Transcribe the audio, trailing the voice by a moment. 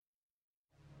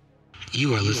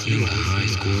You are listening to High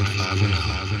Score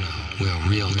 510, where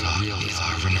real talk is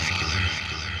our vernacular.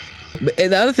 But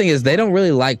the other thing is they don't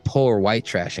really like poor white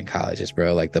trash in colleges,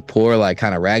 bro. Like the poor, like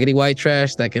kind of raggedy white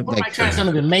trash that can white trash don't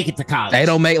even make it to college. They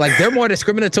don't make they're more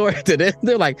discriminatory to them.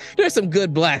 They're like, there's some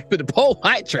good black, but the poor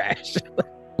white trash.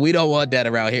 We don't want that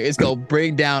around here. It's gonna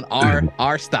bring down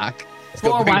our stock.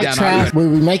 Poor white trash will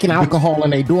be making alcohol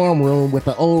in a dorm room with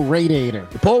an old radiator.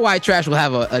 The poor white trash will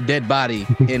have a dead body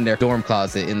in their dorm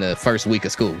closet in the first week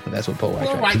of school. That's what poor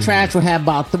white trash will have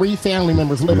about 3 family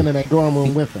members living in a dorm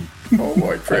room with them. Poor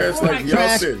white trash, like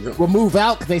y'all said, will move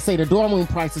out because they say the dorm room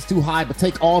price is too high, but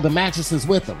take all the mattresses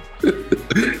with them.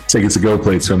 Take it to go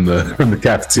plates from the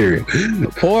cafeteria.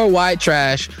 Poor white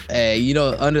trash,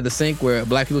 under the sink where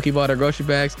black people keep all their grocery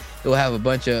bags, it will have a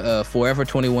bunch of Forever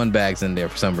 21 bags in there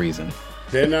for some reason.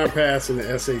 They're not passing the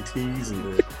SATs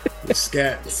and the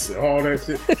scats, all that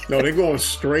shit. No, they're going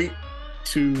straight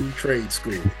to trade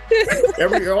school.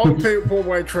 All the poor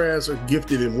white trash are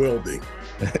gifted in welding.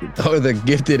 Or they're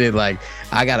gifted in I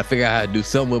gotta figure out how to do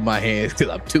something with my hands because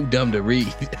I'm too dumb to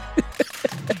read.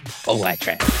 Oh, white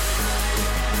trash.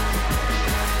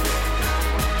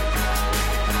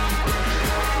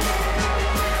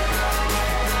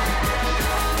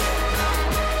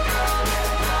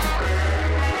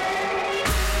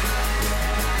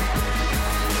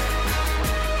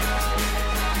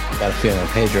 Got a feeling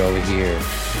Pedro over here in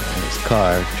his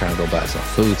car trying to go buy some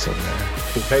food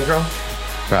somewhere. Pedro?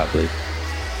 Probably.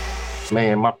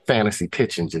 Man, my fantasy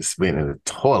pitching just went in the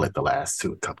toilet the last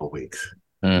couple of weeks.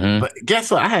 Mm-hmm. But guess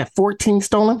what? I had 14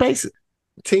 stolen bases.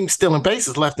 Teams stealing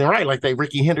bases left and right like they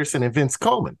Ricky Henderson and Vince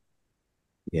Coleman.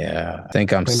 Yeah, I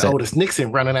think I'm set. Otis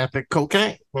Nixon running after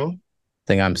cocaine. I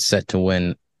think I'm set to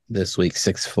win this week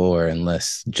 6-4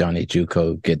 unless Johnny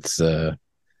Juco gets a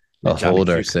hold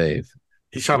or save.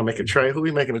 He's trying to make a trade. Who are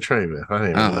we making a trade with?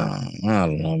 I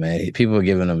don't know, man. People are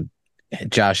giving him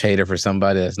Josh Hader for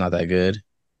somebody that's not that good.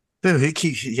 Dude,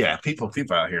 people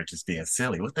out here just being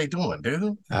silly. What they doing,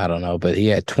 dude? I don't know, but he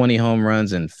had 20 home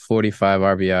runs and 45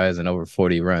 RBIs and over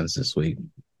 40 runs this week.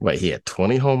 Wait, he had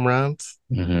 20 home runs?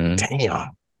 Mm-hmm.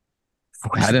 Damn.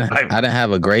 I didn't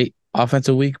have a great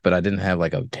offensive week, but I didn't have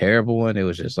a terrible one. It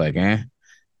was just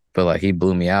but he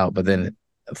blew me out. But then,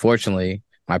 fortunately,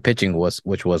 my pitching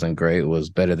which wasn't great, was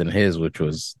better than his, which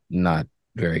was not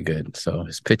very good. So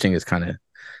his pitching is kind of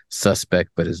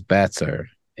suspect, but his bats are.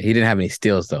 He didn't have any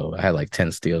steals though. I had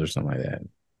 10 steals or something like that.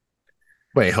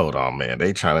 Wait, hold on, man.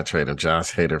 They trying to trade him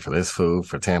Josh Hader for this fool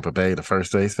for Tampa Bay, the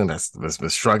first baseman that's been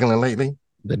struggling lately.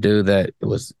 The dude that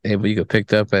was able you could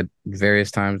pick up at various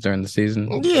times during the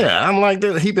season. Yeah, I'm like,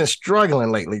 dude, he been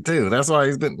struggling lately too. That's why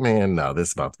he's been. Man, no, this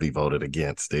is about to be voted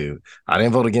against, dude. I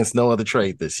didn't vote against no other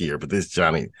trade this year, but this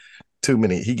Johnny, too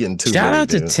many. He getting too. Shout out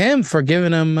to Tim for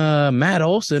giving him Matt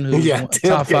Olson, who's a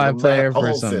top 5 player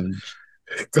for some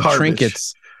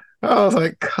trinkets. I was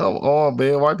like, come on,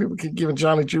 man. Why people keep giving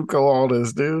Johnny Juco all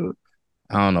this, dude?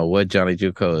 I don't know what Johnny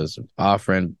Juco is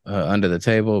offering under the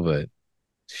table, but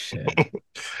shit.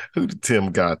 Who did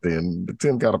Tim got then? Did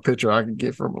Tim got a pitcher I could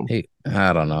get from him?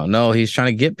 I don't know. No, he's trying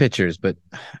to get pitchers, but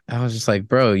I was just like,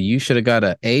 bro, you should have got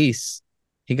an ace.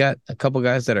 He got a couple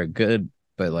guys that are good,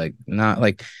 but not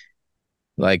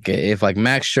if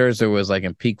Max Scherzer was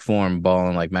in peak form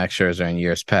balling like Max Scherzer in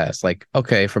years past,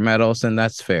 okay, for Matt Olson,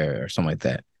 that's fair or something like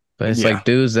that. But it's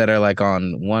dudes that are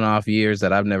on one-off years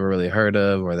that I've never really heard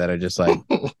of or that are just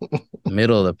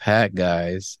middle of the pack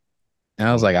guys. And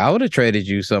I was like, I would have traded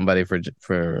you somebody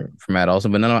for Matt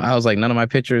Olson, but none of my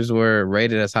pitchers were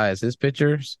rated as high as his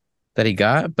pitchers that he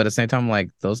got. But at the same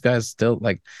time, those guys still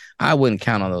I wouldn't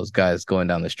count on those guys going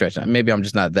down the stretch. Maybe I'm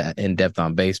just not that in depth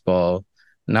on baseball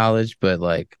knowledge, but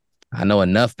I know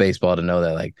enough baseball to know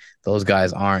that those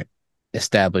guys aren't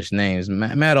established names.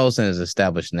 Matt Olson is an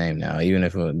established name now, even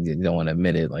if you don't want to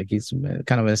admit it. He's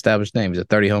kind of an established name. He's a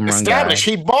 30 home run guy.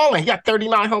 He balling. He got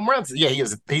 39 home runs. Yeah,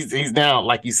 he's now,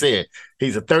 like you said,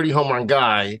 he's a 30 home run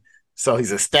guy. So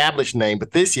he's an established name.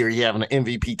 But this year he having an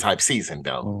MVP type season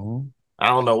though. Mm-hmm. I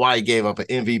don't know why he gave up an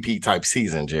MVP type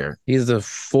season, Jared. He's the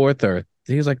fourth or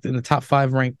he's in the top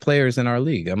 5 ranked players in our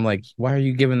league. I'm like, why are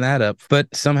you giving that up?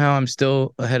 But somehow I'm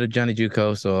still ahead of Johnny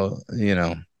Juco. So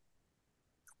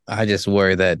I just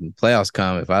worry that playoffs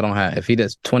come, if he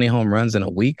does 20 home runs in a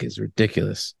week is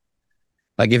ridiculous.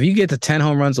 If you get to 10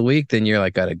 home runs a week, then you're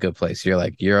at a good place.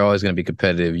 You're always going to be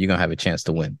competitive. You're going to have a chance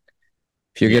to win.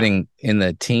 If you're getting in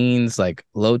the teens,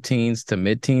 low teens to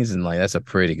mid teens, and that's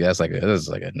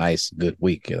a nice good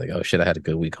week. You're oh shit, I had a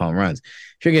good week home runs.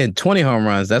 If you're getting 20 home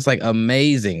runs, that's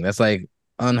amazing. That's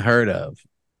unheard of.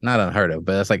 Not unheard of,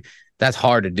 but that's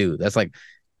hard to do. That's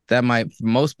that might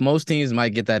most teams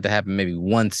might get that to happen maybe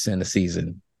once in a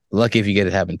season. Lucky if you get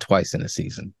it happen twice in a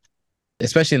season,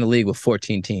 especially in a league with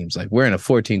 14 teams. Like we're in a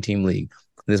 14-team league.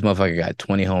 This motherfucker got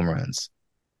 20 home runs.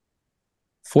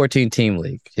 14-team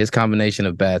league. His combination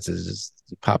of bats is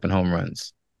just popping home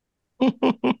runs.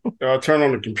 I turned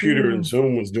on the computer and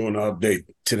Zoom was doing an update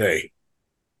today.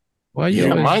 Why you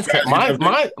Yeah, always-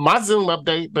 my Zoom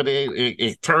update, but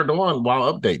it turned on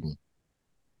while updating.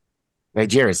 Hey,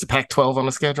 Jerry, is the Pac-12 on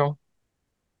the schedule?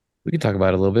 We can talk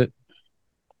about it a little bit.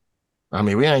 I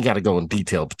mean, we ain't got to go in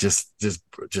detail, but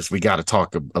just we got to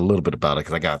talk a little bit about it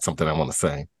because I got something I want to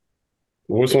say.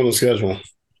 What's on the schedule,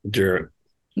 Jared?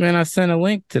 Man, I sent a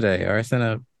link today, or I sent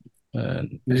a.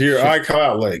 Your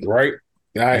iCloud link, right?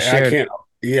 I shared- can't.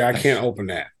 Yeah, I can't open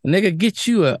that. Nigga, get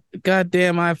you a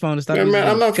goddamn iPhone to stop Man, using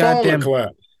I'm not following goddamn. the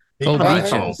cloud. He, Oh, put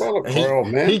beaches. iPhones. Follow Carl,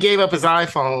 man. He gave up his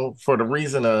iPhone for the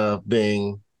reason of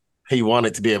being he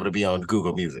wanted to be able to be on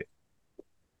Google Music.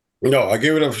 No, I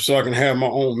give it up so I can have my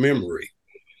own memory.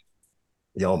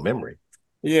 Your own memory.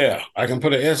 Yeah, I can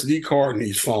put an SD card in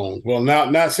these phones. Well, not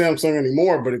Samsung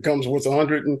anymore, but it comes with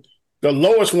 100 and the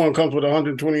lowest one comes with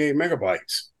 128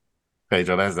 megabytes.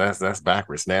 Pedro, that's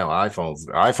backwards now.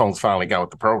 iPhones finally got with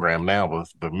the program now with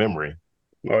the memory.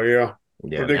 Oh yeah,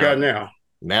 Yeah, what they got now?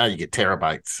 Now you get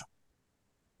terabytes.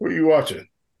 What are you watching?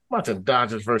 Watching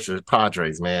Dodgers versus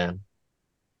Padres, man.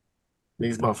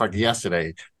 These motherfuckers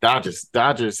yesterday. Dodgers.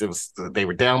 They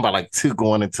were down by like 2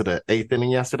 going into the 8th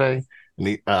inning yesterday,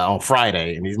 and on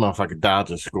Friday, and these motherfucking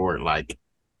Dodgers scored like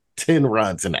 10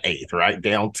 runs in the 8th, right?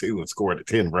 Down 2 and scored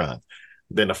 10 runs.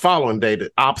 Then the following day, the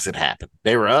opposite happened.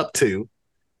 They were up 2,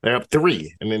 they're up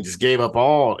 3, and then just gave up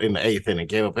all in the 8th inning,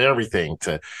 gave up everything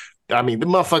to. I mean, the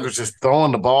motherfuckers just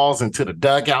throwing the balls into the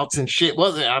dugouts and shit.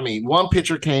 One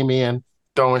pitcher came in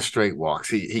throwing straight walks.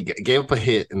 He gave up a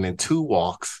hit and then 2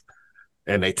 walks,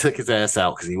 and they took his ass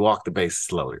out because he walked the bases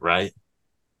slowly, right?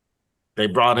 They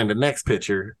brought in the next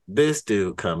pitcher. This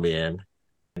dude come in,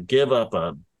 give up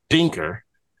a dinker.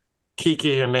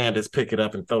 Kike Hernandez pick it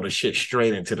up and throw the shit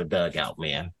straight into the dugout,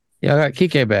 man. Yeah, I got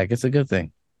Kike back. It's a good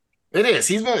thing. It is.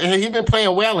 He's been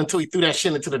playing well until he threw that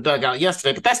shit into the dugout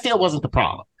yesterday, but that still wasn't the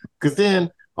problem. Because then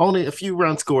only a few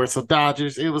runs scored. So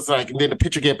Dodgers, it was like, and then the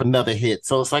pitcher gave up another hit.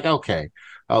 So it's like, okay,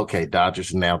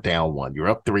 Dodgers are now down 1. You're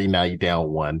up 3, now you're down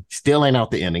 1. Still ain't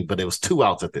out the inning, but it was 2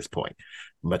 outs at this point.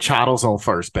 Machado's on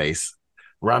first base,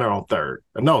 runner on third.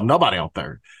 No, nobody on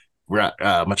third.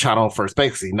 Machado on first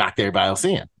base because he knocked everybody else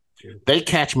in. They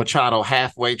catch Machado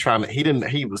halfway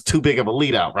he was too big of a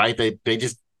lead out, right? They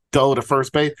just throw to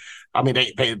first base. I mean,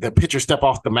 the pitcher step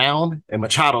off the mound and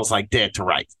Machado's like dead to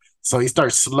right. So he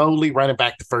starts slowly running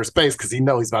back to first base because he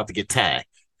knows he's about to get tagged.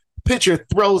 Pitchers,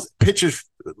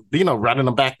 running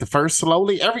him back to first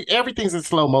slowly. Everything's in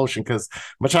slow motion because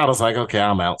Machado's like, okay,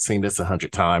 I'm out. Seen this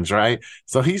 100 times, right?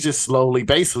 So he's just slowly,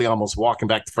 basically almost walking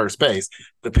back to first base.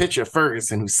 The pitcher,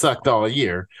 Ferguson, who sucked all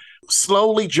year,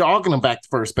 slowly jogging him back to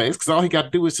first base because all he got to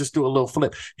do is just do a little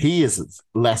flip. He is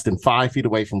less than 5 feet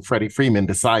away from Freddie Freeman,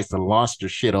 decides to launch the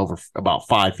shit over about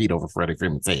 5 feet over Freddie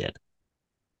Freeman's head.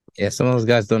 Yeah, some of those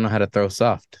guys don't know how to throw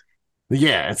soft.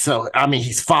 Yeah, and so, I mean,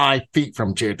 he's 5 feet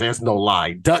from Jared. There's no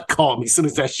lie. Duck called me as soon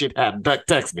as that shit happened. Duck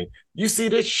texted me. You see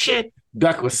this shit?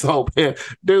 Duck was so pissed.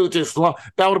 Dude, that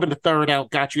would have been the 3rd out,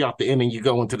 got you out the inning. You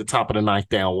go into the top of the 9th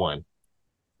down 1.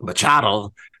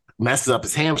 Machado messes up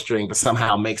his hamstring, but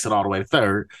somehow makes it all the way to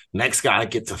 3rd. Next guy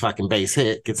gets a fucking base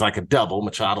hit, gets like a double.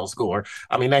 Machado score.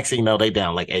 I mean, next thing you know, they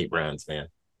down like 8 runs, man.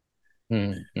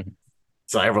 Mm-hmm.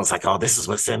 So everyone's like, oh, this is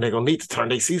what San Diego needs to turn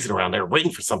their season around. They're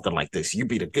waiting for something like this. You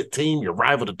beat a good team, your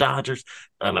rival, the Dodgers,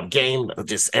 and a game,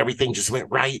 just everything just went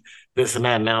right. This and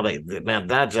that. Now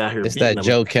Dodgers out here. It's that them.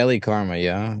 Joe Kelly karma,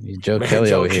 yeah. Joe Kelly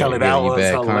Joe over here. Kelly, that giving you was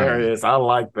bad hilarious. karma. I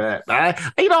like that.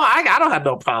 I don't have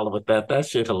no problem with that. That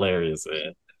shit hilarious,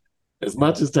 man. As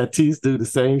much as Tatis do the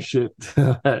same shit,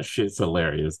 that shit's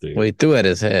hilarious, dude. Well, he threw at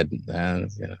his head. Yeah,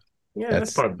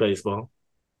 that's part of baseball.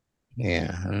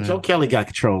 Yeah. Joe Kelly got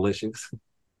control issues.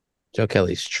 Joe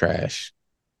Kelly's trash.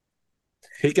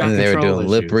 He got and they were control doing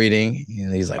issues. lip reading,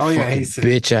 and he's like, "Fucking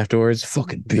bitch!" Afterwards,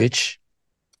 fucking bitch.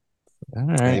 All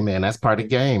right, hey man, that's part of the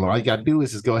game. All you gotta do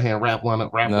is just go ahead and wrap one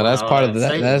up. No, that's part of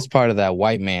that. That's part of that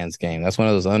white man's game. That's one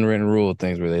of those unwritten rule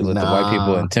things where they let the white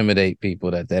people intimidate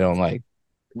people that they don't like.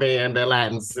 Man, the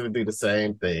Latins do the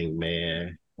same thing,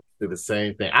 man. Do the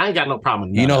same thing. I ain't got no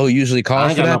problem. You know who usually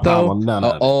calls for that though? An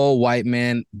old white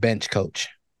man bench coach.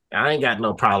 I ain't got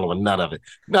no problem with none of it.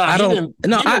 No, I don't. He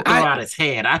didn't throw out his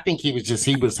head. I think he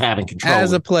was having control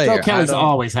as a player. Joe Kelly's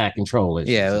always had control issues.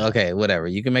 Yeah. Okay. Whatever.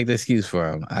 You can make the excuse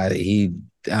for him. I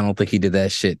don't think he did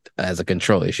that shit as a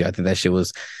control issue. I think that shit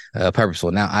was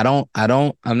purposeful. Now,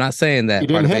 I'm not saying that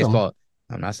part of baseball.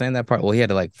 I'm not saying that part. Well, he had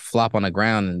to like flop on the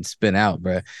ground and spin out,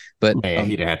 bro. But Man,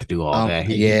 he didn't have to do all that.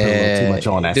 He yeah, put a little too much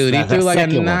on that. Dude, he threw like a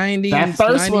 90.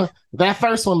 That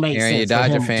first one made Aaron, sense. you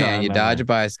Dodger for him, fan. Your Dodger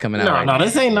bias coming out. No, right no, now.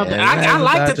 this ain't nothing. I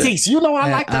like Tatis. You know, I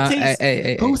like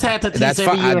Tatis. Who's had Tatis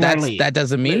every year in our league? That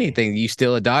doesn't mean anything. You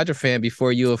still a Dodger fan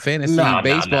before you a fantasy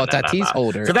baseball Tatis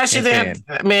holder. So that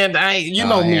shit, man. You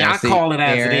know me. I call it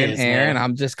as it is. Aaron,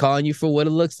 I'm just calling you for what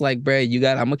it looks like, bro. I'm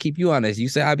gonna keep you honest. You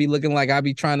say I be looking like I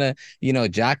be trying to,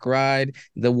 jock ride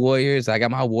the Warriors. I got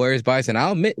my Warriors bias, and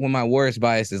I'll admit when my Warriors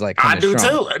bias is like I do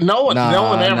strong. too. No one ever.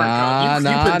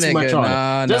 You put too much on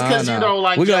it. Just because you don't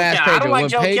like. We're gonna ask Pedro. I don't like when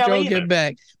Joe Pedro Kelly get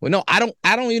back. Well, no, I don't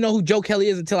even know who Joe Kelly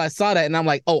is until I saw that, and I'm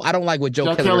like, I don't like what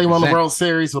Joe Kelly won the World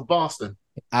Series with Boston.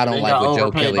 I don't like what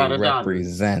Joe Kelly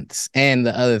represents, and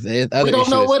the other. We don't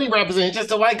know what he represents.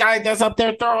 Just a white guy that's up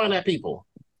there throwing at people.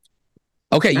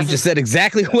 Okay, you just said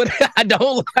exactly what I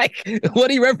don't like.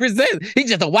 What he represents. He's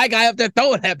just a white guy up there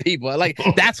throwing at people. Like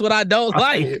that's what I don't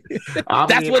like.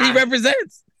 That's what he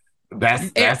represents.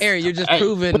 That's Aaron, you're just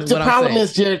proving. But the problem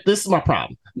is, Jared, this is my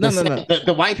problem. No.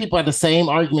 The white people have the same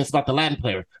arguments about the Latin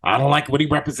player. I don't like what he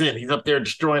represents. He's up there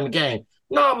destroying the game.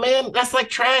 No, man, that's like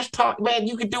trash talk, man.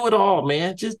 You can do it all,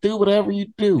 man. Just do whatever you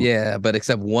do. Yeah, but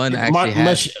except one actually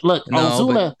has. Look,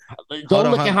 Ozuna. Go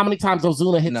look at how many times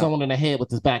Ozuna hit someone in the head with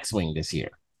his backswing this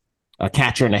year. A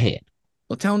catcher in the head.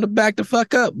 Well, tell him to back the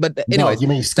fuck up. But anyway, you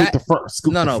mean scoot the first?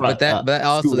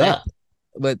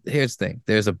 But here's the thing.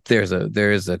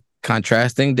 There's a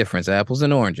contrasting difference, apples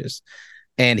and oranges.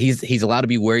 And he's allowed to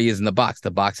be where he is in the box.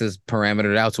 The box is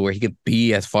parametered out to where he could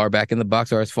be as far back in the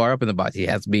box or as far up in the box. He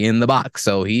has to be in the box.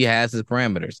 So he has his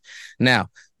parameters. Now,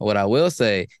 what I will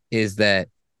say is that,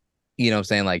 I'm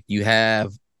saying, like, you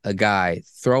have a guy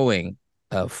throwing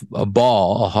a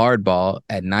hard ball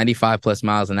at 95 plus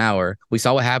miles an hour. We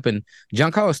saw what happened.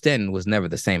 Giancarlo Stanton was never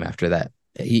the same after that.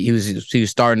 He was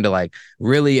starting to like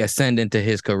really ascend into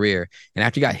his career, and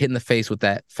after he got hit in the face with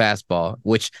that fastball,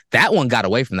 which that one got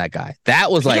away from that guy.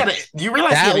 That was like you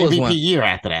realize he had an MVP year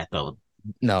after that though.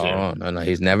 No,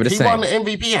 he's never the same. He won the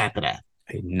MVP after that.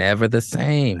 He's never the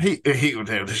same. He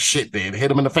shit did hit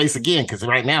him in the face again because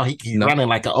right now he's running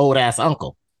like an old ass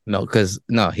uncle.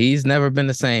 He's never been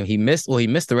the same. He missed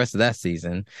the rest of that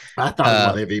season. I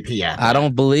thought he won MVP after I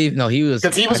don't believe he was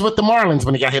because he was with the Marlins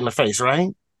when he got hit in the face, right?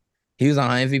 He was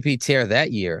on an MVP tear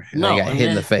that year. And he got hit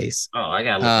in the face. Oh, I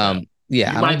got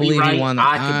yeah, I don't believe he won.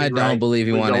 I don't believe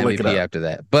he won MVP after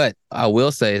that. But I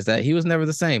will say is that he was never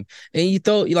the same. And you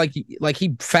thought like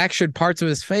he fractured parts of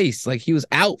his face, like he was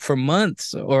out for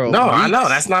months or weeks. I know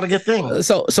that's not a good thing.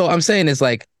 So I'm saying is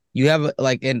like you have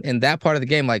like in that part of the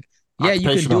game, like yeah, you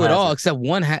can do it all, except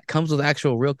one comes with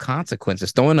actual real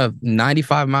consequences. Throwing a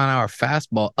 95-mile-an-hour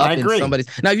fastball up in somebody's.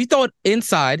 Now, if you throw it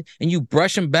inside and you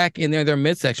brush them back in their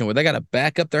midsection where they got to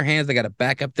back up their hands, they got to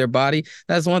back up their body,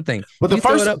 that's one thing. But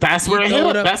that's where it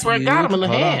hit him. That's where it got him in the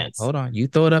hands. Hold on. You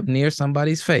throw it up near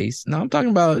somebody's face. No, I'm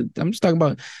just talking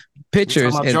about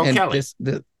pitchers.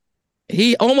 And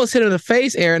he almost hit him in the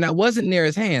face, Aaron. That wasn't near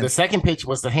his hands. The second pitch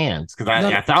was the hands because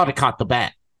I thought it caught the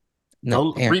bat.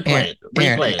 No, Aaron,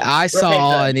 replay it. I saw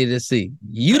all I needed to see.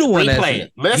 You the one replay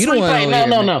it. Let's replay it.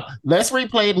 No. Let's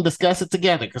replay it and discuss it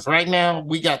together because right now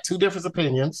we got two different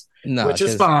opinions, which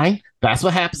is fine. That's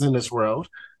what happens in this world.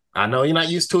 I know you're not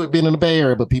used to it being in the Bay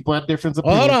Area, but people have different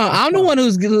opinions. Hold on, I'm the one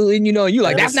who's you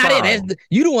like that's not it.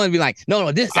 You the one to be like,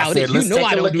 no, this is how it is. You know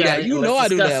I don't do that. You know I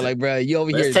do that. Like, bro, you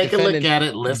over here. Let's take a look at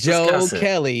it. Let's discuss Joe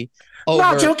Kelly.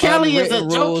 Joe Kelly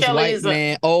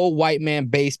is old white man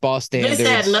baseball standards. This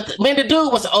had nothing. Man, the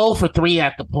dude was 0 for 3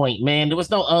 at the point. Man, there was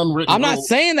no unwritten. I'm not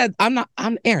saying that.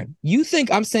 I'm Aaron. You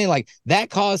think I'm saying like that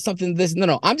caused something?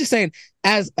 No. I'm just saying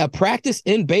as a practice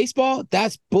in baseball,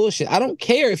 that's bullshit. I don't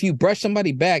care if you brush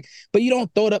somebody back, but you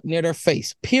don't throw it up near their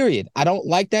face. Period. I don't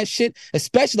like that shit.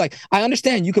 Especially like I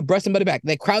understand you could brush somebody back.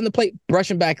 They crowd in the plate, brush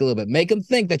them back a little bit. Make them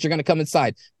think that you're going to come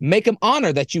inside. Make them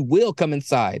honor that you will come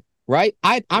inside. Right?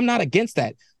 I'm not against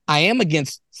that. I am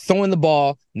against throwing the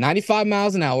ball 95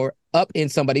 miles an hour up in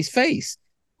somebody's face,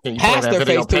 past their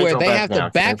face to where they have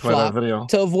to backflop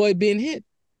to avoid being hit.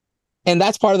 And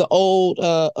that's part of the old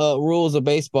rules of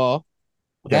baseball.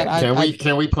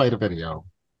 Can we play the video?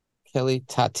 Kelly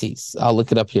Tatis. I'll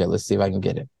look it up here. Let's see if I can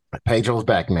get it. Pedro's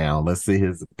back now. Let's see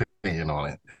his opinion on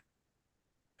it.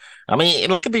 I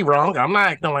mean, it could be wrong. I'm not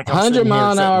acting like I'm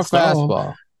 100-mile-an-hour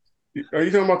fastball. Are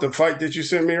you talking about the fight that you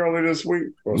sent me earlier this week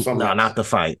or something? No, not the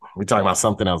fight. We're talking about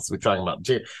something else. We're talking about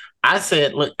I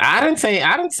said, look, I didn't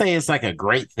say it's like a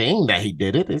great thing that he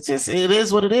did it. It's just, it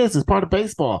is what it is. It's part of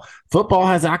baseball. Football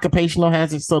has occupational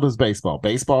hazards, so does baseball.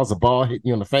 Baseball is a ball hitting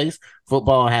you in the face.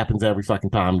 Football happens every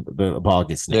fucking time the ball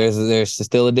gets snapped. There's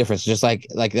still a difference. Just like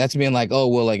that's being like, oh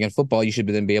well, like in football, you should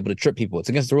then be able to trip people. It's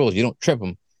against the rules. You don't trip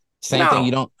them. Same thing.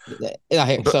 You don't.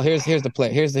 So here's the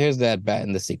play. Here's that bat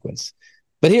in the sequence.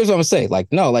 But here's what I'm gonna say. Like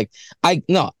I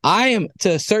am to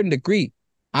a certain degree.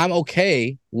 I'm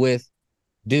okay with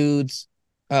dudes,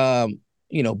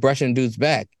 brushing dudes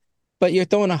back, but you're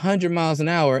throwing 100 miles an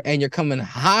hour and you're coming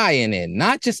high and in,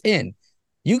 not just in.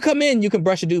 You come in, you can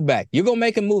brush a dude back. You're gonna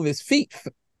make him move his feet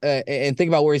and think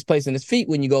about where he's placing his feet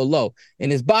when you go low.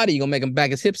 In his body, you're gonna make him back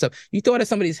his hips up. You throw it at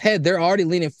somebody's head, they're already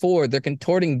leaning forward, they're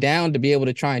contorting down to be able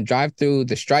to try and drive through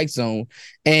the strike zone,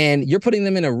 and you're putting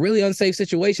them in a really unsafe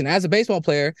situation. As a baseball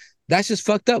player, that's just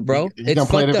fucked up, bro. You gonna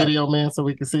play the video, man, so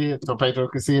we can see it, so Pedro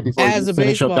can see it before as you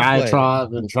finish your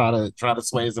diatribe and try to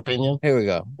sway his opinion. Here we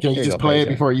go. Can you just play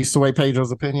Pedro. it before you sway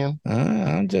Pedro's opinion?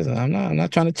 I'm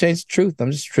not trying to change the truth.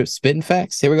 I'm just spitting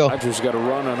facts. Here we go. Padres got a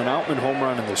run on an Outman home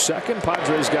run in the second.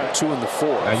 Padres got 2 in the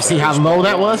fourth. You see how low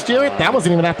that was, Jared? That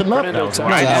wasn't even at the number. That was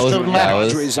right after the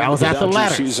letters. That was at the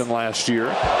letters. Season last year.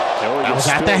 That was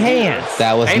at the hands.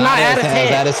 That was not at his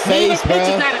hands. At his face,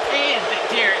 bro.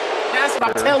 That's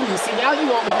what I'm telling you. See, now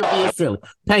you over here being silly.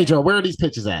 Pedro, where are these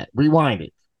pitches at? Rewind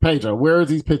it. Pedro, where are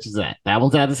these pitches at? That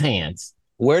one's at his hands.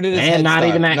 Where did his head not start?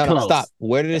 even that close. Stop.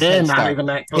 Where did his head start? Not even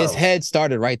that close. His head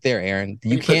started right there, Aaron.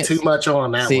 You can't put too much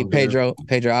on that. See, one, Pedro,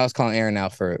 I was calling Aaron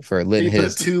out for letting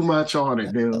put too much on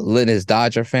it, dude. Letting his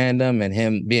Dodger fandom and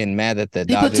him being mad that the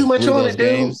Dodgers put too much on it,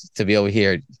 games to be over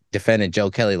here defending Joe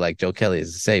Kelly like Joe Kelly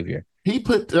is the savior. He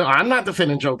put. I'm not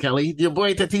defending Joe Kelly. Your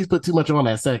boy Tatis put too much on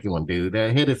that second one, dude.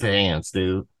 That hit his hands,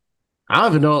 dude. I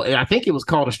don't even know. I think it was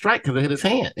called a strike because it hit his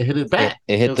hand. It hit his bat.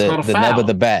 It hit the nub of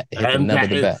the bat. It hit the nub of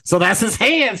the bat. So that's his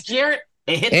hands, Jared.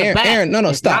 It hit Aaron, the bat. Aaron,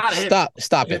 no, stop it.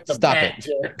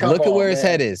 Look at where his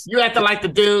head is. You acting like the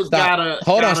dude's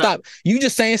Hold on, stop. You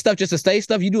just saying stuff just to say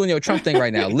stuff. You doing your Trump thing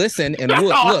right now. Listen and look.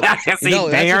 No, that's what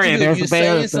you do. You're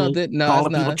saying something. No, it's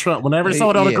not. Trump. Whenever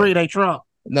someone don't agree, they Trump.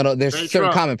 No, there's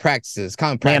certain common practices.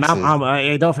 Man, I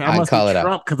must be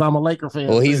Trump because I'm a Laker fan.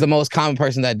 Well, he's the most common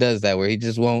person that does that, where he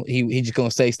just won't. He just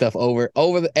gonna say stuff over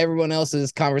everyone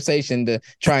else's conversation to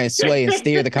try and sway and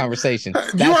steer the conversation.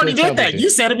 You already did that.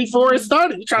 You said it before it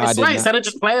started. You trying to sway instead of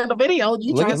just playing the video.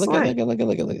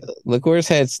 Look where his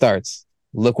head starts.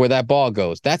 Look where that ball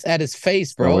goes. That's at his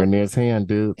face, bro. Nowhere near his hand,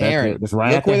 dude. Aaron,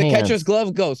 look where the catcher's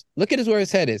glove goes. Look at where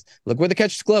his head is. Look where the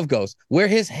catcher's glove goes. Where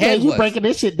his head was. You breaking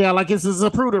this shit down like this is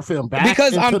a Zapruder film.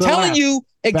 Because I'm telling you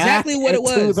exactly what it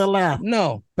was. To the left.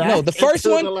 No. The first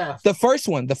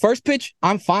one. The first pitch,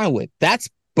 I'm fine with. That's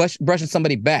brushing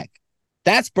somebody back.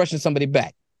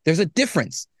 There's a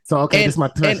difference. So, okay, this is my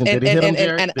question. Did he hit him,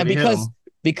 Jared?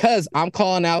 Because I'm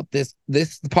calling out this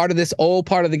part of this old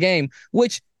part of the game,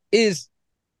 which is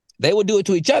they would do it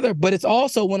to each other, but it's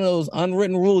also one of those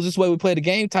unwritten rules. This way we play the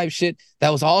game type shit. That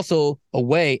was also a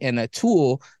way and a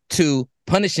tool to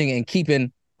punishing and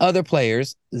keeping other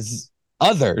players, the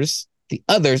others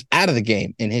out of the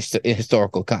game in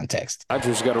historical context.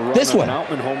 This one,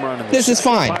 this is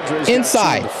fine.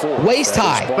 Inside, waist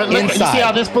high, but look, inside. You see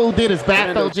how this fool did his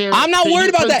back though, Jerry? I'm not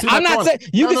worried about that. I'm not saying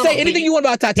you can say anything you want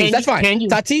about Tatis. That's fine.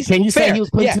 Tatis, can you say he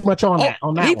was putting too much on that?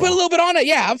 He put a little bit on it.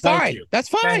 Yeah, I'm fine. That's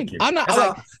fine. I'm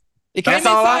not. It came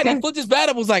inside. He flipped his bat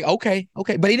up. Was like, okay,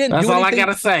 but he didn't. That's do all anything. I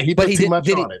gotta say. He put too much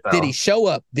on it. Did he show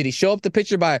up? Did he show up the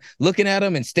pitcher by looking at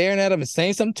him and staring at him and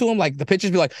saying something to him? Like the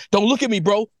pitchers be like, "Don't look at me,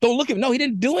 bro. Don't look at me." No, he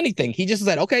didn't do anything. He just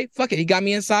said, "Okay, fuck it." He got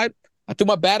me inside. I threw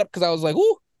my bat up because I was like,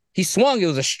 "Ooh." He swung. It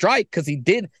was a strike because he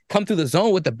did come through the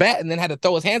zone with the bat and then had to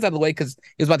throw his hands out of the way because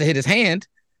he was about to hit his hand.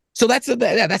 So that's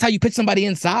how you pitch somebody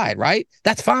inside, right?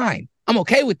 That's fine. I'm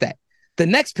okay with that. The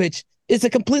next pitch is a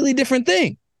completely different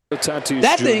thing. Tatis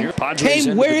that Jr. thing Padres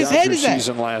came where his head is at.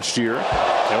 Season last year.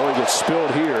 They only get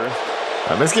spilled here.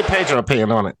 Let's get Pedro's opinion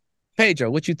on it. Pedro,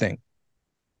 what you think?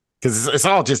 Because it's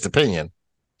all just opinion.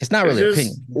 It's not really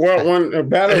opinion. Well, when a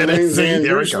batter leans in,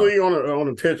 usually on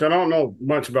a pitch, I don't know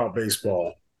much about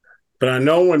baseball, but I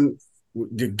know when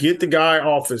to get the guy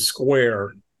off his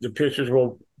square, the pitchers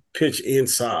will pitch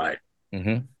inside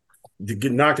to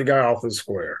knock the guy off his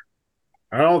square.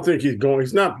 I don't think he's going.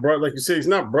 He's not, like you said, he's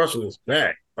not brushing his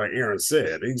back, like Aaron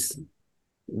said. He's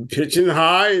pitching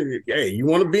high. Hey, you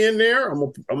want to be in there?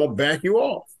 I'm gonna back you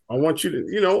off. I want you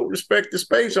to, respect the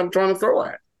space I'm trying to throw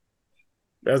at.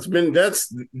 That's what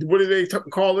do they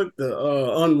call it?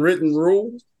 The unwritten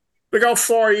rule. Look how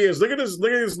far he is. Look at his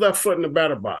left foot in the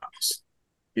batter box.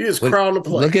 He is crowned to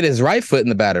play. Look at his right foot in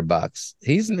the batter box.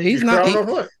 He's not. crowned to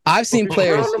play. I've seen He's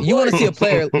players. crowned to You want to play. see a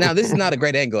player now? This is not a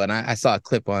great angle, and I saw a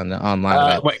clip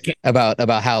online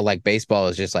about how like baseball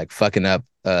is just like fucking up.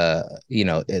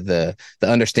 The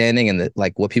understanding and the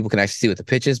like what people can actually see with the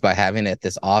pitches by having it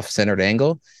this off-centered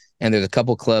angle. And there's a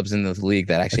couple clubs in the league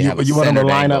that actually have a you want them to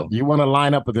line angle. up. You want to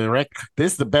line up a direct.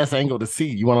 This is the best angle to see.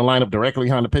 You want to line up directly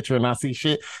behind the pitcher and not see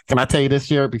shit. Can I tell you this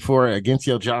year before against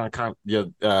your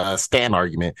Stan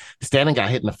argument? Stanton got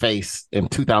hit in the face in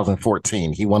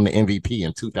 2014. He won the MVP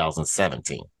in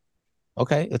 2017.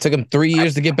 Okay, it took him 3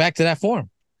 years to get back to that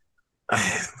form.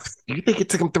 You think it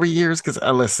took him 3 years? Because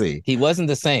let's see. He wasn't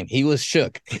the same. He was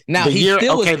shook. Now the he year,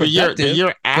 still was okay, productive. the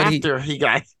year after he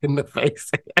got hit in the face,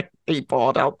 he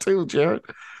balled out too, Jared.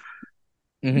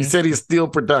 Mm-hmm. He said he's still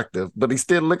productive, but he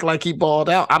still looked like he balled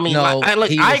out. I mean,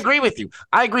 I agree with you.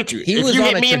 I agree with you. He was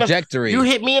on a trajectory. You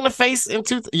hit me in the face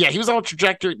he was on a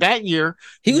trajectory that year.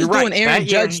 He was doing Aaron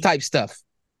Judge type stuff.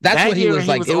 That's what he was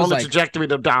like. It was on the trajectory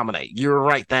to dominate. You were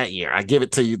right that year. I give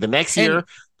it to you. The next year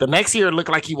it looked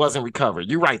like he wasn't recovered.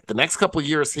 You're right. The next couple of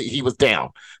years he was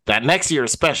down. That next year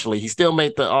especially, he still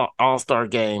made the All-Star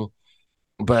game.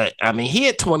 But I mean, he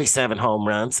had 27 home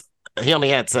runs. He only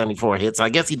had 74 hits. I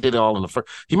guess he did it all in the first.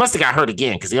 He must have got hurt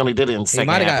again because he only did it in the second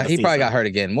half. He probably got hurt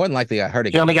again. More than likely got hurt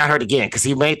again. He only got hurt again because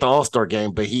he made the All-Star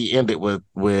game, but he ended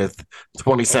with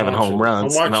 27 home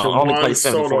runs. Only played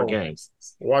 74 games.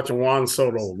 Watching Juan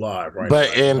Soto live right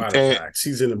but now.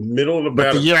 He's in the middle of the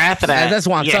battle. The year after that, that's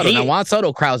Juan Soto. Now Juan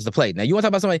Soto crowds the plate. Now you want to talk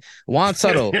about somebody? Juan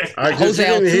Soto. Jose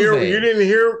Altuve. You didn't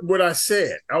hear what I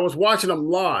said. I was watching him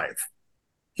live.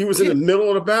 He was in the middle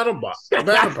of the battle box.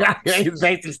 He was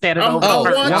basically standing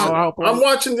over. I'm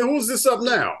watching. Who's this up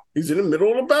now? He's in the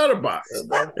middle of the battle box.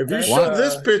 If you show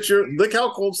this picture, look how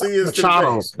close he is to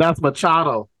the base. That's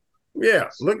Machado. Yeah,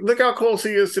 look how close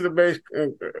he is to the base.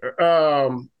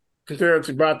 Compared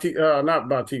to not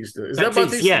Bautista. Is that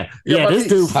Bautista? Yeah, this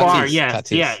dude far.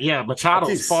 Tatis. Yeah.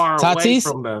 Machado's far away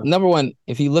from the. Number one,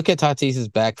 if you look at Tatis's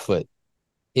back foot,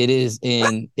 it is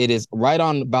right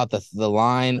on about the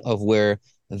line of where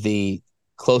the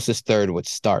closest third would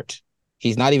start.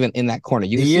 He's not even in that corner.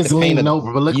 He is leaning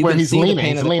over, but look where he's leaning.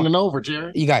 He's leaning over,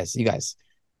 Jerry. You guys.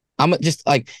 I'm just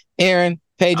like Aaron,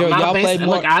 Pedro. Y'all play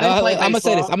more. Look, I'm gonna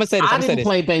say this. I didn't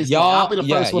play baseball. I'll be the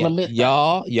first one to admit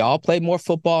that. Y'all play more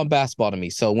football and basketball to me.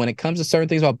 So when it comes to certain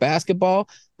things about basketball,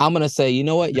 I'm gonna say, you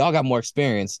know what? Y'all got more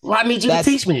experience. Well, I need you to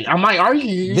teach me. I might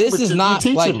argue. This is not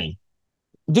teaching like me,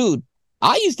 dude.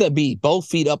 I used to be both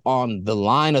feet up on the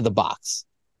line of the box.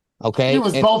 Okay, he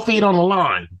was both feet on the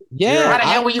line. Yeah, how the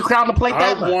hell were you crowned to play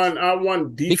that much? I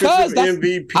won defensive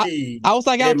MVP. I was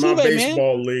like in my Altuve,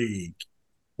 baseball league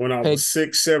when I was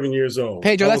 6-7 years old.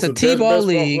 Pedro, that's a T-ball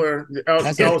league.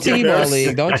 That's a T-ball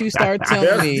league. Don't you start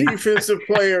telling me. Best defensive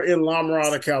player in La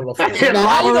Mirada, California.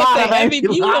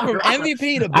 You went from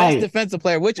MVP to best defensive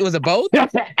player, which was a both.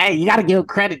 Hey, you got to give him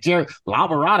credit, Jerry. La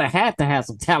Mirada had to have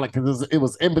some talent because it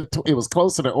was in between. It was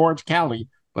closer to Orange County.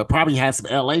 But probably had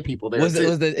some LA people there. Was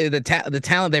the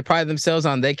talent they pride themselves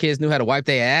on? Their kids knew how to wipe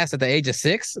their ass at the age of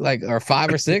 6, like or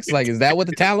 5 or 6. Like, is that what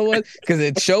the talent was? Because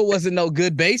the show wasn't no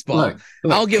good baseball. Look, I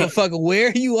don't give a fuck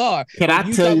where you are. Can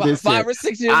I tell you this? 5 or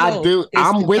 6 years old.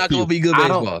 I'm with you. Be good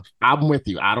baseball. I'm with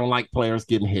you. I don't like players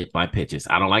getting hit by pitches.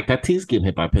 I don't like that T's getting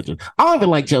hit by pitches. I don't even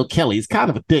like Joe Kelly. He's kind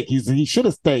of a dick. He should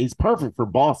have stayed. He's perfect for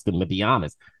Boston, to be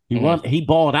honest. He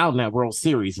balled out in that World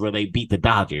Series where they beat the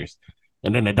Dodgers.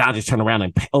 And then the Dodgers turned around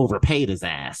and overpaid his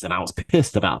ass. And I was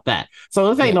pissed about that.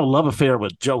 So this ain't no love affair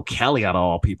with Joe Kelly out of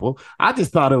all people. I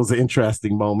just thought it was an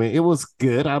interesting moment. It was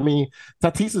good. I mean,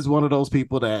 Tatis is one of those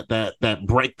people that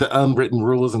break the unwritten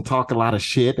rules and talk a lot of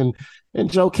shit. And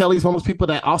Joe Kelly's one of those people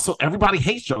that also everybody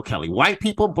hates Joe Kelly. White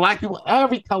people, black people,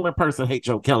 every color person hates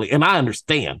Joe Kelly. And I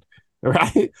understand,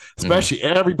 right? Especially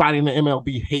everybody in the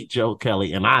MLB hate Joe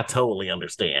Kelly. And I totally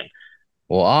understand.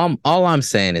 Well, all I'm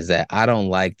saying is that I don't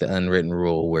like the unwritten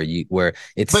rule where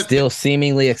it's still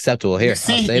seemingly acceptable. Here, you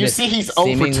see, he's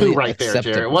 0 for 2 right there,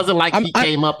 Jerry. It wasn't like he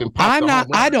came up and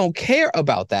popped. I don't care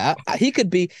about that. He could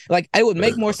be like, it would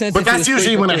make more sense. But that's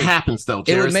usually when it happens, though,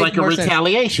 Jerry. It's like a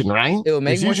retaliation, right? It would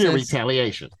make more sense. Usually a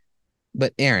retaliation.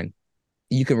 But Aaron,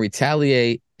 you can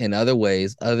retaliate in other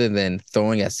ways other than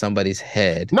throwing at somebody's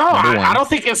head. No, I don't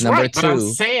think it's right. Two, but I'm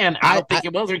saying I don't think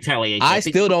it was retaliation. I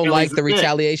still don't like the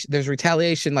retaliation. There's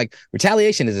retaliation. Like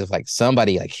retaliation is if like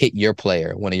somebody like hit your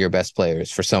player, one of your best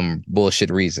players, for some bullshit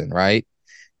reason, right?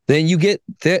 Then you get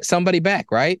somebody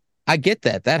back, right? I get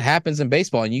that. That happens in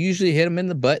baseball, and you usually hit them in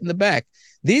the butt and the back.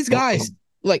 These guys,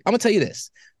 like, I'm gonna tell you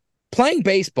this. Playing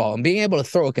baseball and being able to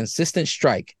throw a consistent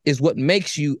strike is what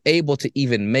makes you able to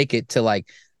even make it to like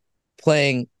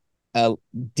playing a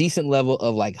decent level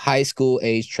of like high school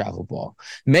age travel ball.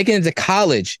 Making it to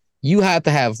college, you have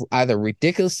to have either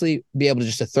ridiculously be able to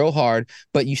just to throw hard,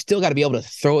 but you still got to be able to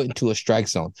throw it into a strike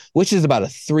zone, which is about a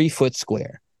 3-foot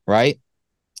square, right?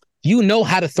 You know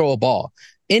how to throw a ball.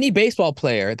 Any baseball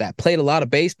player that played a lot of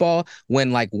baseball,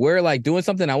 when like we're like doing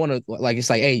something, I want to like, it's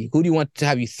like, hey, who do you want to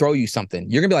have you throw you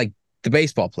something? You're gonna be like the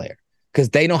baseball player, because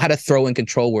they know how to throw and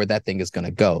control where that thing is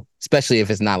gonna go, especially if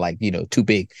it's not like, too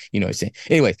big, you know what I'm saying?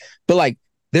 Anyways, but like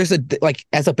there's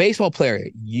as a baseball player,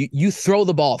 you throw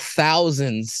the ball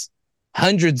thousands,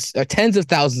 hundreds or tens of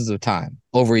thousands of times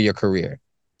over your career.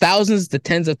 Thousands to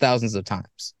tens of thousands of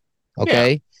times.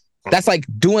 Okay. Yeah. That's like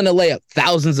doing a layup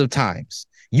thousands of times.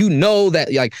 You know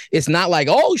that like it's not like,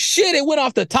 oh shit, it went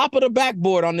off the top of the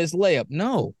backboard on this layup.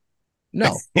 No.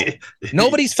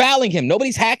 Nobody's fouling him.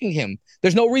 Nobody's hacking him.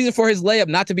 There's no reason for his layup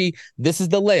not to be, this is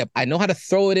the layup. I know how to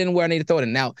throw it in where I need to throw it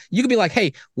in. Now, you could be like,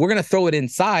 hey, we're going to throw it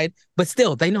inside, but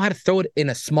still, they know how to throw it in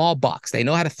a small box. They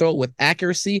know how to throw it with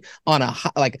accuracy on a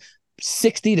like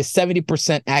 60 to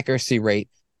 70% accuracy rate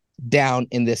down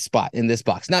in this spot, in this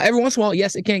box. Now, every once in a while,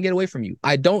 yes, it can't get away from you.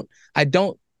 I don't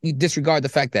disregard the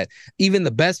fact that even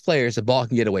the best players, the ball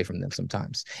can get away from them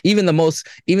sometimes. Even the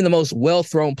most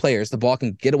well-thrown players, the ball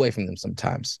can get away from them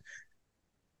sometimes.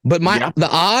 But the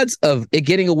odds of it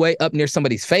getting away up near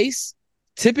somebody's face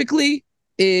typically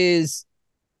is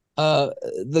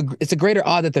it's a greater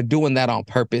odd that they're doing that on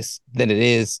purpose than it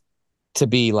is to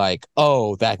be like,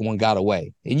 oh, that one got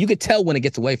away. And you could tell when it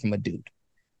gets away from a dude.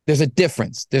 There's a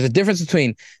difference. There's a difference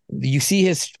between you see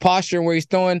his posture and where he's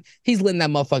throwing. He's letting that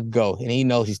motherfucker go, and he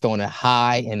knows he's throwing it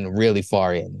high and really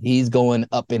far in. He's going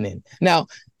up and in. Now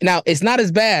it's not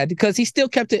as bad because he still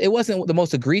kept it. It wasn't the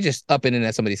most egregious up and in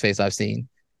at somebody's face I've seen,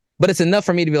 but it's enough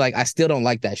for me to be like, I still don't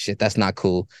like that shit. That's not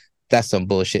cool. That's some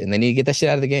bullshit, and they need to get that shit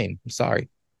out of the game. I'm sorry.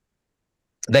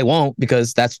 They won't,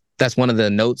 because that's one of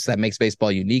the notes that makes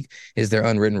baseball unique is their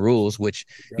unwritten rules, which,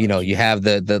 you have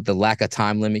the lack of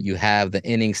time limit, you have the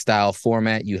inning style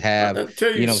format, you have, I'll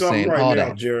tell you something right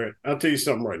now, Jared. I'll tell you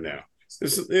something right now.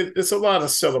 It's a lot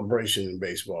of celebration in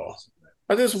baseball.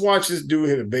 I just watched this dude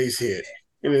hit a base hit,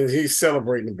 and then he's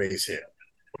celebrating the base hit.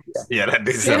 Yeah, that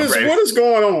big what is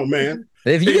going on, man?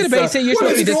 If you get a base hit, you're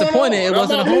supposed to be disappointed. It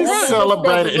wasn't a home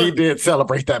run. He did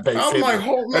celebrate that base hit. I'm like,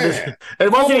 oh man,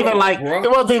 it wasn't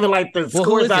even like the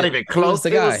score's not even close. Who's the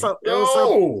guy?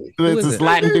 It's this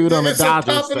Latin dude on the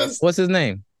Dodgers. What's his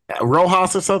name?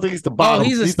 Rojas or something. He's the bottom. Oh,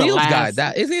 he's a steals guy.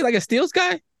 Isn't he like a steals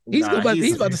guy? He's about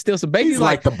to steal some base. He's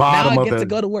like the bottom now of I get to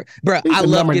go to work. Bro, I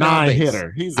love getting on base.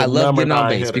 Hitter. I love getting on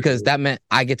base because that meant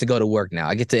I get to go to work now.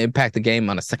 I get to impact the game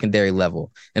on a secondary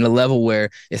level, and a level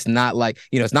where it's not like,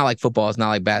 it's not like football, it's not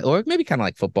like or maybe kind of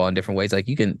like football in different ways. Like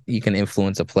you can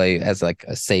influence a play as like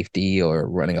a safety or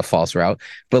running a false route.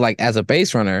 But like as a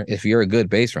base runner, if you're a good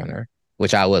base runner,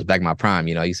 which I was back in my prime,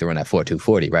 I used to run that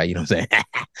 4.240, right? You know what I'm saying?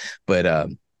 But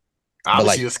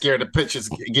obviously you're scared of pitches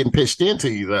getting pitched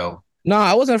into you though. No,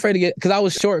 I wasn't afraid to get, because I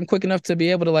was short and quick enough to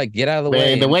be able to like get out of the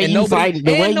way. The way you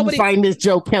fighting this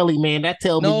Joe Kelly, man, that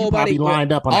tells me you probably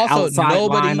lined up on the outside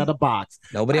line of the box.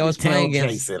 Nobody I was playing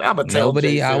against. I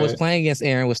was playing against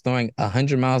Aaron was throwing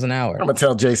 100 miles an hour. I'm gonna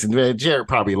tell Jason, man, Jared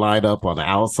probably lined up on the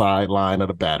outside line of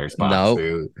the batter's box.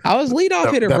 Dude. I was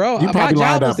leadoff hitter, bro. My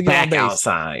job was to get on base.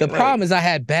 Outside. The problem is I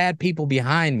had bad people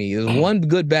behind me. There was one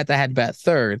good bat that had to bat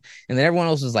third, and then everyone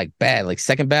else was like bad. Like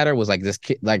second batter was like this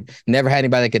kid, like never had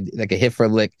anybody that could hit for a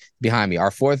lick behind me.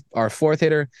 Our fourth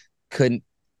hitter couldn't.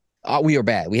 We were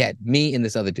bad. We had me and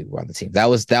this other dude were on the team. That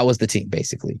was the team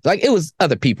basically. Like it was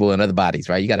other people and other bodies,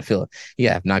 right? You got to feel it. You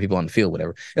have 9 people on the field,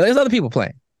 whatever. There's other people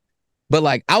playing, but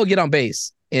like I would get on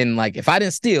base, and like if I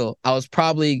didn't steal, I was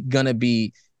probably gonna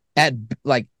be at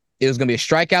like it was gonna be a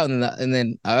strikeout, and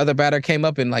then other batter came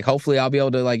up, and like hopefully I'll be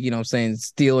able to like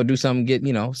steal or do something, get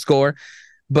score,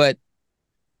 but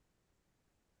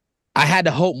I had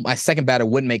to hope my second batter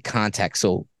wouldn't make contact.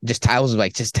 So I was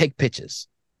like, just take pitches.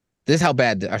 This is how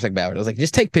bad our second batter was. Like,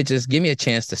 just take pitches. Give me a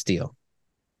chance to steal.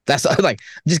 That's like,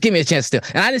 just give me a chance to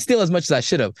steal. And I didn't steal as much as I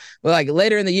should have. But like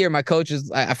later in the year, my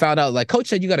I found out like, coach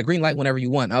said you got a green light whenever you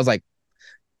want. I was like,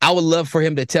 I would love for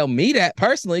him to tell me that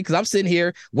personally, because I'm sitting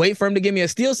here waiting for him to give me a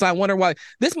steal sign, wondering why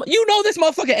this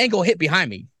motherfucker ain't gonna hit behind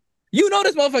me.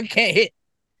 This motherfucker can't hit.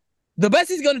 The best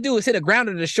he's gonna do is hit a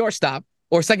grounder to the shortstop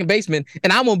or second baseman,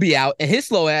 and I'm gonna be out, and his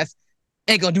slow ass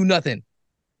ain't gonna do nothing.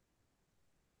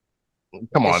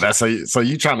 Come on, that's so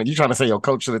you trying to say your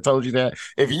coach should have told you that?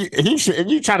 If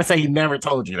you trying to say he never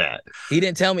told you that? He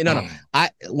didn't tell me. No.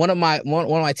 One of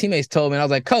my teammates told me, and I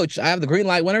was like, Coach, I have the green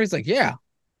light whenever. He's like, yeah.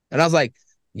 And I was like,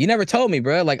 You never told me,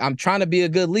 bro. Like, I'm trying to be a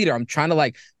good leader. I'm trying to,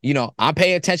 like, I'm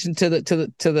paying attention to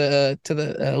the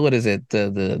what is it?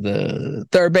 The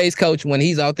third base coach when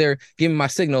he's out there giving my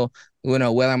signal, whether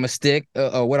I'm gonna stick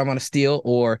or what I'm gonna steal,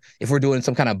 or if we're doing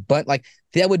some kind of bunt. Like,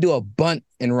 that would do a bunt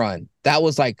and run. That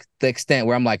was like the extent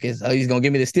where I'm like, he's gonna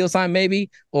give me the steal sign maybe,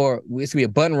 or it's gonna be a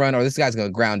bunt and run, or this guy's gonna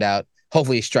ground out.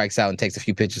 Hopefully he strikes out and takes a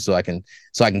few pitches so I can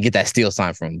get that steal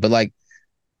sign from him. But like,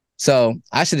 so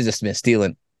I should have just been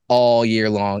stealing all year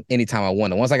long, anytime I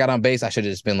wanted. Once I got on base, I should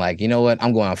have just been like, you know what?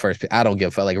 I'm going on first. I don't give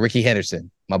a fuck. Like Ricky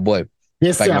Henderson, my boy.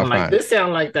 This sound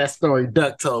like that story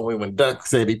Duck told me when Duck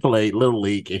said he played Little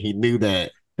League and he knew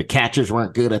that the catchers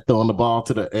weren't good at throwing the ball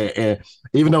to and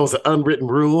even though it was an unwritten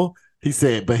rule, he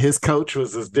said, but his coach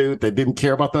was this dude that didn't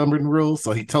care about the unwritten rules,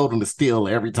 so he told him to steal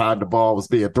every time the ball was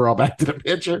being thrown back to the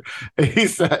pitcher. And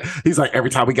he's like,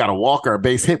 every time we got a walk or a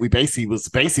base hit, we might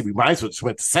as well just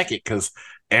went to second because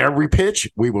every pitch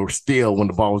we were steal when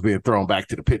the ball was being thrown back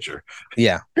to the pitcher.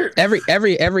 Yeah, every.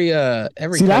 See,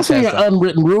 that's where your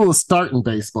unwritten rules start in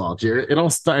baseball, Jared. It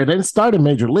didn't start in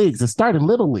major leagues. It started in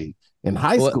little league in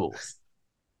high schools.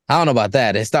 I don't know about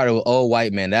that. It started with old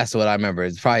white men. That's what I remember.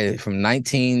 It's probably from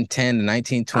 1910 to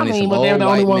 1920. I mean, but they were the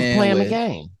only ones playing the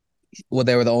game. Well,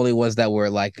 they were the only ones that were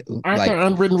like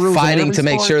unwritten rules fighting to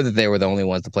make sure that they were the only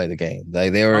ones to play the game.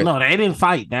 Like they were. Oh, no, they didn't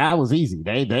fight. That was easy.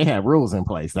 They had rules in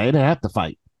place. They didn't have to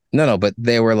fight. No, but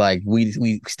they were like,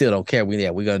 we still don't care.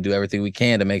 We're gonna do everything we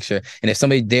can to make sure. And if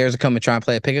somebody dares to come and try and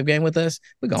play a pickup game with us,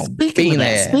 we're gonna beat their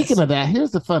ass. Speaking of that,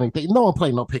 here's the funny thing: no one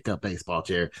played no pickup baseball,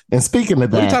 Jared. And speaking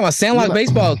of that, what are you talking about? Sandlot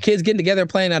baseball, kids getting together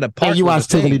playing at a park. And you watch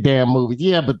too many damn movies,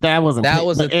 yeah, but that wasn't. That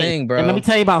was the thing, bro. And let me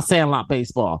tell you about Sandlot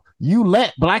baseball. You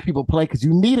let black people play because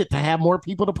you needed to have more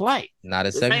people to play. Not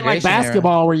a segregation. Like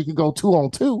basketball where you could go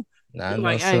 2-on-2.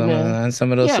 Like,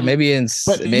 some of those, maybe in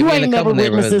but maybe you in ain't a couple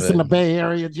never witnessed neighborhoods. This in the Bay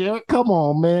Area, Jared. Come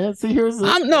on, man. See,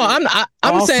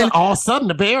 I'm saying all of a sudden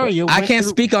the Bay Area. I can't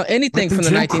speak on anything from the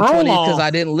 1920s because I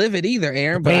didn't live it either,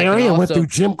 Aaron. But Bay Area went through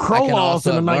Jim Crow laws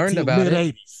in the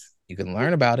mid-80s. You can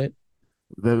learn about it.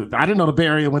 I didn't know the Bay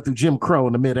Area went through Jim Crow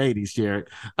in the mid-80s, Jared.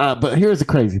 But here's the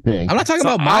crazy thing. I'm not talking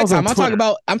about my time. I'm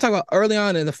talking about early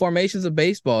on in the formations of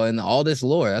baseball and all this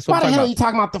lore. That's what Why I'm the hell about. are you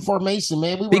talking about the formation,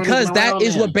 man? Because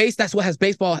that's what has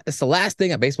baseball. It's the last thing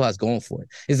that baseball has going for it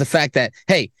is the fact that,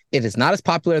 hey, it is not as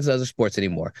popular as other sports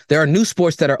anymore. There are new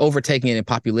sports that are overtaking it in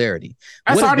popularity.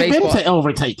 That's already been to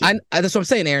overtaking. That's what I'm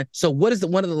saying, Aaron. So what is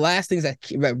one of the last things that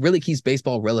really keeps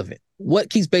baseball relevant? What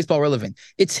keeps baseball relevant?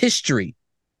 It's history.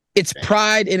 It's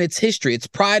pride in its history. It's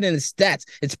pride in its stats.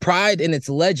 It's pride in its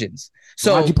legends.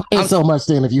 So why'd you play it so much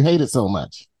then if you hate it so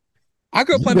much? I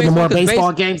grew up playing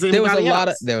baseball games than there was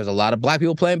a lot of black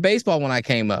people playing baseball when I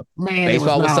came up. Man,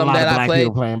 baseball was something that I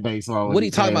played. Playing baseball. What are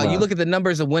you talking about? You look at the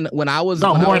numbers of when I was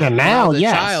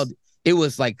child, it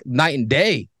was like night and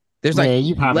day. There's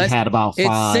you probably had about 5.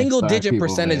 It's single-digit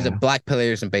percentage of black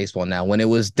players in baseball now. When it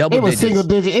was double digits.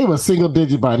 It was single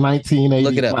digit by 1980.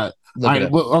 Look it up.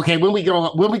 Okay, when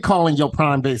we calling your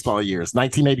prime baseball years?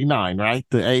 1989, right?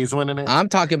 The A's winning it. I'm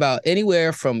talking about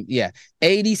anywhere from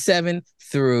 87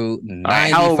 through 95.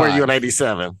 Right, how old were you in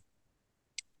 87?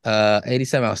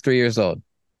 87. I was 3 years old.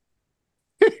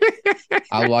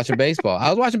 I was watching baseball.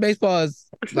 As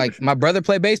like my brother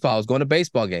played baseball. I was going to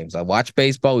baseball games. I watched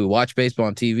baseball. We watched baseball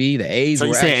on TV. The A's. So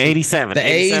you said 87. The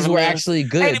A's were actually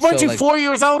good. Weren't you 4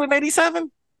 years old in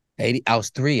 87? 80. I was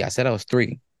 3. I said I was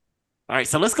 3. All right,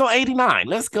 so let's go 89.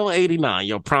 Let's go 89.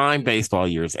 Your prime baseball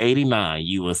years, 89.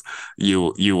 You was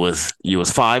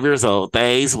 5 years old. The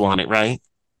A's won it, right?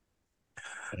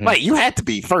 Mm-hmm. Wait, you had to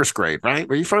be first grade, right?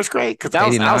 Were you first grade? Because I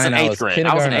was in eighth grade.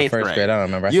 I was in eighth grade. I don't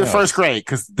remember. You were first grade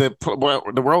because the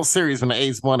World Series when the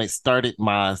A's won it started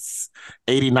my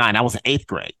 89. I was in eighth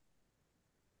grade.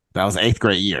 That was an eighth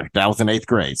grade year. That was in eighth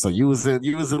grade. So you was at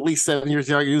least 7 years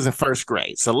younger. You was in first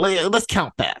grade. So let's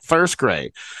count that. First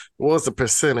grade. What was the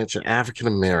percentage of African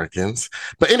Americans?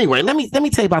 But anyway, let me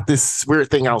tell you about this weird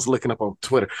thing I was looking up on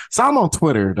Twitter. So I'm on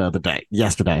Twitter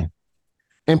yesterday,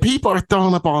 and people are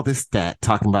throwing up all this stat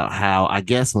talking about how I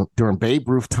guess during Babe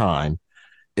Ruth time,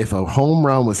 if a home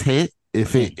run was hit,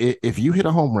 if you hit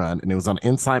a home run and it was on the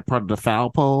inside part of the foul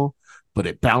pole, but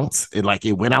it bounced, it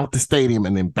went out the stadium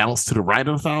and then bounced to the right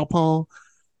of the foul pole,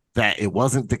 that it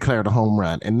wasn't declared a home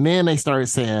run. And then they started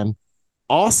saying,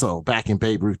 also back in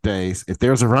Babe Ruth days, if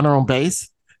there's a runner on base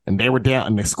and they were down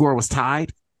and the score was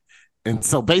tied, and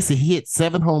so basically he hit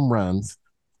 7 home runs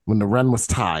when the run was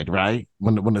tied, right?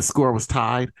 When the score was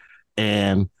tied,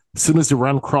 and as soon as the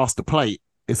run crossed the plate,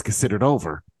 it's considered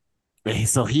over.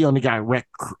 So he only got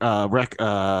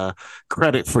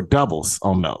credit for doubles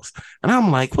on those. And I'm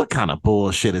like, what kind of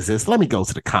bullshit is this? Let me go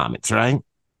to the comments, right?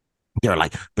 They're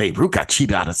like, Babe Ruth got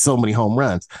cheated out of so many home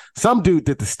runs. Some dude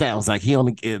did the stat, was like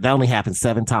that only happened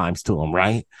 7 times to him,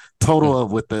 right? Total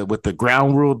of with the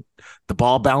ground rule, the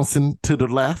ball bouncing to the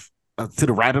left, to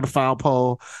the right of the foul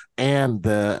pole, and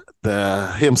the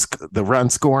run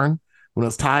scoring when it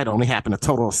was tied only happened a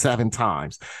total of 7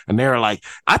 times. And they were like,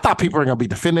 I thought people were gonna be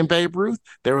defending Babe Ruth.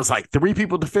 There was like 3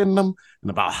 people defending him, and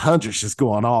about hundreds just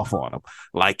going off on him.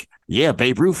 Like, yeah,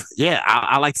 Babe Ruth. Yeah,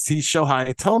 I like to see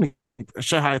Shohei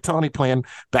Ohtani playing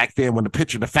back then when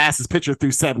the fastest pitcher threw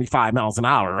 75 miles an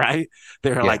hour, right?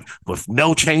 They're like, with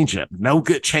no changeup, no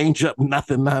good changeup,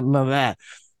 nothing, none of that.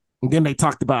 And then they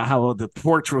talked about how the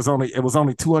porch was only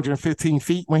 215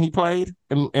 feet when he played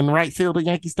in right field at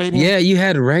Yankee Stadium. Yeah, you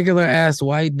had regular ass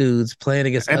white dudes playing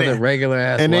against other regular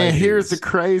ass white dudes. And then here's the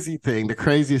craziest thing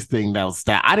that was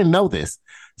that I didn't know this.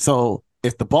 So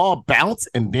if the ball bounced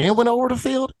and then went over the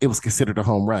field, it was considered a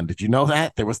home run. Did you know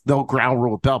that? There was no ground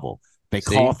rule double. They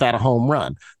called that a home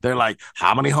run. They're like,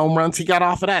 how many home runs he got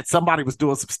off of that? Somebody was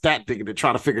doing some stat digging to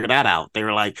try to figure that out. They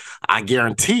were like, I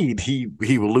guaranteed he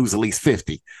will lose at least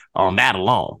 50 on that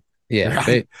alone. Yeah,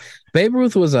 right? Babe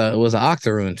Ruth was an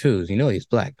octoroon too. You know he's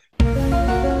black.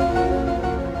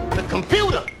 The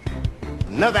computer,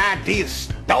 another idea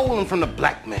stolen from the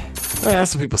black man. Well,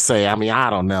 that's what people say. I mean, I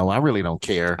don't know. I really don't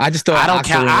care. I just thought I don't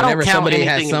count. Whenever somebody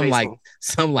has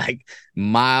some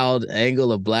mild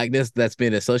angle of blackness that's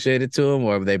been associated to them,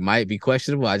 or they might be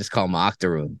questionable, I just call them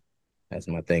octoroon. That's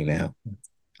my thing now.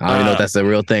 I don't even know if that's a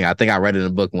real thing. I think I read it in a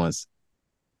book once.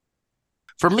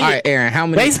 For me, all right, Aaron, how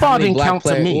many didn't black count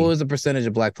players, to me. What was the percentage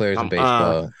of black players in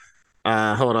baseball?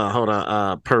 Hold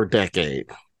on. Per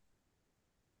decade.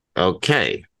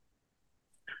 Okay.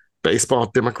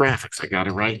 Baseball demographics. I got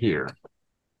it right here.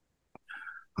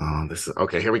 This is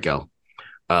okay. Here we go.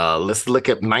 Let's look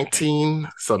at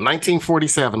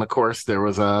 1947. Of course, there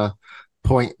was a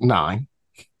 0.9,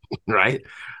 right?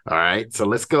 All right. So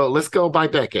let's go by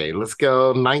decade. Let's go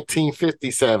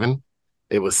 1957.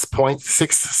 It was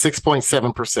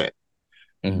 6.7%.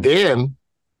 Mm-hmm. Then,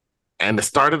 and the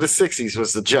start of the 60s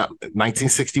was the jump.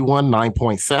 1961,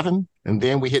 9.7, and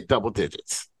then we hit double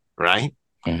digits, right?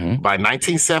 Mm-hmm. By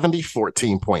 1970,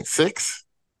 14.6.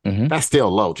 Mm-hmm. That's still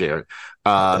low, Jared.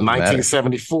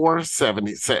 1974,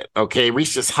 70. Okay,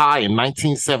 reached its high in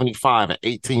 1975 at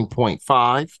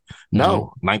 18.5.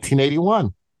 No,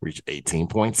 1981 reached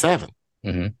 18.7.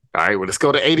 Mm-hmm. All right, well, let's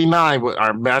go to 89,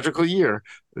 our magical year.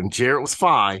 And Jared was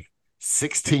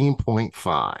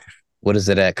 16.5. What is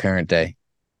it at current day?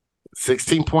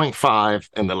 16.5,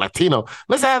 and the Latino.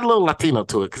 Let's add a little Latino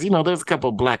to it, because there's a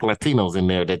couple of black Latinos in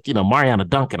there that Mariana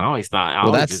Duncan. I always thought.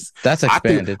 Well, that's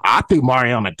expanded. I threw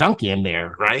Mariana Duncan in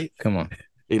there, right? Come on.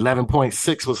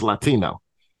 11.6 was Latino.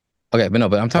 Okay, but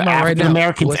I'm talking about right now.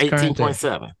 Americans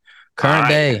 18.7. Current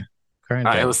day.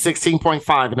 It was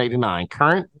 16.5 in 89.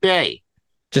 Current day.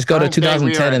 Just go to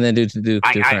 2010 and then do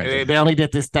current. They only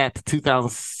did this stat to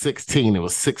 2016. It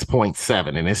was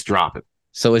 6.7, and it's dropping.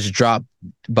 So it's dropped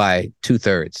by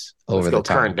 2/3 over the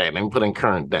time. Current day. Let me put in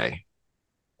current day.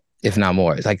 If not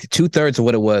more. It's like 2/3 of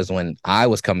what it was when I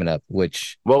was coming up,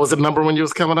 which... What was the number when you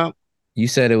was coming up? You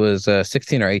said it was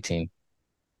 16 or 18?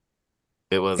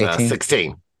 It was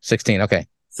 16. 16, okay.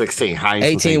 16.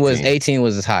 Highest 18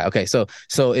 was as high. Okay, so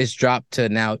it's dropped to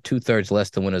now 2/3 less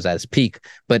than when it was at its peak.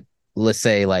 But let's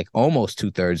say like almost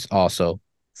 2/3 also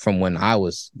from when I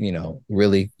was,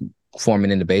 really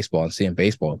forming into baseball and seeing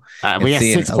baseball. We have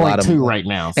 6.2 right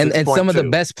now. And some of the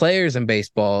best players in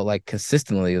baseball, like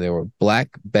consistently, there were black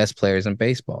best players in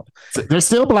baseball. There's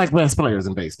still black best players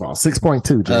in baseball.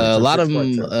 6.2. A lot of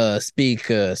them speak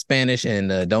Spanish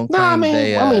and don't claim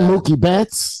Mookie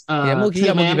Betts.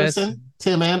 Mookie Betts.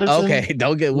 Tim Anderson. Okay,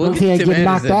 don't get Tim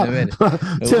Anderson.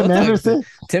 Tim Anderson.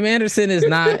 Tim Anderson is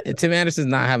not. Tim Anderson's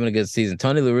not having a good season.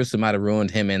 Tony La Russa might have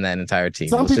ruined him and that entire team.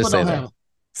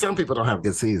 Some people don't have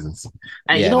good seasons.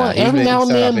 Hey, yeah, what? Every now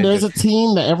and then, there's a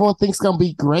team that everyone thinks gonna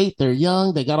be great. They're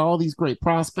young. They got all these great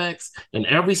prospects in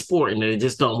every sport, and they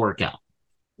just don't work out.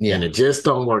 Yeah, and it just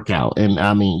don't work out. And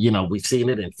I mean, we've seen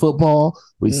it in football.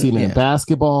 We've seen it in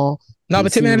basketball. No,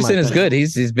 but Tim Anderson is good.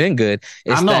 He's been good.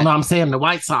 I'm saying the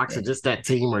White Sox are just that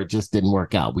team where it just didn't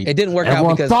work out. It didn't work out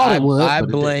because I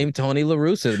blame Tony La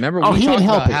Russa. Remember, he didn't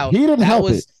help it. He didn't help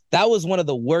it. That was one of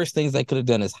the worst things they could have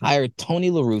done is hire Tony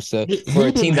La Russa for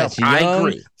a team that's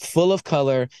young, full of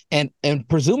color, and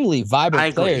presumably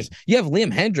vibrant players. You have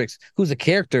Liam Hendricks, who's a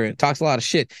character and talks a lot of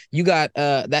shit. You got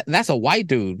that's a white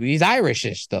dude. He's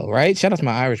Irishish though, right? Shout out to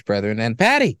my Irish brethren. And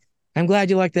Patty, I'm glad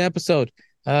you liked the episode.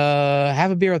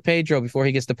 Have a beer with Pedro before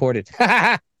he gets deported.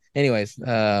 Anyways,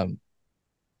 other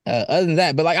than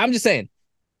that, but I'm just saying.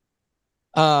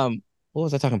 What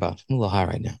was I talking about? I'm a little high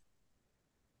right now.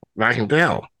 I can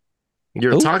tell. You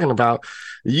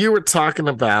were talking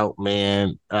about,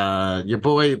 man, your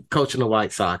boy coaching the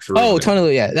White Sox. Really. Oh,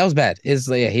 Tony, yeah, that was bad. He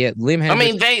had Liam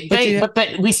Hendricks. I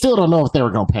mean, we still don't know if they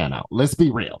were going to pan out. Let's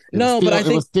be real. I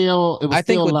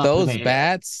think with those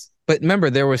bats. But remember,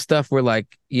 there was stuff where, like,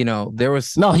 there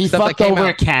was he stuff fucked over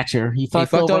a catcher. He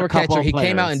fucked over a catcher. He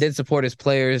came out and didn't support his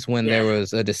players when there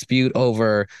was a dispute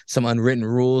over some unwritten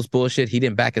rules bullshit. He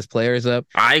didn't back his players up.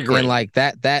 I agree. And like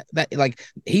that, like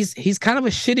he's kind of a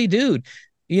shitty dude.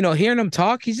 Hearing him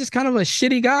talk, he's just kind of a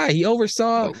shitty guy. He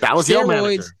oversaw that was steroids. Your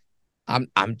manager. I'm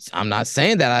not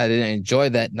saying that I didn't enjoy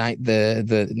that night the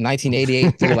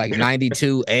 1988 through like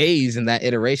 92 A's in that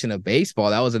iteration of baseball.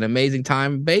 That was an amazing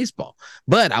time in baseball.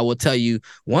 But I will tell you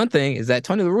one thing is that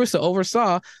Tony La Russa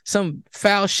oversaw some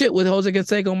foul shit with Jose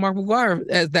Canseco and Mark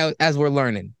McGwire as we're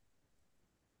learning.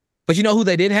 But you know who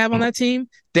they did have on that team?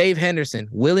 Dave Henderson,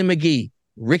 Willie McGee,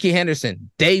 Ricky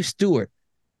Henderson, Dave Stewart.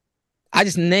 I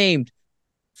just named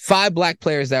 5 black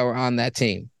players that were on that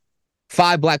team.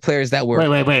 5 black players that were.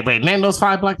 Wait. Name those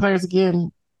 5 black players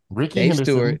again. Ricky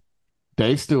Henderson.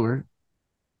 Dave Stewart.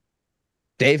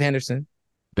 Dave Henderson.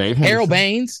 Harold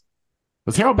Baines.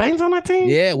 Was Harold Baines on that team?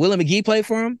 Yeah. Willie McGee played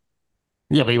for him.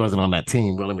 Yeah, but he wasn't on that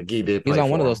team. Willie McGee did. He was on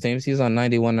one of those teams. He was on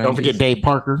 91. Don't forget Dave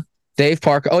Parker.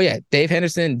 Oh, yeah. Dave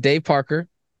Henderson, Dave Parker.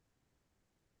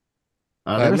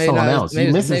 There's someone else.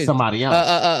 You missing somebody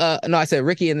else. No, I said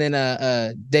Ricky and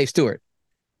then Dave Stewart.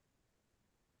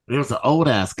 There was an old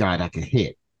ass guy that could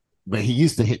hit, but he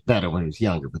used to hit better when he was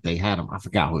younger. But they had him. I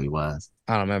forgot who he was.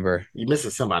 I don't remember. You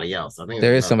missing somebody else. I think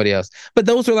there is somebody else. But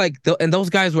those were and those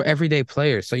guys were everyday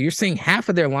players. So you're seeing half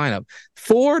of their lineup,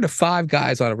 4 to 5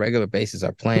 guys on a regular basis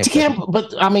are playing. But you can't.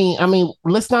 But I mean,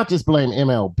 let's not just blame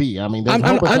MLB. I mean, there's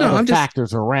other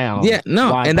factors around. Yeah,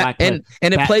 no, and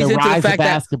it plays into the fact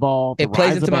basketball, that it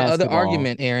plays into my other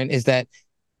argument, Aaron, is that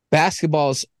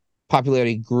basketball's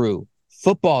popularity grew.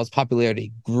 Football's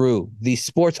popularity grew. These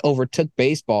sports overtook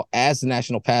baseball as the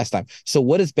national pastime. So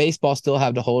what does baseball still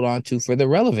have to hold on to for their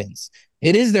relevance?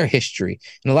 It is their history.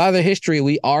 And a lot of their history,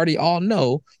 we already all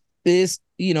know, is,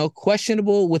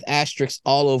 questionable with asterisks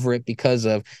all over it because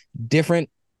of different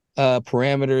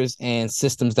parameters and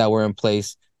systems that were in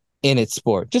place in its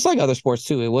sport. Just like other sports,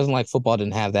 too. It wasn't like football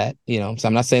didn't have that, So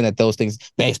I'm not saying that those things,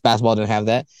 basketball didn't have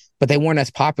that. But they weren't as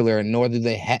popular, and nor did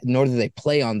they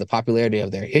play on the popularity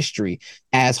of their history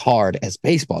as hard as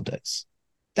baseball does.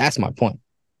 That's my point.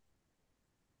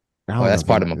 That's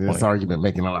part of my point. This argument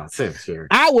making a lot of sense here.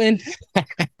 I win. All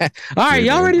right,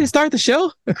 y'all ready to start the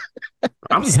show?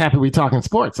 I'm just happy we're talking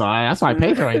sports. So that's why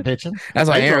Pedro ain't pitching. That's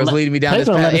why Aaron was leading me down this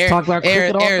path. Aaron's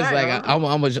like, I'm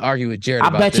gonna argue with Jared.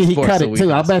 I bet you he cut it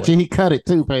too. I bet you he cut it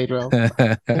too, Pedro. He's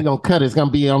gonna cut it. It's gonna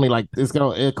be only like it's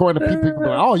gonna. According to people,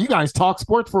 like, oh, you guys talk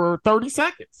sports for 30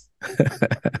 seconds.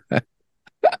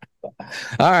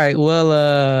 All right.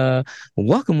 Well,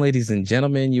 welcome, ladies and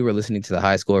gentlemen. You are listening to the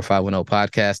High Score 510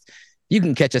 podcast. You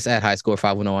can catch us at High Score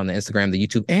 510 on the Instagram, the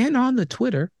YouTube, and on the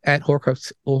Twitter at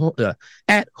Horcrux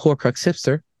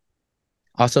Hipster.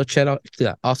 Also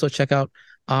check out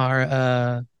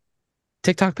our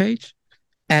TikTok page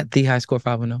at the High Score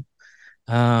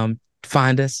 510.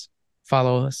 Find us,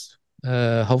 follow us.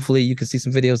 Hopefully you can see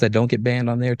some videos that don't get banned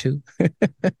on there too.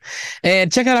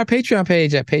 And check out our Patreon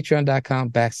page at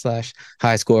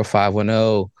patreon.com/High Score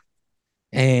 510.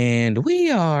 And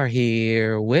we are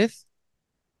here with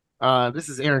this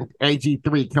is Aaron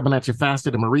AG3 coming at you faster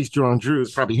than Maurice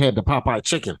Jones-Drew's probably had the Popeye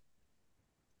chicken.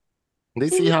 They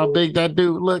see how big that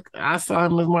dude look. I saw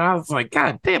him this morning. I was like,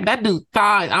 God damn, that dude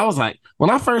thigh. I was like, when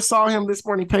I first saw him this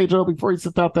morning, Pedro, before he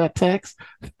sent out that text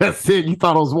that said you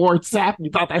thought it was Ward Sapp, you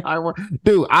thought they hired Ward.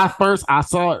 Dude, I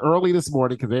saw it early this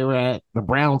morning because they were at the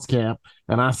Browns camp,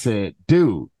 and I said,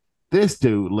 dude, this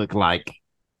dude looked like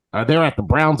they're at the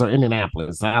Browns or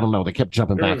Indianapolis. I don't know. They kept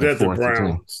jumping back and forth.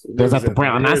 There's at the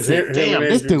Browns. And I said, damn,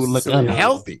 this dude looked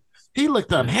unhealthy. He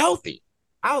looked unhealthy.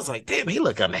 I was like, damn, he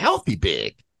looked unhealthy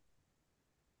big.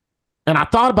 And I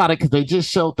thought about it because they just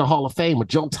showed the Hall of Fame with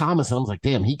Joe Thomas. And I was like,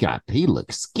 damn, he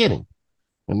looked skinny.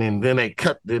 And then they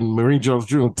cut Marie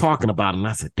Jones-Drew talking about him. And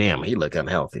I said, damn, he looked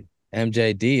unhealthy.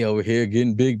 MJD over here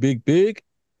getting big.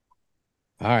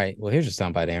 All right. Well, here's your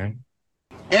soundbite, Aaron.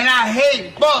 And I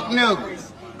hate fuck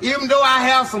niggas, even though I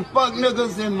have some fuck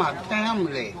niggas in my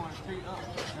family.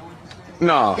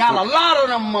 No. Got a lot of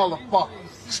them motherfuckers.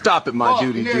 Stop it, my Fuck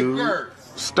duty, dude. niggas.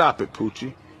 Stop it,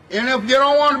 Poochie. And if you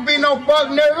don't want to be no fuck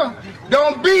nigga,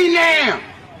 don't be now.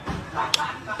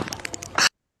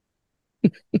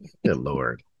 Good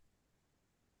Lord.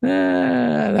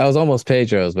 That was almost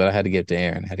Pedro's, but I had to give it to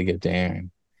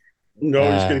Aaron.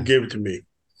 No, he's going to give it to me.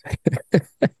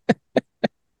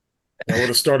 I would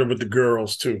have started with the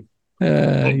girls too.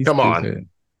 Come on.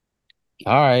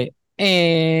 All right.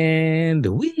 And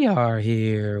we are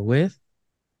here with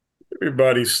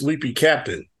Everybody's sleepy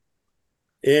captain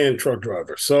and truck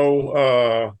driver.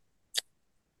 So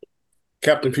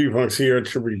Captain P-Punk's here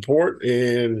to report,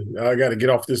 and I got to get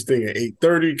off this thing at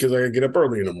 8:30 because I got to get up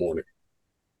early in the morning.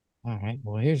 All right.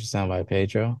 Well, here's your soundbite,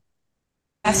 Pedro.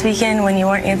 Last weekend, when you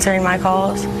weren't answering my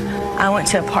calls, I went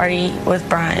to a party with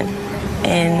Brian,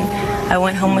 and I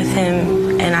went home with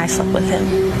him, and I slept with him.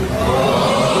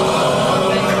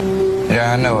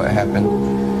 Yeah, I know what happened. What?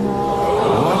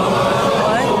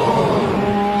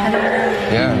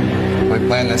 Yeah, we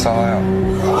planned this all out.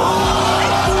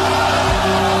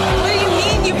 What do you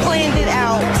mean you planned it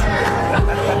out?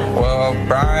 Well,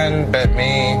 Brian bet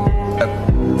me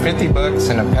 $50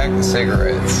 and a pack of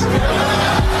cigarettes. What?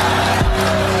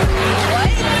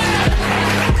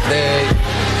 That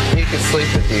he could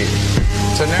sleep with you.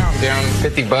 So now I'm down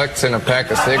 $50 and a pack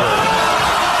of cigarettes.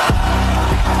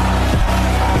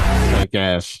 Fake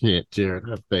ass shit, Jared.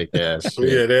 That's fake ass shit.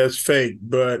 Yeah, that's fake.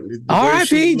 But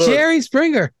R.I.P. Jerry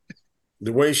Springer.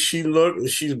 The way she looked,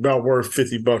 she's about worth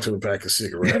 $50 in a pack of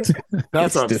cigarettes.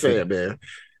 That's what I'm saying, man.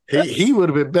 He would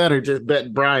have been better just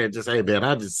betting Brian. Just, hey man,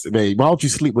 why don't you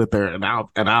sleep with her and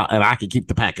I can keep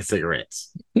the pack of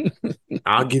cigarettes.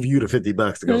 I'll give you the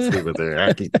 $50 to go sleep with her.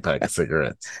 I keep the pack of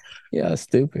cigarettes. Yeah,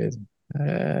 stupid.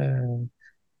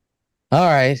 All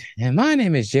right. And my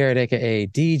name is Jared, aka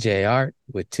DJ Art,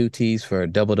 with 2 T's for a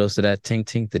double dose of that tink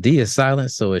tink. The D is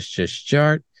silent, so it's just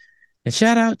Jart. And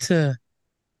shout out to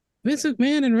Vince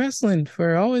McMahon and wrestling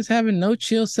for always having no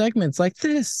chill segments like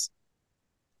this.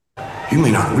 You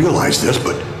may not realize this,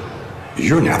 but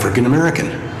you're an African American.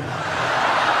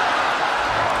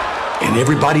 And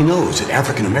everybody knows that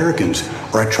African Americans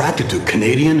are attracted to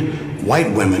Canadian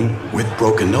white women with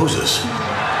broken noses.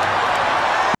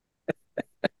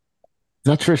 Is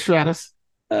that Trish Stratus?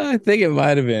 I think it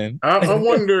might have been. I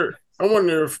wonder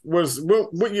if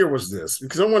what year was this?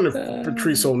 Because I wonder if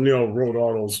Patrice O'Neal wrote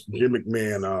all those Jim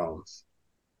McMahon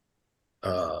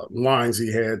lines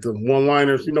he had, the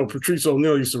one-liners. You know, Patrice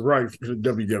O'Neal used to write for the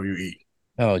WWE.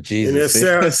 Oh, Jesus.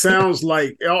 And it sounds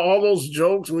like all those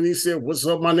jokes when he said, "What's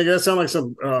up, my nigga?" That sounds like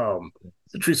some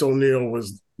Patrice O'Neal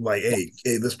was like, hey,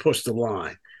 let's push the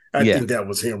line. I think that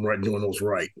was him doing those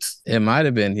rights. It might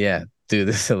have been, yeah. Dude,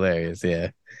 this is hilarious, yeah.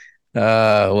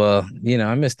 Well, you know,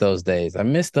 I miss those days. I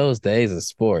miss those days of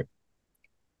sport.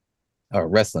 Or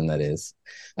wrestling, that is.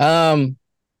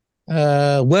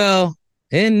 Well,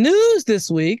 in news this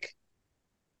week,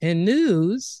 Mia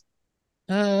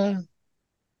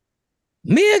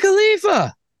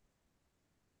Khalifa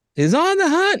is on the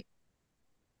hunt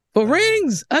for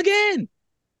rings again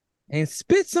and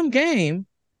spit some game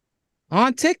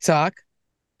on TikTok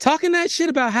talking that shit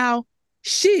about how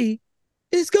she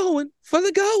is going for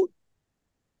the GOAT.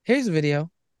 Here's a video.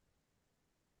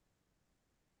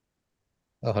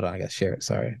 Oh, hold on. I got to share it.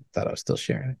 Sorry. I thought I was still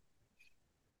sharing it.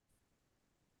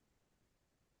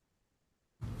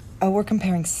 Oh, we're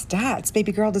comparing stats.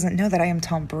 Baby girl doesn't know that I am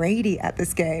Tom Brady at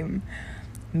this game.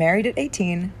 Married at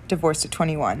 18, divorced at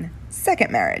 21.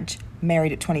 Second marriage,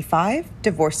 married at 25,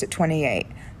 divorced at 28.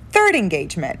 Third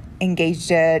engagement,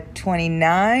 engaged at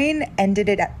 29, ended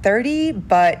it at 30,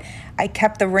 but I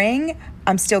kept the ring.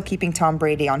 I'm still keeping Tom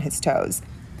Brady on his toes.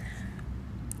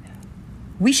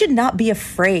 We should not be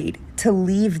afraid to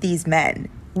leave these men.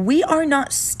 We are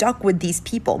not stuck with these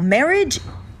people. Marriage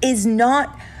is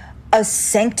not a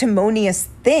sanctimonious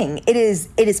thing. It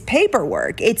is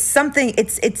paperwork. It's something,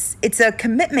 it's a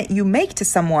commitment you make to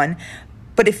someone.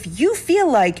 But if you feel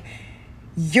like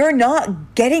you're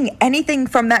not getting anything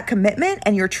from that commitment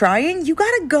and you're trying, you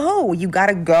gotta go. You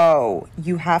gotta go.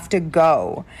 You have to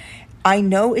go. I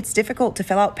know it's difficult to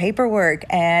fill out paperwork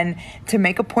and to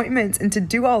make appointments and to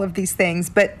do all of these things,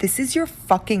 but this is your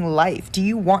fucking life. Do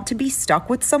you want to be stuck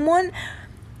with someone?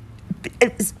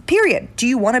 Period. Do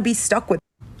you want to be stuck with?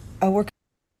 Oh,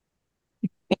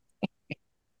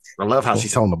 I love how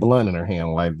she's holding the blunt in her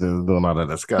hand, like doing all that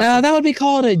discussion. No, that would be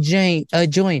called a joint. Was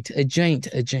it?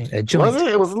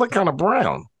 It was look kind of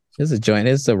brown. It's a joint.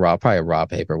 It's probably a raw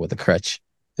paper with a crutch.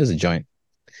 It was a joint.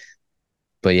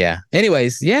 But yeah.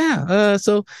 Anyways, yeah.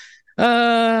 So,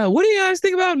 what do you guys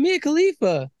think about Mia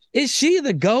Khalifa? Is she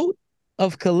the GOAT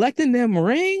of collecting them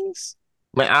rings?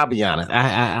 Man, I'll be honest.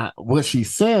 I what she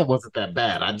said wasn't that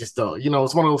bad. I just don't. You know,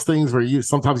 it's one of those things where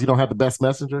sometimes you don't have the best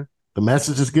messenger. The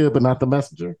message is good, but not the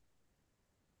messenger.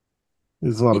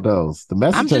 It's one of those. The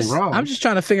message ain't wrong. I'm just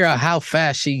trying to figure out how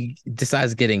fast she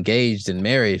decides to get engaged and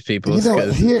marry people. You know,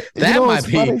 Because that might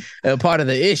be funny? a part of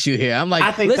the issue here. I'm like,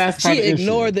 I think that's part she of the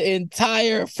ignored issue. the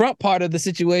entire front part of the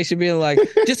situation, being like,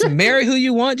 just marry who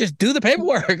you want, just do the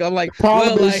paperwork. I'm like,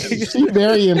 Problem well, is, like, she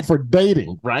marrying for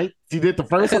dating, right? She did the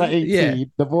first one at 18, Yeah.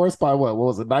 divorced by what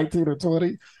was it, 19 or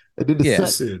 20? And then Yeah.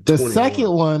 the second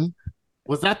one,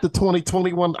 was that the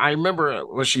 2021? I remember,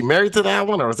 was she married to that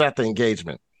one or was that the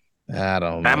engagement? I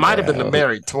don't know. That might have been the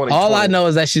married 2020. All I know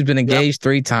is that she's been engaged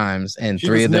 3 times and She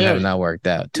 3 was of them have married. not worked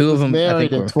out. She 2 of was them, I married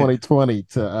think, in were 2020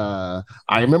 to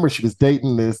I remember she was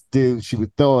dating this dude. She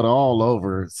would throw it all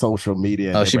over social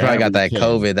media. Oh, she probably got that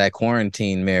wherever he COVID, that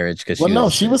quarantine marriage. Because Well, no,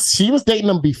 she was dating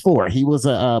him before. He was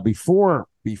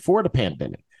before the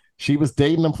pandemic. She was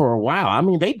dating him for a while. I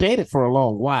mean, they dated for a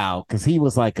long while because he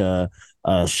was like a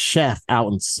chef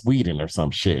out in Sweden or some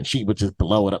shit. And she would just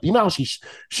blow it up. You know how she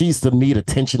used to need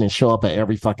attention and show up at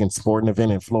every fucking sporting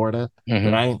event in Florida,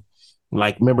 right?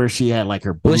 Like, remember she had like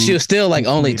her. Well, she was still like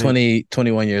only 20,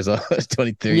 21 years old,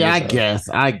 23. Yeah, years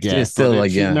old. I guess. She was still So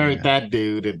like she young. married that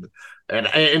dude,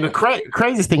 and the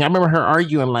craziest thing, I remember her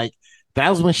arguing like. That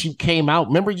was when she came out.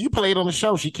 Remember, you played on the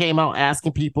show. She came out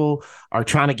asking people are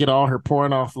trying to get all her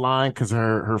porn offline because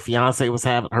her fiance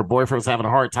her boyfriend was having a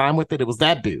hard time with it. It was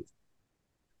that dude.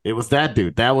 It was that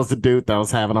dude. That was the dude that was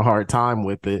having a hard time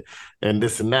with it, and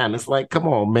this and that. And it's like, come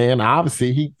on, man.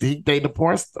 Obviously, he dated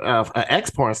an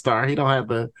ex porn star. He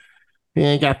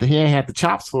ain't had the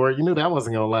chops for it. You knew that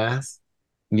wasn't gonna last.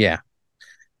 Yeah.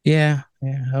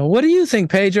 What do you think,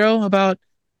 Pedro, about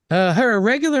her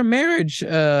irregular marriage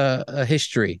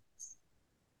history?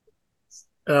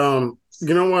 You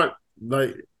know what?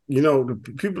 Like,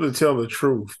 the people that tell the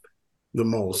truth the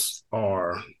most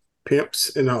are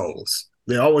pimps and hoes.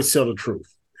 They always tell the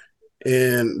truth.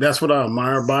 And that's what I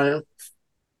admire by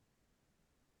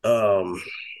them.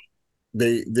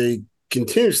 They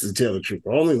continuously tell the truth. I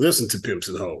only listen to pimps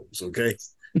and hoes, okay?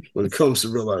 When it comes to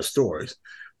real life stories.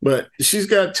 But she's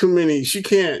got too many. She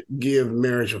can't give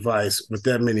marriage advice with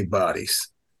that many bodies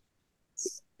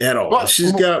at all. Well,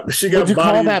 She got. Would you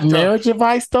call that marriage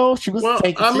advice though? She was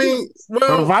taking.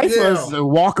 Her advice was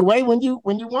walk away when you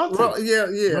want to. Well, yeah.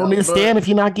 You don't need to stand if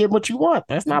you're not getting what you want.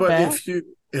 That's not bad.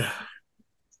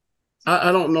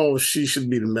 I don't know if she should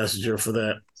be the messenger for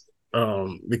that,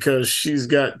 because she's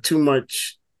got too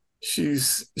much. She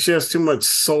has too much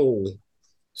soul.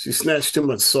 She snatched too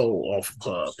much soul off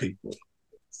of people.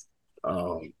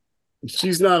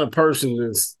 She's not a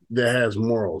person that has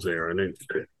morals there, and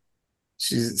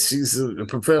she's a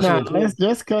professional.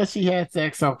 Just because she had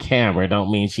sex on camera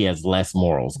don't mean she has less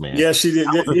morals, man. Yeah, she did.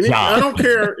 I don't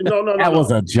care. No. That was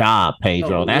a job,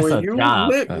 Pedro. That's a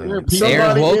job.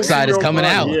 Aaron's woke side is coming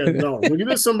out. Yeah, no. When you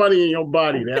let somebody in your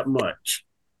body that much,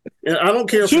 and I don't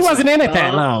care. She wasn't in it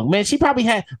that long, man. She probably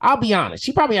had. I'll be honest.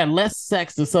 She probably had less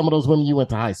sex than some of those women you went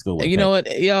to high school with. You know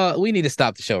what, y'all? We need to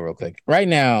stop the show real quick. Right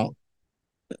now,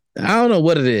 I don't know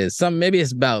what it is. Maybe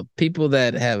it's about people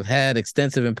that have had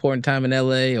extensive important time in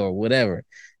LA or whatever.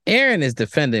 Aaron is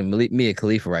defending Mia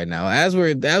Khalifa right now. As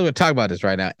we're talking about this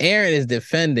right now, Aaron is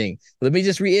defending. Let me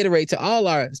just reiterate to all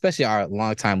especially our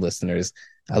longtime listeners.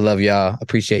 I love y'all.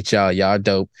 Appreciate y'all. Y'all are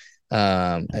dope.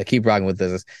 Keep rocking with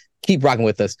us. Keep rocking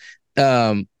with us.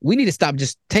 We need to stop.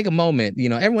 Just take a moment.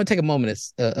 Everyone take a moment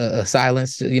of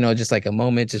silence. Just like a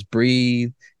moment. Just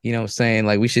breathe. You know what I'm saying?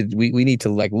 Like we need to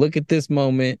like look at this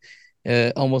moment,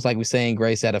 almost like we're saying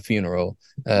grace at a funeral,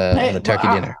 on the turkey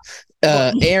dinner.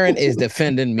 Aaron is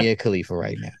defending Mia Khalifa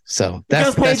right now. So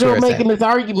that's Pedro where it's making at. this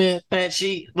argument that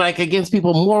she like against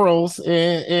people morals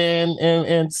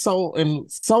and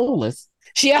soulless.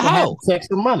 She a hoe. Sex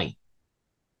for money.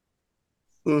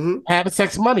 Having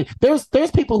sex for money.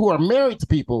 There's people who are married to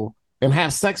people and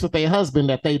have sex with their husband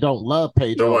that they don't love,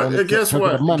 Pedro. You know what? Guess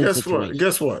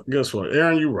what?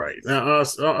 Aaron, you're right. Now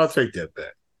I'll take that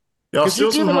back. Y'all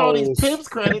still some all hoes. these pimps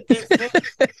credit.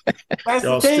 That's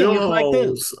Y'all the thing. still It's like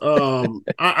hoes.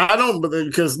 I don't believe,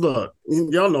 because look,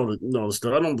 y'all know the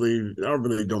stuff. I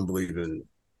really don't believe in,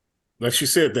 like she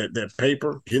said, that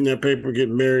paper, getting that paper,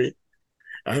 getting married.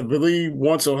 I believe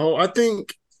once a hoe. I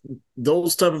think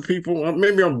those type of people.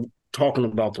 Maybe I'm talking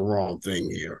about the wrong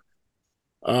thing here.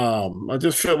 I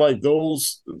just feel like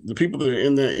the people that are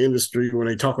in that industry, when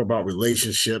they talk about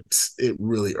relationships, it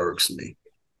really irks me.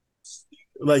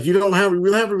 Like, you don't have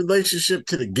a relationship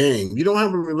to the game. You don't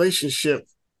have a relationship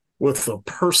with a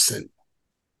person.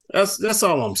 That's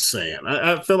all I'm saying.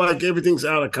 I feel like everything's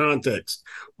out of context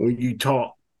when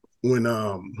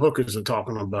hookers are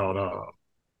talking about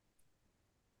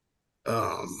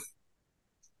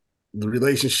the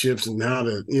relationships and how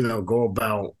to go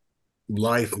about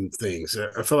life and things.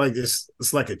 I feel like it's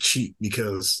like a cheat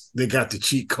because they got the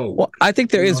cheat code. Well, I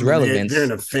think there is relevance. They're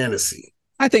in a fantasy.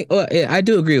 I think I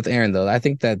do agree with Aaron though. I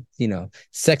think that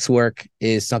sex work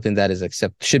is something that is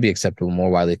should be acceptable,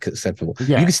 more widely acceptable.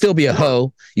 Yeah. You can still be a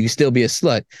hoe, you can still be a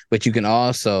slut, but you can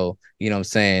also, what I'm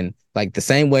saying, like the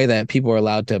same way that people are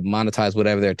allowed to monetize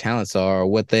whatever their talents are, or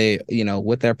what they,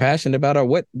 what they're passionate about, or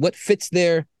what fits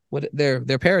their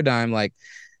paradigm. Like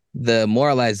the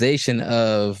moralization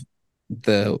of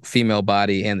the female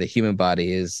body and the human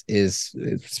body is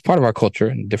it's part of our culture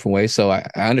in different ways. So I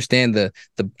understand the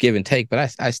give and take,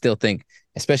 but I still think,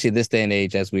 especially this day and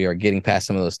age, as we are getting past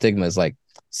some of those stigmas, like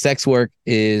sex work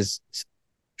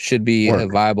should be a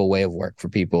viable way of work for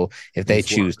people if they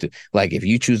choose to. Like if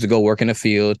you choose to go work in a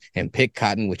field and pick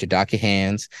cotton with your docky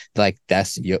hands, like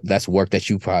that's work that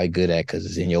you probably good at because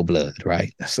it's in your blood,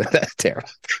 right? So that's terrible.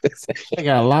 They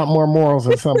got a lot more morals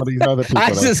than some of these other people. I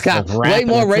just got way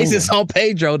more racist on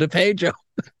Pedro than Pedro.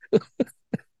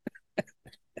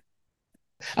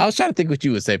 I was trying to think what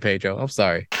you would say, Pedro. I'm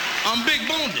sorry. I'm big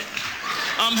boned.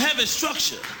 I'm heavy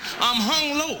structure. I'm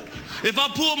hung low. If I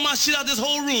pull my shit out, this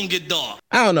whole room get dark.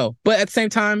 I don't know, but at the same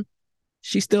time,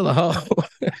 she's still a hoe.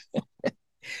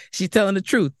 She's telling the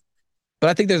truth.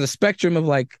 But I think there's a spectrum of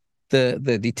like the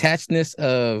detachedness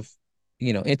of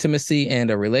intimacy and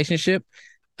a relationship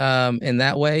in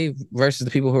that way versus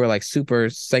the people who are like super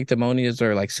sanctimonious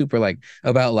or like super like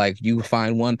about like you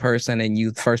find one person and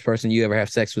the first person you ever have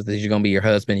sex with is you're gonna be your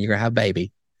husband and you're gonna have a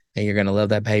baby and you're gonna love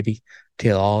that baby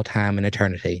till all time and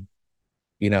eternity,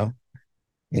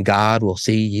 and God will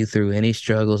see you through any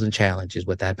struggles and challenges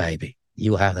with that baby.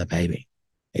 You will have that baby.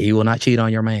 You will not cheat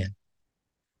on your man.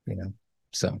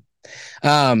 So,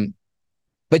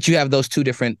 but you have those two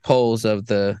different poles of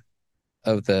the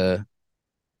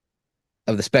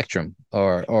spectrum,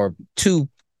 or two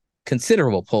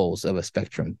considerable poles of a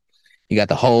spectrum. You got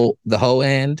the whole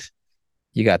end.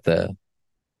 You got the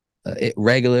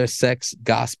regular sex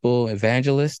gospel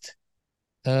evangelist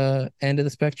end of the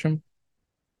spectrum.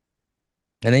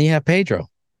 And then you have Pedro.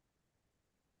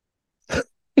 The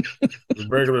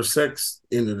regular sex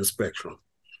end of the spectrum.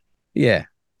 Yeah.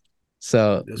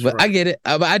 So, That's but right. I get it.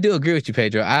 But I do agree with you,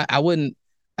 Pedro. I wouldn't,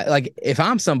 like, if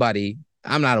I'm somebody,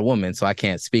 I'm not a woman, so I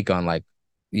can't speak on, like,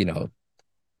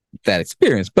 that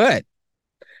experience. But,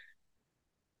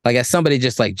 like, as somebody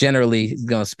just, like, generally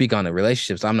going to speak on the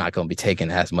relationships, I'm not going to be taking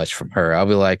as much from her. I'll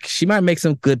be like, she might make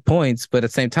some good points, but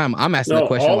at the same time, I'm asking the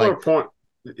question, all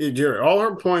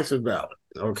her points are valid.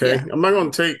 Okay, yeah. I'm not going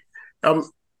to take.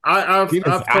 I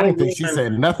didn't think she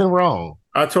said nothing wrong.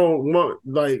 I told,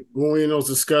 like, when we're in those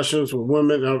discussions with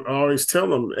women, I always tell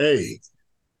them, hey,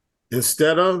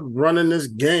 instead of running this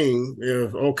game,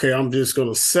 I'm just going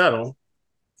to settle.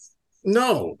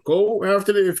 No, go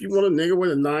after it. If you want a nigga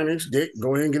with a 9-inch dick,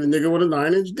 go ahead and get a nigga with a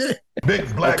 9-inch dick.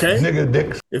 Big black nigga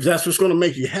dicks. If that's what's going to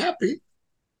make you happy.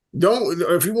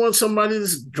 If you want somebody to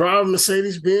drive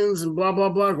Mercedes Benz and blah, blah,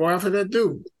 blah, go after that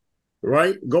dude.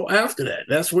 Right? Go after that.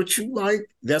 That's what you like.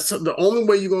 That's the only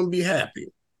way you're going to be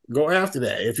happy. Go after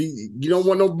that. If you don't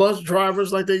want no bus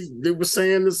drivers like they were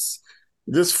saying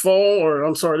this fall, or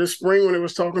I'm sorry, this spring when they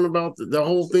was talking about the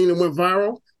whole thing that went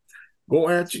viral, go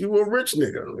after you a rich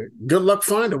nigga. Good luck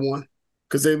finding one,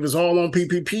 because they was all on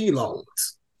PPP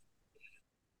loans.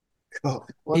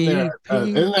 Isn't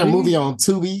there a movie on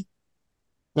Tubi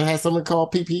that has something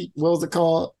called PP? What was it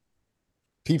called?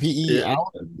 PPE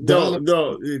out? No,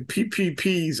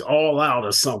 PPP's all out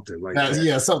or something like that.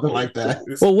 Yeah, something like that.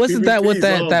 Well, wasn't that what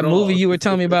that movie you were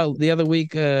telling me about the other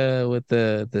week with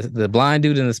the blind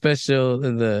dude and the special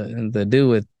and the dude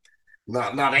with?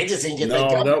 No, they just didn't get their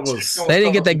government checks. They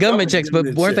didn't get their government checks,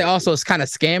 but weren't they also kind of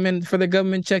scamming for their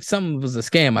government checks? Something was a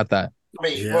scam, I thought. I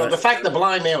mean, well, the fact the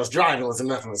blind man was driving was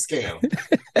enough of a scam.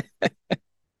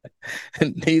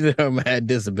 Neither of them had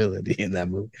disability in that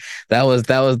movie. That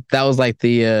was like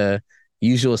the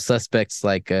Usual Suspects,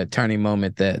 like turning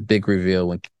moment, that big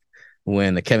reveal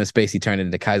when the Kevin Spacey turned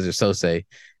into Kaiser Sose,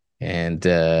 and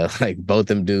like both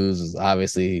them dudes was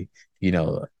obviously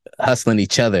hustling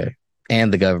each other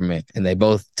and the government, and they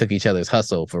both took each other's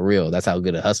hustle for real. That's how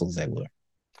good of hustles they were.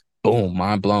 Boom,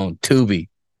 mind blown. Tubi,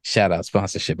 shout out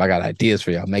sponsorship. I got ideas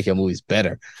for y'all. Make your movies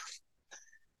better.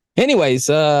 Anyways,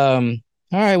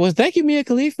 all right. Well, thank you, Mia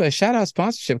Khalifa. Shout out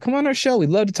sponsorship. Come on our show. We'd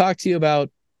love to talk to you about,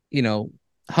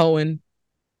 hoeing.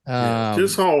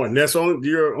 Just hoeing. That's the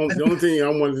only thing I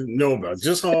wanted to know about.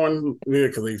 Just hoeing,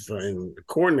 Mia Khalifa. And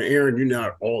according to Aaron, you're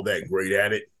not all that great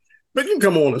at it. But you can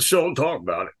come on the show and talk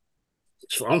about it.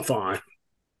 So I'm fine.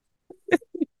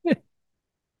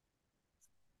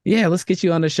 Yeah, let's get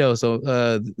you on the show. So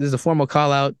this is a formal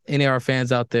call out. Any of our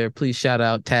fans out there, please shout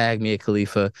out, tag Mia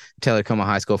Khalifa, tell her to come on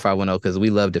High School 510 because we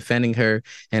love defending her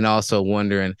and also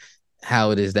wondering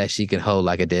how it is that she can hold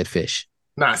like a dead fish.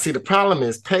 Nah, see, the problem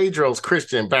is Pedro's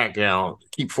Christian background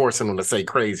keep forcing him to say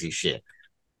crazy shit.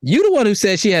 You the one who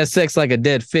said she has sex like a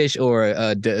dead fish or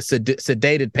a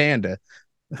sedated panda.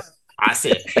 I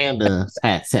said Panda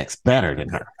had sex better than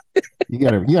her.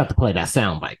 You have to play that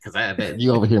soundbite because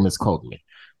you over here misquoting me.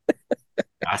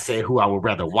 I said who I would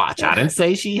rather watch. I didn't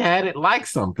say she had it like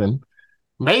something.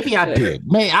 Maybe I did.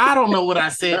 I don't know what I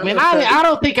said. Man, I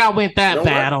don't think I went that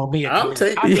bad on me. I'm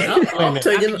taking.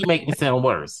 You make me sound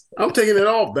worse. I'm taking it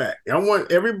all back. I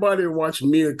want everybody to watch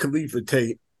Mia Khalifa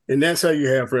tape, and that's how you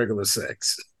have regular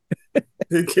sex.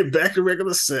 Get back to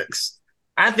regular sex.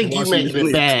 I think you making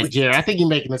it bad, Jerry. I think you're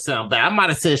making it sound bad. I might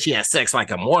have said she had sex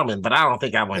like a Mormon, but I don't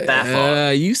think I went that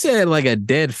far. You said like a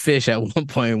dead fish at one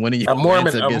point when you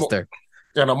rants against her.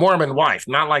 And a Mormon wife,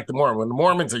 not like the Mormon. When the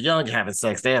Mormons are young having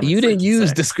sex, they have. You didn't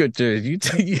use the scriptures.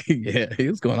 Yeah, he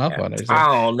was going off on her. So. I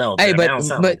don't know. Hey,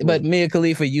 but Mia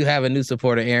Khalifa, you have a new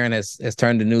supporter. Aaron has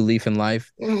turned a new leaf in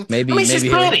life. Maybe she's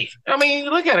pretty. I mean,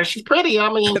 look at her. She's pretty.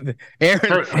 I mean,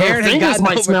 Aaron fingers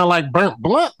might smell like burnt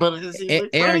blunt, but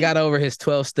Aaron got over his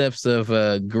 12 steps of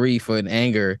grief and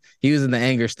anger. He was in the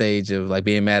anger stage of like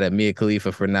being mad at Mia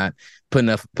Khalifa for not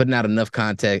putting out enough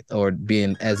content or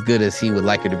being as good as he would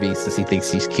like her to be since he thinks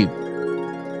she's cute.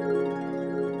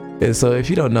 And so if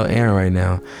you don't know Aaron right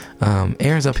now,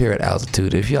 Aaron's up here at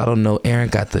altitude. If y'all don't know, Aaron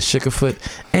got the Sugarfoot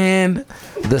and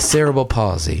the cerebral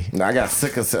palsy. No, I got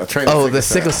sickle cell. The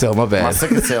sickle cell. My bad. My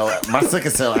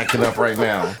sickle cell acting up right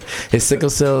now. His sickle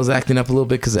cell is acting up a little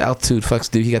bit because the altitude fucks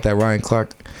dude. He got that Ryan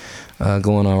Clark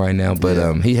going on right now,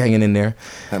 but he hanging in there.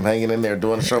 I'm hanging in there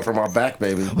doing a show for my back,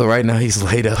 baby. But right now he's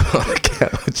laid up on the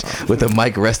couch with the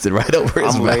mic rested right over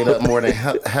his mouth. I'm laid up more than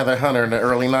Heather Hunter in the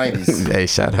early 90s. Hey,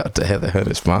 shout out to Heather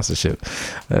Hunter sponsorship.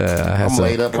 I'm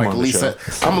laid up like Lisa.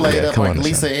 I'm laid up like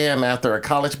Lisa Ann after a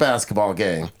college basketball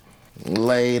game.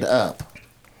 Laid up.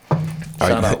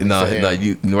 No,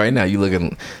 you right now you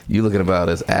looking about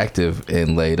as active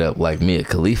and laid up like Mia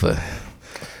Khalifa.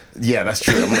 Yeah, that's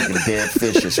true. I'm looking dead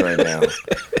fishes right now.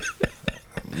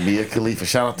 Mia Khalifa.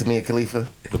 Shout out to Mia Khalifa.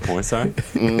 The porn star?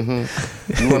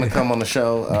 Mm-hmm. You want to come on the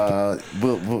show?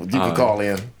 You can call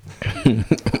in.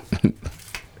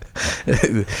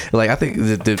 Like, I think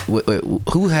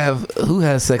who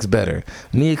has sex better,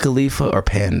 Mia Khalifa or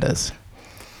pandas?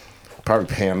 Probably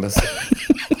pandas.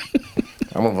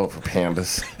 I'm gonna vote for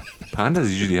pandas. Pandas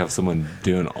usually have someone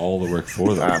doing all the work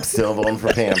for them. I'm still voting for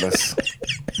pandas.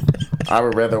 I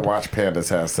would rather watch pandas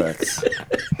have sex.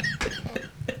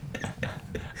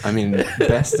 I mean,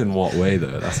 best in what way,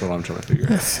 though? That's what I'm trying to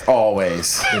figure out.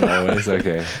 Always. Always?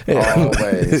 Okay.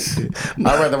 Always. I'd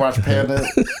rather watch panda.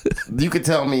 You could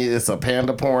tell me it's a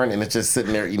panda porn and it's just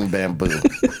sitting there eating bamboo.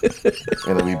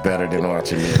 It'll be better than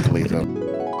watching Mia Khalifa.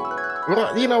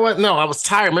 Well, you know what? No, I was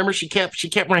tired. Remember, she kept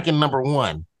ranking number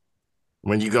 1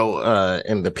 when you go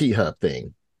in the P-Hub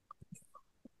thing.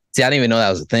 See, I didn't even know that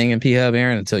was a thing in P-Hub,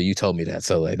 Aaron, until you told me that.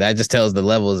 So like that just tells the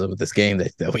levels of this game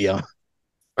that we on.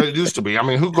 It used to be. I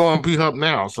mean, who go on P-Hub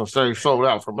now? So they sold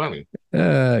out for money.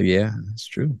 Yeah, that's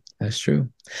true. That's true.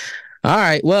 All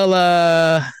right.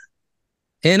 Well,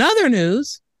 in other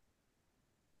news,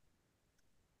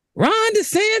 Ron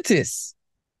DeSantis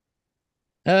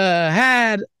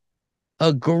had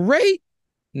a great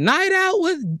night out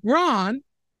with Ron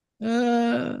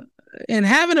and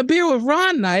having a beer with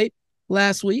Ron night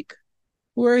last week,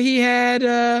 where he had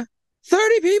 30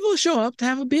 people show up to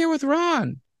have a beer with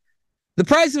Ron. The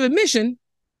price of admission,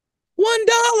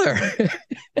 $1.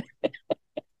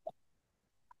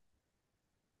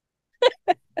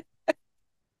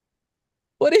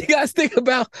 What do you guys think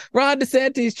about Ron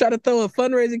DeSantis trying to throw a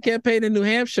fundraising campaign in New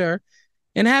Hampshire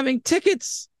and having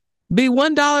tickets be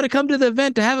 $1 to come to the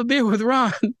event to have a beer with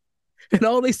Ron and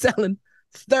only selling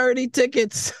 30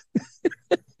 tickets?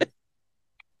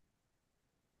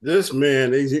 This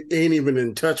man ain't even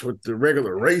in touch with the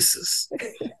regular racists.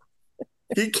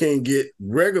 He can't get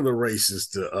regular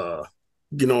racists to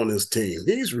get on his team.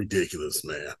 He's ridiculous,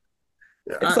 man.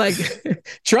 It's like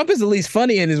Trump is at least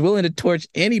funny and is willing to torch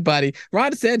anybody.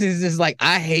 Ron DeSantis is just like,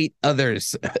 I hate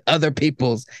other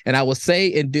people's, and I will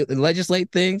say and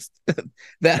legislate things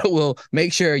that will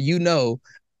make sure you know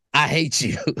I hate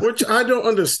you. Which I don't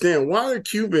understand. Why do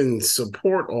Cubans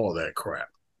support all that crap?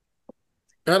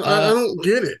 I don't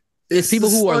get it. It's people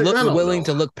who are willing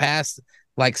to look past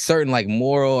like certain like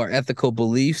moral or ethical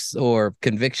beliefs or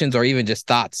convictions or even just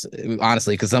thoughts,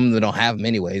 honestly, because some of them don't have them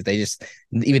anyways. They just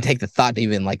even take the thought to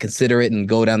even like consider it and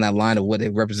go down that line of what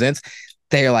it represents.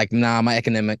 they're like, nah, my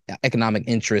economic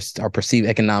interest or perceived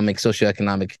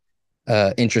socioeconomic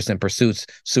interest and pursuits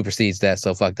supersedes that.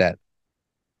 So fuck that.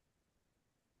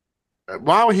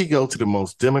 Why would he go to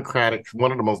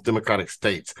one of the most democratic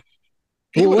states?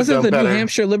 Well, wasn't the New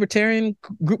Hampshire Libertarian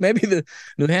group? Maybe the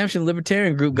New Hampshire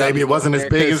Libertarian group. Maybe it wasn't as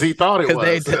big as he thought it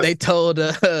was. They told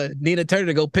Nina Turner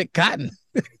to go pick cotton.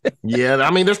 Yeah,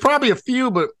 I mean, there's probably a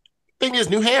few, but the thing is,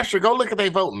 New Hampshire, go look at their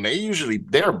voting.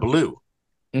 They're blue.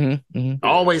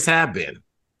 Always have been.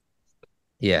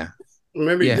 Yeah.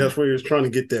 Maybe that's where he was trying to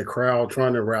get that crowd,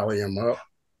 trying to rally him up.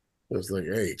 It was like,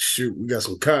 hey, shoot, we got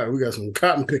some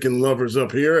cotton picking lovers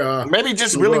up here. Maybe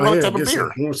just really want to have a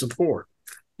beer. More support.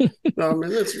 No,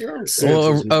 man, that's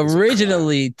well,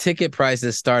 originally ticket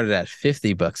prices started at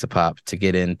 $50 a pop to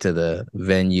get into the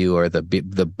venue or the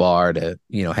bar to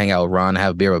hang out with Ron,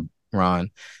 have a beer with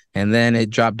Ron, and then it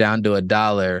dropped down to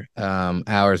 $1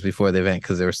 hours before the event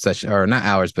because there was not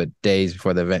hours but days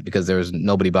before the event because there was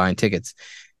nobody buying tickets,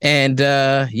 and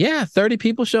 30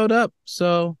 people showed up.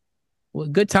 So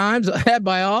good times had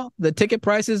by all. The ticket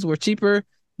prices were cheaper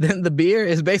than the beer.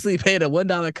 It's basically paying a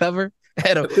 $1 cover.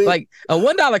 Like a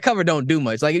 $1 cover don't do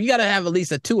much. Like if you got to have at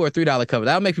least a $2 or $3 cover,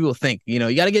 that'll make people think. You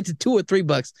got to get to $2 or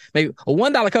 $3. Maybe a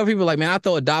 $1 cover. People are like, man, I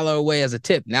throw $1 away as a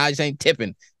tip. Now I just ain't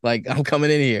tipping. Like I'm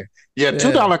coming in here. Yeah,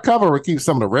 $2 cover will keep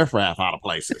some of the riffraff out of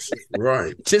places.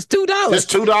 Right. Just $2. Just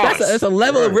 $2. That's a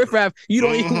level of riffraff you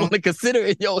don't even want to consider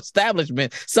in your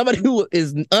establishment. Somebody who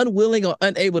is unwilling or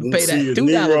unable to pay that $2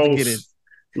 to get in.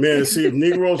 Man, see if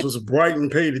Negroes was bright and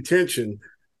paid attention.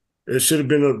 There should have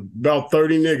been about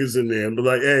 30 niggas in there and be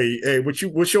like, hey,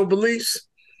 what's your beliefs?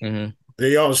 Mm-hmm.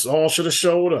 They all should have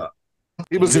showed up.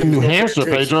 It was in New Hampshire,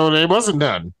 Pedro. They wasn't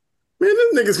done. Man,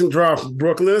 them niggas can drive from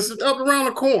Brooklyn. It's up around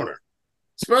the corner.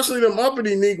 Especially them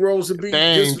uppity Negroes to be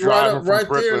just right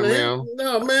there. Man.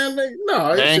 No, man, they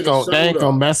ain't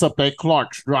gonna mess up their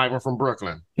Clarks driving from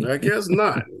Brooklyn. I guess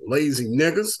not. Lazy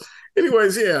niggas.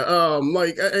 Anyways,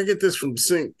 like I get this from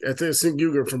Sink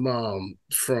Uger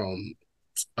from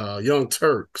Young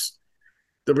Turks.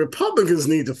 The Republicans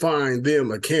need to find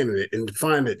them a candidate and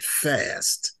find it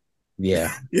fast.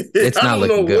 Yeah, it's not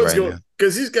looking good right now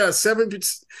because he's got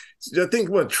 7%. I think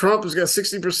Trump has got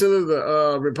 60% of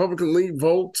the Republican lead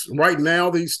votes right now.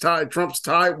 Trump's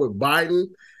tied with Biden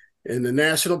in the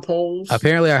national polls.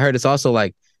 Apparently, I heard it's also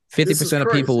like 50%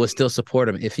 of people would still support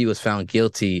him if he was found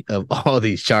guilty of all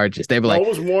these charges. They'd be like,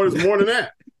 it's more than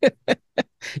that.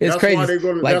 It's crazy.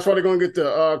 That's why they're going to get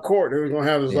the court. They're going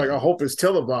to have this I hope it's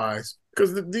televised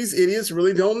because these idiots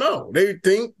really don't know. They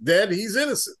think that he's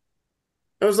innocent.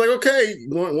 I was like, okay,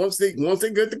 once they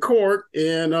get to court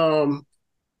and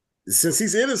since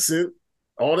he's innocent,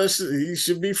 all that he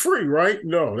should be free, right?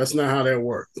 No, that's not how that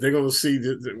works. They're going to see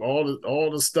all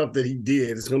the stuff that he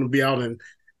did. It's going to be out in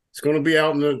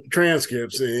the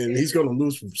transcripts, and he's going to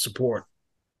lose support.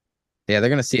 Yeah,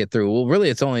 they're going to see it through. Well, really,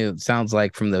 it sounds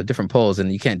like from the different polls,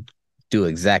 and you can't do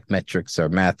exact metrics or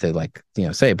math to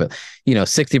say, but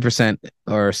 60%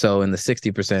 or so in the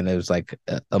 60%, it was like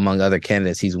among other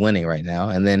candidates, he's winning right now.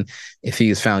 And then if he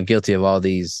is found guilty of all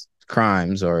these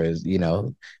crimes or is,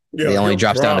 it only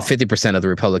drops down to 50% of the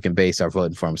Republican base are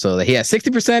voting for him. So he has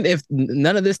 60%. If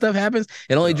none of this stuff happens,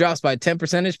 it only drops by 10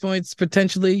 percentage points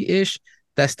potentially ish.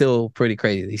 That's still pretty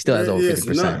crazy. He still has over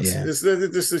 50%. Yeah. This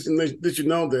that you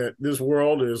know that this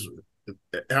world is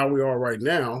how we are right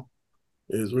now.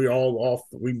 Is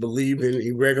we believe in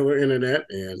irregular internet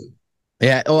and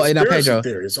Pedro,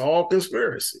 theory. It's all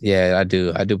conspiracy. Yeah, I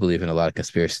do believe in a lot of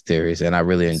conspiracy theories, and I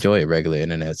really enjoy regular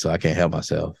internet, so I can't help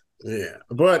myself. Yeah,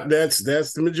 but that's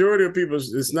the majority of people.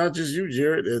 It's not just you,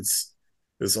 Jared.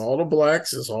 It's all the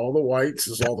blacks. It's all the whites.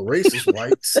 It's all the racist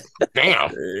whites.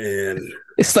 Damn. And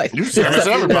it's like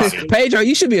everybody. Pedro,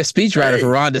 you should be a speechwriter for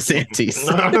Ron DeSantis.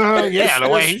 Yeah, the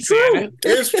way he's saying it.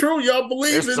 It's true. Y'all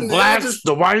believe it's the blacks,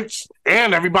 the whites,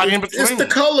 and everybody in between. It's the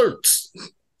coloreds.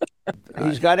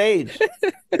 He's got AIDS.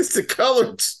 It's the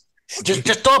coloreds.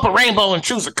 Just throw up a rainbow and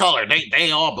choose a color.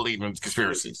 They all believe in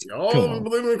conspiracies. All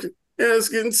believe in. Yeah, it's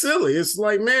getting silly. It's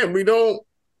like, man, we're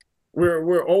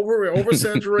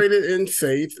oversaturated in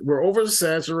faith. We're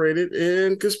oversaturated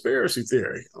in conspiracy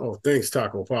theory. Oh, thanks,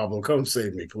 Taco Pablo. Come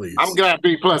save me, please. I'm glad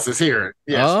B+ is here.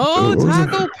 Yes. Oh,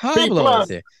 Taco Pablo is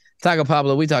here. Taco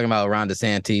Pablo, we talking about Ron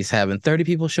DeSantis having 30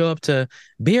 people show up to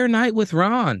beer night with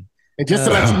Ron. And just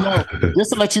to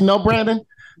let you know, Brandon,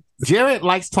 Jared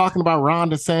likes talking about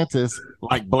Ron DeSantis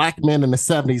like black men in the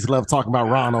 70s love talking about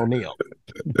Ron O'Neal.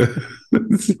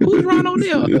 Who's Ron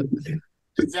O'Neal?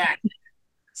 Exactly.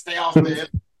 Stay off there.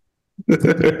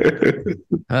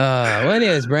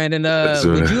 Anyways, Brandon,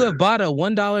 would you have bought a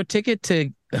 $1 ticket to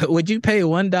Would you pay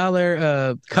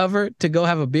 $1 cover to go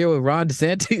have a beer with Ron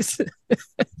DeSantis?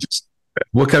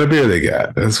 What kind of beer they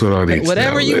got? That's what I need.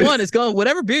 Whatever you want, it's going.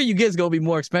 Whatever beer you get is going to be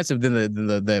more expensive than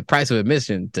the price of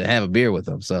admission to have a beer with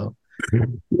them. So,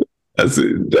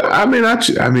 I mean,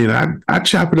 I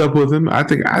chop it up with him. I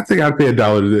think I'd pay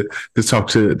 $1 to talk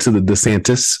to the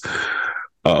DeSantis.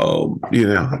 I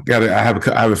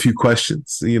have a few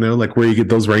questions. Like where you get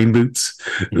those rain boots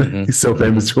he's so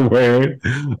famous for wearing.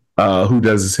 Who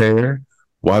does his hair?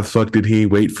 Why the fuck did he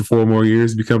wait for 4 more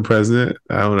years to become president?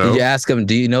 I don't know. Did you ask him,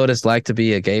 do you know what it's like to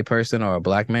be a gay person or a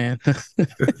black man?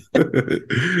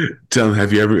 Tell him,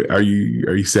 are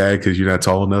you sad because you're not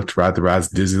tall enough to ride the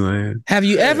rides at Disneyland? Have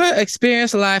you ever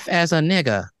experienced life as a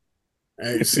nigga?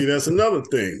 Hey, see, that's another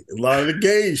thing. A lot of the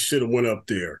gays should have went up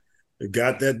there. They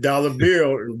got that dollar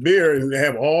beer, and they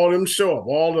have all them show up,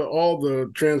 all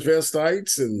the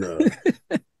transvestites and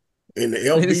the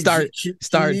LGBTQ.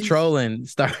 Start trolling.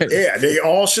 Yeah, they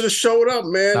all should have showed up,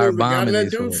 man. Start got in bombing that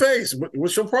these dude's fools. face.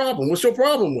 What's your problem? What's your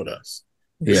problem with us?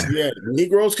 Yeah.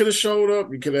 Negroes could have showed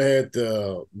up. You could have had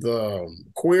the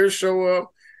queers show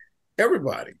up.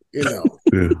 Everybody, Yeah.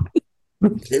 and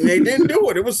they didn't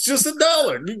do it. It was just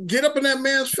 $1. You get up in that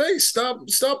man's face. Stop.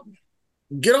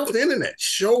 Get off the internet.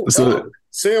 Show up.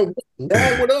 Saying what's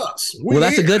wrong with us. Well,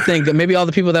 that's a good thing. Maybe all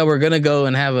the people that were gonna go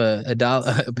and have a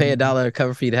 $1, pay $1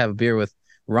 cover fee to have a beer with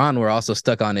Ron were also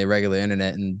stuck on the regular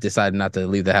internet and decided not to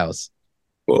leave the house.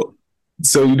 Well,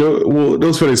 so that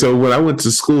was funny. So when I went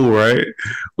to school, right,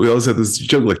 we always had this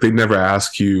joke like they never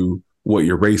ask you what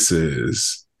your race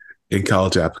is in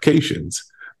college applications.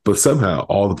 But somehow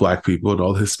all the black people and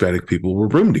all the Hispanic people were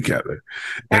roomed together.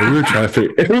 And we were trying to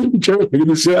figure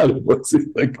this shit out.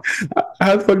 Like,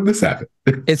 how the fuck did this happen?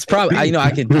 It's probably, I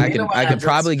can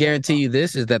probably guarantee you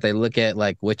this is that they look at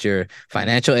like what your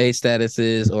financial aid status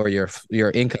is or your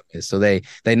income is. So they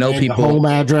know people, the home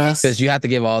address, because you have to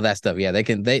give all that stuff. Yeah,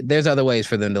 there's other ways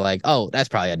for them to like, oh, that's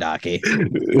probably a donkey.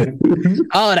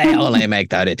 Oh, they only make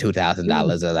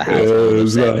 $32,000 as a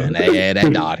household. They're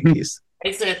donkeys.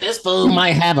 They said this fool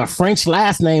might have a French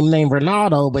last name named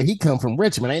Ronaldo, but he come from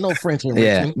Richmond. Ain't no French in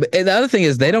Richmond. But the other thing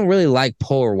is they don't really like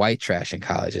poor white trash in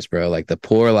colleges, bro. Like the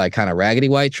poor, like kind of raggedy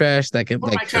white trash that can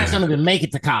white trash don't even make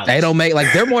it to college. They don't make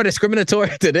they're more discriminatory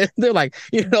to them. They're like,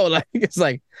 like it's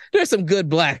like there's some good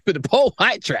black, but the poor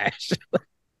white trash.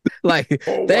 Like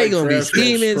they gonna be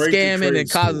scheming, scamming, and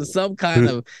causing some kind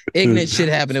of ignorant shit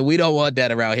happening. We don't want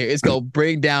that around here. It's gonna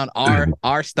bring down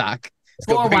our stock.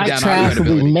 Poor white trash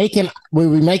will be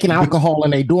making alcohol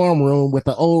in a dorm room with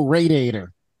the old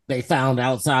radiator they found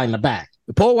outside in the back.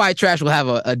 The poor white trash will have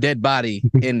a dead body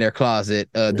in their closet,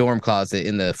 dorm closet,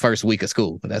 in the first week of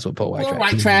school. That's what poor white trash.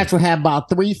 White trash will have about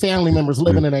 3 family members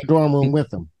living in a dorm room with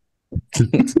them.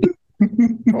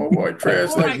 Poor white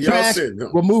trash, like y'all said,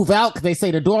 will move out because they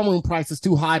say the dorm room price is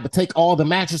too high, but take all the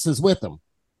mattresses with them.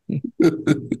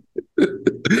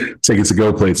 Taking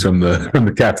to-go plates from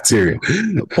the cafeteria.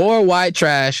 Poor white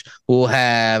trash will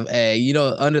have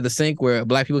under the sink where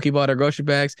black people keep all their grocery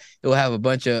bags. It will have a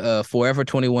bunch of Forever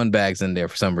 21 bags in there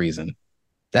for some reason.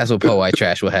 That's what poor white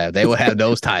trash will have. They will have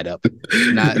those tied up,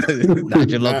 not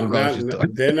your local grocery store.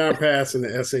 They're not passing the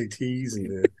SATs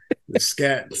and the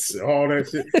scats, all that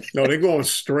shit. No, they're going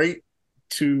straight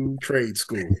to trade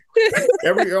school.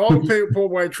 All the poor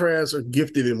white trash are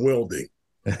gifted in welding.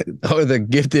 Or they're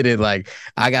gifted in like,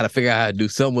 I got to figure out how to do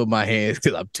something with my hands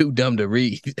because I'm too dumb to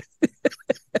read.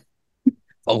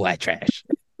 Oh, white trash.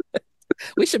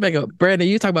 We should make Brandon,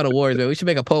 you talk about awards, man. We should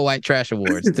make a poor white trash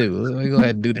awards too. Let me go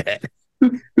ahead and do that.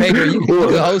 Pedro, you can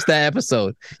host that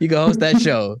episode. You can host that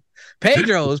show.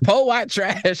 Pedro's Poor White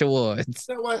Trash Awards.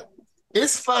 You know what?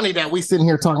 It's funny that we sitting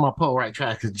here talking about poor white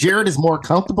trash because Jared is more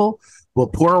comfortable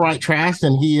with poor white trash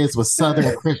than he is with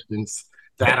Southern Christians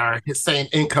that are his same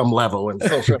income level and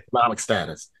socioeconomic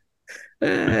status.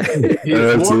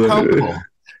 He's more comfortable.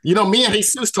 Me and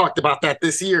Jesus talked about that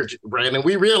this year, Brandon.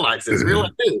 We realized this. We were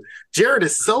like, dude, Jared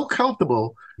is so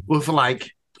comfortable with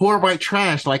like poor white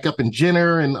trash, like up in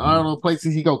Jenner and all the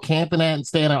places he go camping at and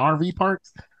staying at RV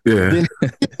parks. Yeah.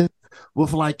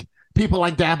 With like people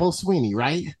like Dabo Sweeney,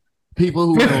 right?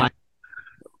 People who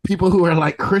are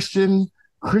like Christian,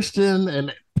 and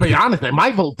to be honest, they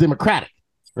might vote Democratic.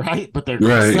 Right, but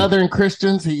they're Southern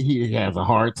Christians. He has a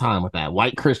hard time with that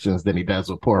white Christians than he does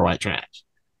with poor white trash.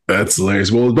 That's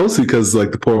hilarious. Well, mostly because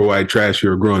like the poor white trash who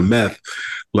are growing meth,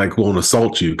 like won't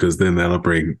assault you because then that'll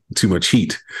bring too much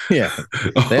heat. Yeah,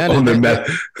 on their meth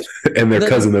and their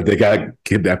cousin that they got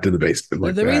kidnapped in the basement.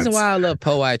 Like the reason why I love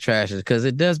poor white trash is because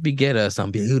it does beget us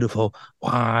some beautiful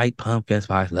white pumpkin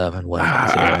spice loving women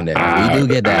here and there. We do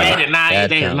get that.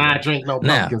 They did not drink no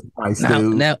pumpkin spice,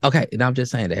 dude. Now, okay. Now I'm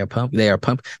just saying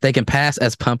they can pass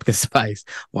as pumpkin spice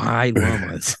white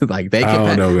women. Like they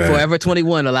can pass. Forever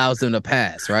 21 allows them to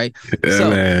pass, right? Yeah, so,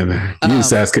 man. You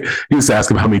used to ask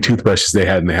them how many toothbrushes they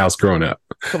had in the house growing up.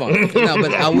 Come on. No,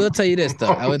 but I will tell you this though.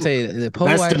 I will tell you the poor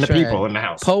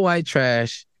white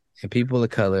trash and people of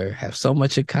color have so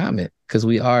much in common because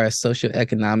we are a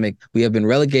socioeconomic. We have been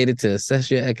relegated to a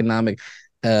socioeconomic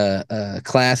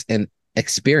class and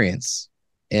experience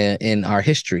in our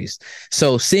histories.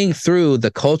 So seeing through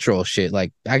the cultural shit,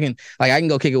 like I can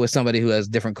go kick it with somebody who has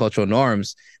different cultural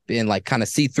norms and like kind of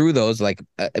see through those, like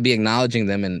be acknowledging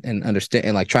them and understand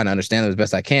and like trying to understand them as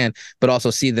best I can, but also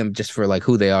see them just for like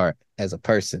who they are as a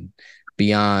person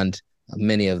beyond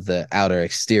many of the outer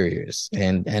exteriors.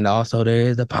 And also there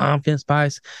is the pumpkin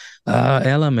spice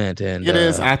element. And it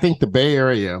is. I think the Bay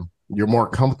Area, you're more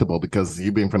comfortable because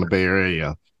you being from the Bay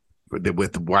Area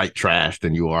with white trash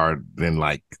than you are than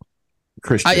like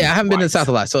Christian. I haven't been in the South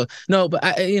a lot, so no. But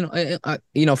I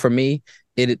for me,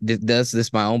 it does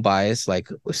this my own bias, like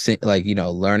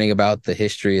learning about the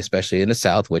history, especially in the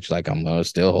South, which like I'm gonna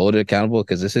still hold it accountable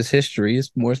because this is history.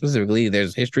 More specifically,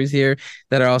 there's histories here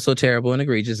that are also terrible and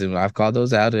egregious, and I've called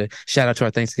those out. Shout out to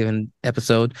our Thanksgiving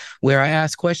episode where I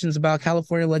asked questions about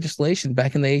California legislation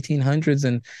back in the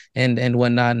 1800s and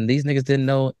whatnot, and these niggas didn't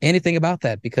know anything about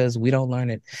that because we don't learn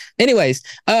it. Anyways,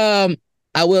 I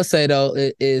will say though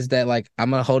is that like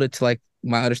I'm gonna hold it to like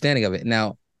my understanding of it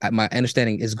now. My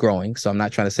understanding is growing, so I'm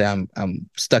not trying to say I'm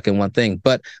stuck in one thing,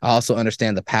 but I also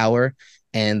understand the power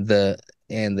and the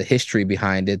history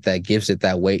behind it that gives it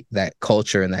that weight, that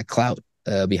culture, and that clout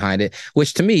behind it,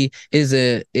 which to me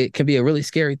it can be a really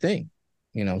scary thing.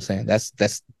 You know what I'm saying?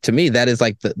 That's to me that is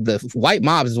like the white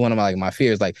mobs is one of my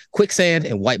fears, like quicksand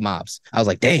and white mobs. I was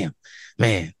like, damn,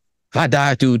 man, if I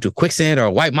die due to quicksand or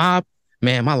a white mob,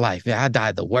 man, my life, I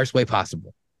died the worst way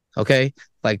possible. Okay,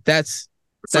 like that's.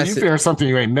 So you fear something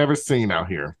you ain't never seen out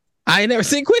here. I ain't never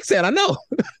seen quicksand. I know.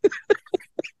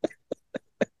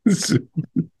 The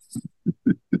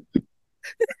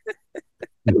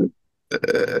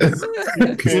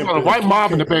white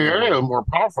mob in the Bay Area is more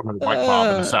powerful than the white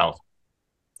mob in the South.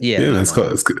 Yeah, it's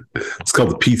called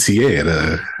the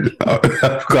PTA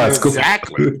at class school.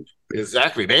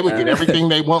 Exactly. They would get everything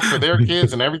they want for their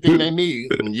kids and everything they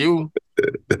need from you.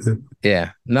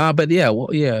 Yeah. No, but yeah, well,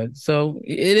 yeah. So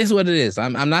it is what it is.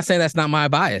 I'm not saying that's not my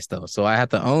bias though. So I have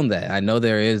to own that. I know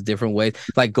there is different ways,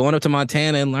 like going up to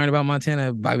Montana and learning about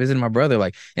Montana by visiting my brother,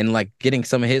 like and like getting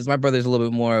some of his. My brother's a little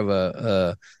bit more of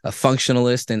a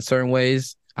functionalist in certain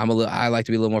ways. I like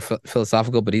to be a little more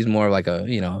philosophical, but he's more like a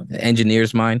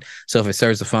engineer's mind. So if it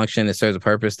serves a function, it serves a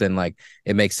purpose, then like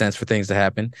it makes sense for things to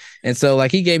happen. And so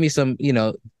like he gave me some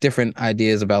different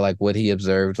ideas about like what he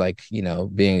observed, like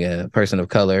being a person of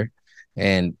color,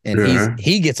 and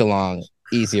he gets along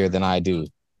easier than I do.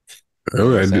 All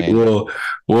right. Well,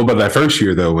 about that first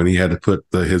year though, when he had to put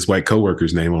his white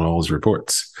coworker's name on all his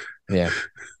reports. Yeah,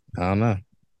 I don't know.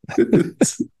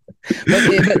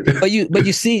 but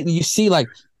you see like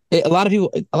a lot of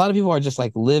people are just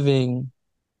like living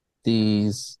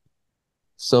these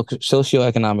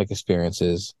socioeconomic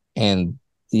experiences, and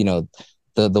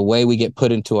the way we get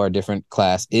put into our different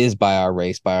class is by our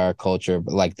race, by our culture,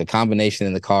 but like the combination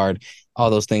in the card, all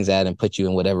those things add and put you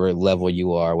in whatever level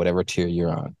you are, whatever tier you're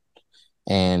on.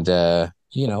 And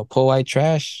poor white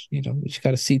trash, we just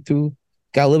got to see through,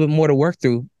 got a little bit more to work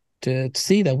through to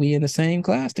see that we in the same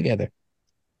class together.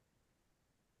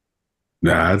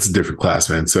 Nah, it's a different class,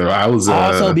 man. So I was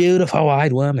also beautiful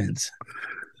white women.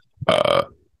 I'm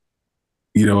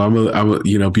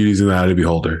a beauty's in the eye of the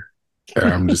beholder.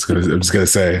 I'm just gonna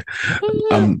say,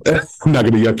 I'm not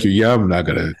gonna yuck your yum. I'm not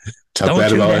gonna talk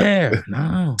bad about it.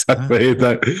 No,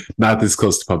 not this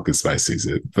close to pumpkin spice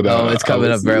season. But it's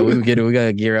coming up, bro. We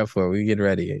gotta gear up for it. We get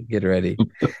ready.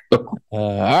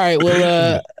 All right.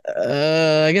 Well,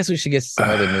 I guess we should get some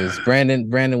other news.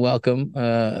 Brandon, welcome.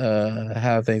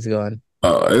 How are things going?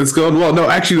 It's going well. No,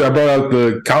 actually, I brought out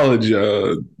the college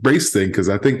race thing because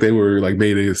I think they were like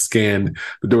made a scan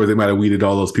the door. They might have weeded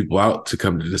all those people out to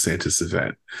come to the DeSantis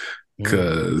event.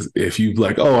 Because if you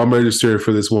like, I'm registered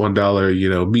for this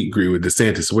 $1, meet and greet with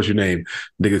DeSantis. What's your name?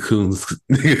 Nigga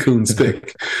Coons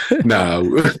pick. Nah,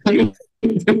 we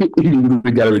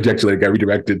got a rejection letter, got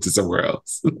redirected to somewhere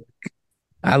else.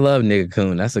 I love nigga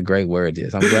coon. That's a great word.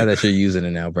 Yes, I'm glad that you're using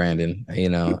it now, Brandon. You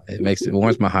know, it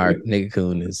warms my heart. Nigga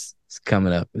coon is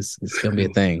coming up. It's gonna be a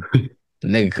thing.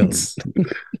 Nigga coon.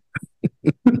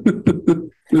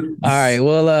 All right.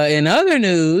 Well, in other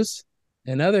news,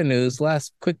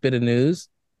 last quick bit of news,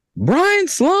 Brian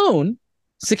Sloan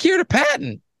secured a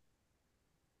patent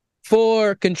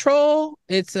for control.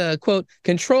 It's a quote,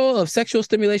 control of sexual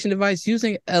stimulation device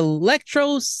using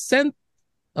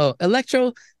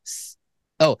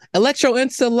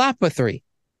electroencephalopathy.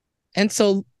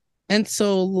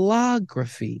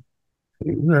 Encephalography.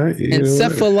 Right.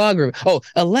 Encephalography. Oh,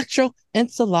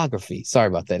 electroencephalography. Sorry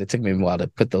about that. It took me a while to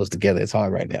put those together. It's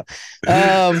hard right now.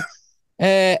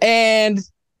 And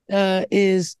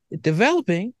is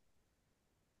developing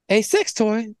a sex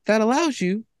toy that allows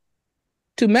you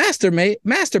to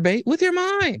masturbate with your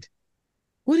mind.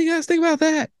 What do you guys think about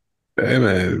that? Hey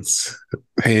man, it's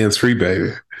hands-free,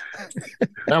 baby.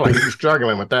 Sound like you're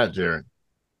struggling with that, Jared.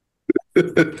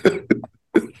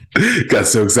 Got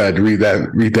so excited to read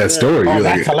that story. Oh, You're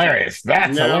that's like, hilarious.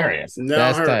 That's hilarious.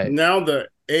 Now the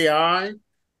AI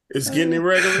is getting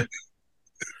irregular.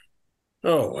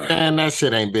 Oh, wow. And that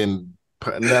shit ain't been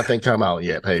nothing come out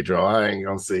yet, Pedro. I ain't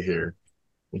gonna sit here.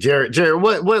 Jared,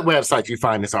 what website you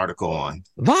find this article on?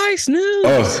 Vice News.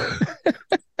 Oh.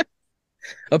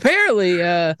 Apparently,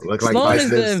 Sloan is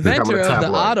the inventor of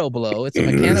the Auto Blow. It's a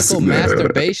mechanical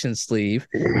masturbation sleeve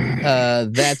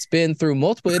that's been through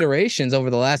multiple iterations over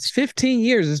the last 15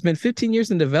 years. It's been 15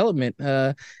 years in development.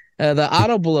 The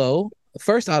Auto Blow,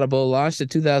 first Auto Blow, launched in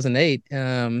 2008,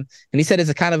 and he said it's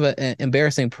a kind of an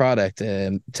embarrassing product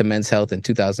to men's health in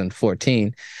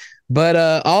 2014.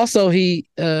 But also he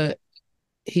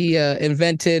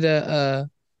invented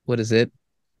what is it?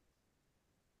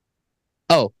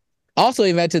 Oh. Also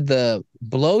invented the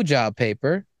blowjob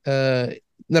paper.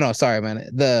 Sorry, man.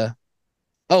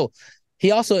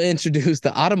 He also introduced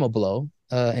the Automoblow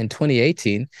in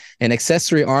 2018, an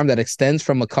accessory arm that extends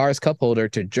from a car's cup holder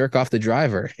to jerk off the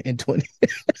driver in 20.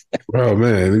 Oh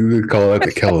man, they call that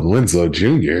the Kellen Winslow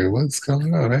Jr. What's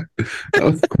going on, man?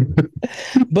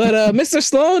 But Mr.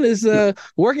 Sloan is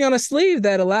working on a sleeve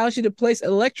that allows you to place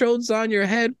electrodes on your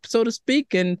head, so to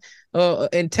speak, and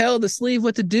tell the sleeve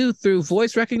what to do through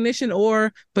voice recognition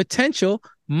or potential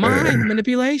mind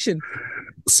manipulation.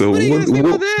 So what do you guys think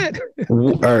about that?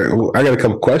 All right, well, I got a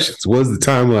couple questions. What's the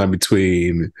timeline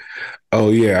between,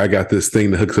 oh yeah, I got this thing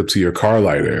that hooks up to your car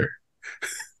lighter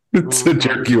to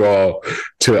jerk you all,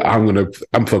 to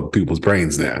I'm fucking people's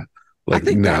brains now. Like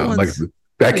no, like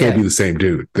that can't be the same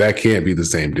dude. That can't be the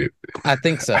same dude. I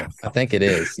think so. I think it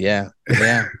is. Yeah.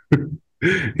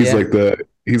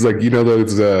 He's like,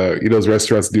 those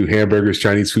restaurants do hamburgers,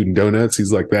 Chinese food, and donuts.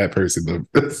 He's like that person,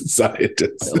 the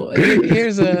scientist.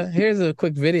 Here's a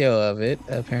quick video of it.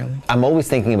 Apparently, I'm always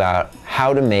thinking about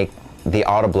how to make the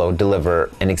Autoblow deliver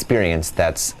an experience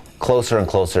that's closer and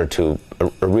closer to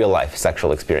a real life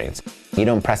sexual experience. You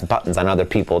don't press buttons on other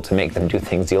people to make them do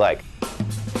things you like.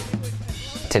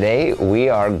 Today, we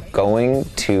are going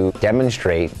to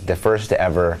demonstrate the first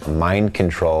ever mind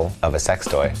control of a sex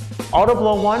toy.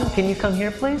 Autoblow 1, can you come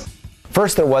here, please?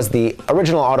 First, there was the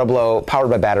original Autoblow powered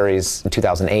by batteries in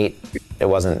 2008. It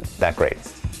wasn't that great.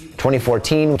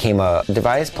 2014 came a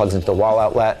device, plugs into the wall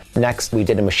outlet. Next, we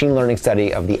did a machine learning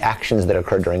study of the actions that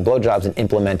occurred during blowjobs and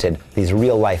implemented these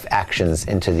real life actions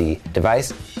into the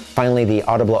device. Finally, the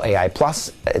Autoblow AI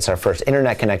Plus. It's our first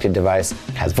internet connected device,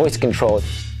 has voice control.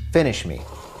 Finish me.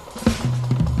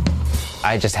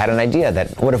 I just had an idea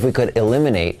that what if we could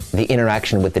eliminate the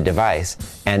interaction with the device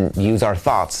and use our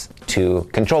thoughts to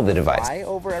control the device?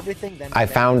 I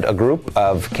found a group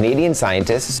of Canadian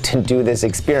scientists to do this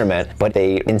experiment, but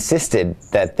they insisted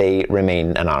that they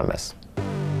remain anonymous.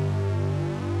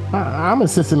 I'm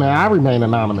insisting that I remain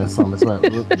anonymous on this web.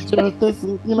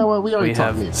 You know what? We already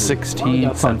have 16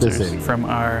 sensors from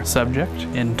our subject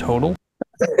in total.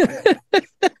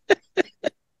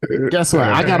 Guess what?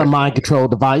 I got a mind control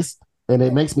device, and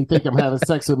it makes me think I'm having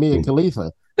sex with me and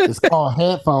Khalifa. It's called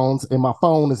headphones, and my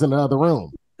phone is in the other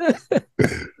room.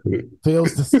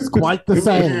 Feels this is quite the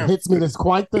same. Hits me this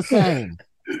quite the same.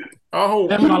 Oh,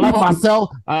 damn it! I left my cell.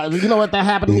 You know what that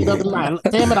happened to me the other night?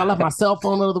 Damn it! I left my cell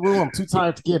phone in the other room. I'm too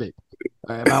tired to get it,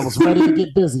 and I was ready to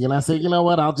get busy. And I said, you know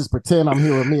what? I'll just pretend I'm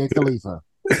here with me and Khalifa.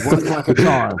 Works like a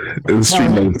charm.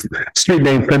 Street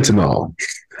name fentanyl.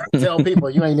 Tell people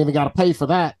you ain't even got to pay for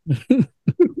that. You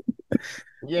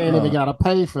ain't even got to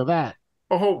pay for that.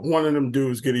 I hope one of them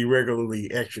dudes get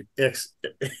irregularly electrocuted.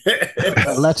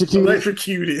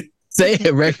 Say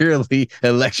irregularly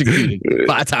electrocuted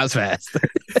 5 times fast.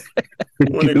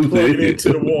 When they plug it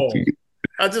into the wall.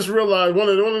 I just realized one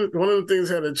of the things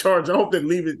had a charge. I hope they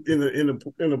leave it in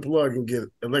a plug and get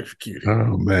electrocuted.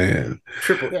 Oh man,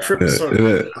 Triple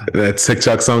circle. That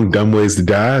TikTok song "Dumb Ways to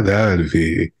Die." That would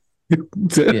be.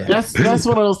 That's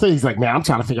one of those things. Like, man, I'm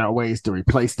trying to figure out ways to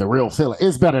replace the real feeling.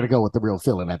 It's better to go with the real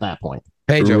feeling at that point.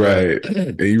 Pedro, right?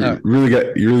 You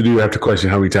really do have to question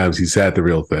how many times he's had the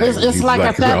real thing. It's like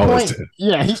at that point,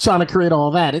 yeah, he's trying to create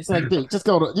all that. It's like, dude, just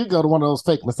go to one of those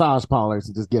fake massage parlors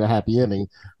and just get a happy ending.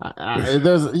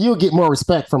 You'll get more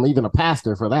respect from even a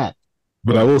pastor for that.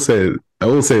 But I will say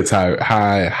it's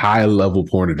high level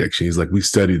porn addiction. He's like, we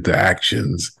studied the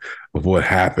actions of what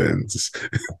happens.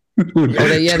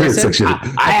 I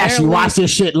actually watched this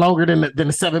shit longer than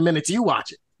the 7 minutes you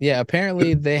watch it. Yeah,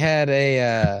 apparently they had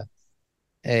a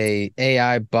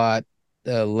AI bot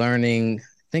learning. I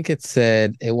think it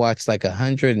said it watched like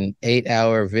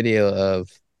 108-hour video of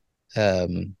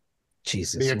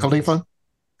Jesus. Mia Khalifa?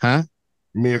 Huh?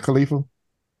 Mia Khalifa?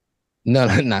 No,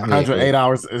 not 108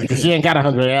 hours. Because she ain't got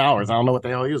 108 hours. I don't know what the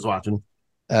hell he was watching.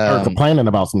 Or complaining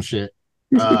about some shit.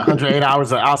 108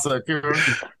 hours of Asa Akira.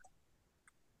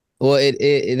 Well,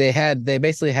 they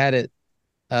basically had it.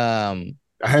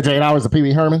 108 hours of Pee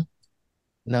Wee Herman.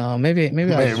 No, maybe I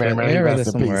read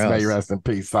this somewhere else. May rest in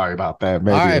peace. Sorry about that.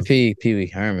 R.I.P. Pee Wee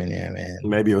Herman. Yeah, man.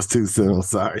 Maybe it was too soon.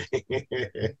 Sorry.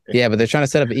 Yeah, but they're trying to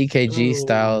set up an EKG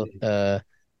style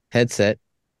headset.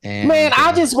 And, man,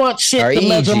 I just want shit to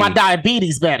measure my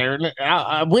diabetes better.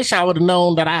 I wish I would have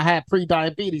known that I had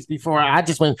pre-diabetes before. I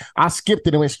skipped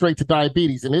it and went straight to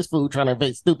diabetes. And this fool trying to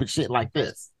invent stupid shit like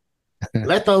this.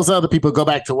 Let those other people go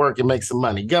back to work and make some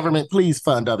money. Government, please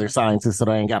fund other scientists so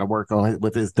they ain't got to work on it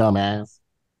with this dumb ass.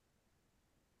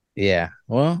 Yeah.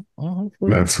 Well,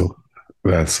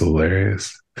 that's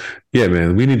hilarious. Yeah,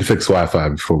 man, we need to fix Wi-Fi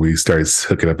before we start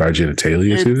hooking up our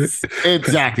genitalia to it.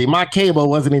 Exactly. My cable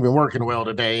wasn't even working well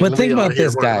today. But think about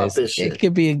this, guys. It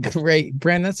could be a great,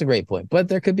 Brand, that's a great point. But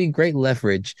there could be great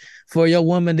leverage for your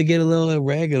woman to get a little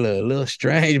irregular, a little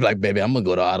strange. Like, baby, I'm going to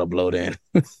go to auto blow then.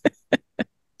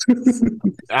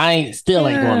 I still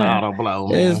ain't going to auto blow,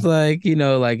 man. It's like,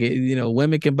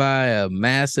 women can buy a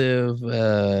massive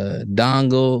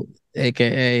dongle,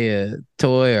 aka a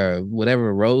toy or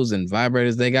whatever rose and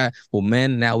vibrators they got. Well,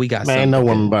 men, now we got man, no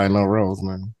woman buying no rose,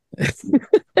 man.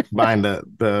 Buying the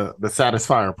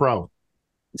Satisfyer Pro.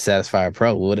 Satisfyer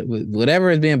Pro.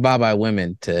 Whatever is being bought by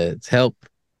women to help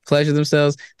pleasure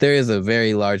themselves, there is a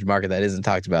very large market that isn't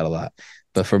talked about a lot.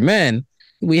 But for men,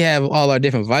 we have all our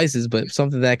different vices, but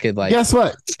something that could like... Guess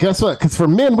what? Because for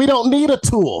men, we don't need a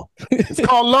tool. It's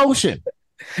called lotion.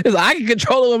 It's like I can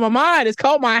control it with my mind. It's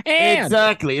called my hand.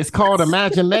 Exactly. It's called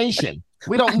imagination.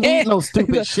 We don't need no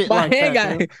stupid shit my like hand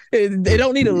that. They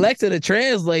don't need Alexa to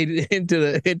translate it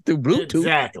into Bluetooth.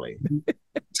 Exactly.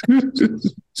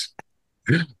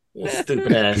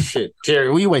 Stupid ass shit.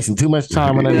 Jerry, we wasting too much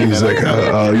time on that. He's like,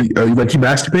 you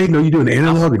masturbating? No, you doing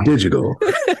analog or digital?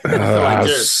 I'm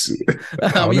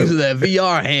using that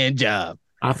VR hand job.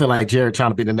 I feel like Jared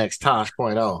trying to be the next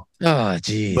Tosh.0. Oh,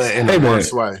 jeez. But in the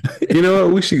worst way. You know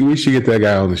what? We should get that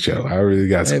guy on the show. I really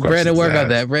got some questions. Brandon, work on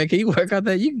that. Brandon, can you work on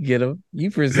that? You can get him.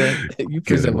 You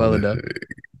present well enough.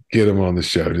 Get him on the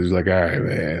show. Just like, all right,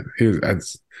 man. I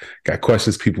got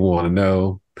questions people want to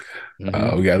know.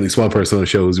 Mm-hmm. We got at least one person on the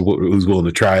show who's willing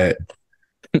to try it.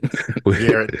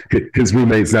 His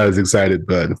roommate's not as excited,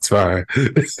 but it's fine.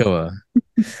 Come on.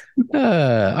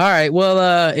 All right.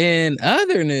 Well, in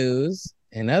other news,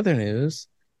 what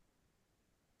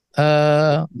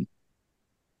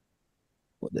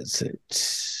is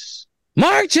it?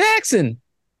 Mark Jackson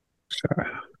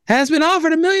has been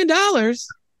offered $1 million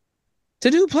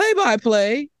to do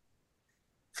play-by-play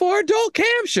for adult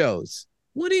cam shows.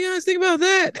 What do you guys think about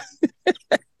that?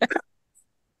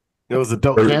 It was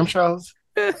adult cam shows?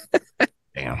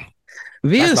 Damn.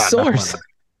 Via source.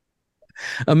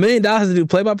 $1 million to do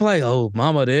play-by-play. Oh,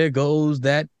 mama, there goes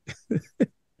that.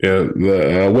 Yeah,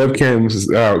 the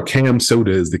webcams, Cam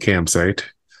Soda is the cam site.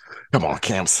 Come on,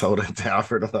 Cam Soda.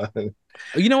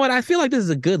 You know what? I feel like this is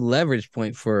a good leverage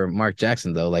point for Mark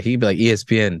Jackson, though. Like, he'd be like,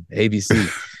 ESPN, ABC,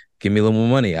 give me a little more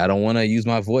money. I don't want to use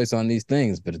my voice on these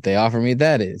things, but if they offer me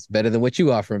that, it's better than what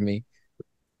you offer me.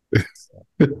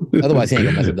 Otherwise, he ain't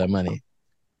gonna mess with that money.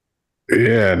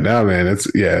 Yeah, no, man.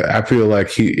 I feel like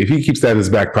if he keeps that in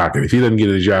his back pocket, if he doesn't get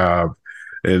a job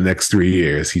in the next 3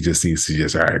 years, he just needs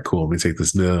to all right, cool, let me take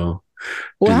this now.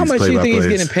 Well, how much do you think he's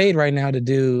getting paid right now to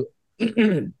do?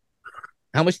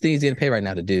 How much do you think he's getting paid right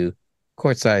now to do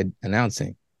courtside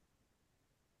announcing?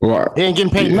 Well, He ain't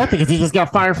getting paid nothing because he just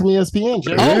got fired from ESPN.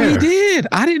 Jay. Oh, he did.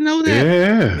 I didn't know that.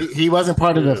 Yeah. He wasn't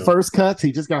part of the first cuts.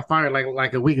 He just got fired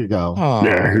like a week ago. Oh,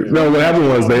 Yeah. No, what happened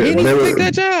was he needs they to were take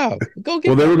that job. Go get.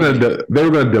 well, they were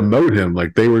gonna demote him.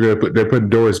 Like they're putting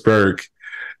Doris Burke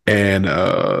and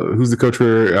who's the coach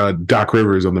for Doc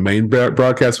Rivers on the main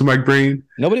broadcast for Mike Breen.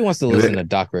 Nobody wants to listen to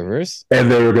Doc Rivers.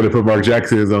 And they were going to put Mark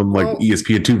Jackson on like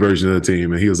ESPN2 version of the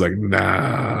team, and he was like,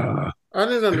 "Nah." I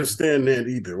didn't understand that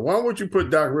either. Why would you put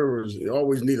Doc Rivers? You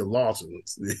always need a Lawson.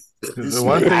 The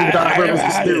one thing Doc Rivers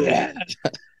is still.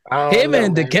 Him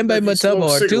and Dikembe Mutombo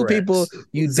are two people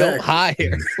you don't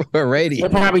hire for radio. They're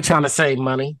probably trying to save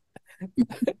money.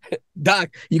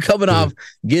 Doc, you coming off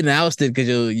getting ousted because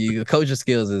your coaching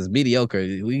skills is mediocre.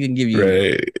 We can give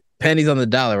you pennies on the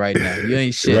dollar right now. You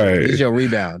ain't shit. Right. Here's your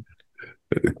rebound.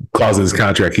 Clause in his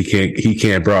contract, he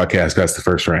can't broadcast past the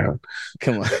first round.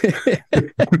 Come on.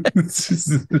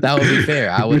 That would be fair.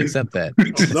 I would accept that.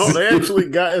 No, they actually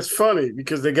got. It's funny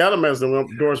because they got him as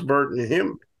Doris Burke and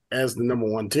him as the number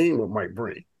one team with Mike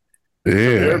Breen. Yeah,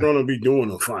 they're going to be doing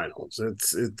the finals.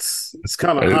 It's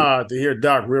kind of odd to hear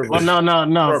Doc Rivers. Well,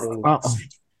 no.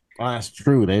 That's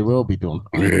true. They will be doing.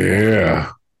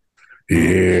 Yeah.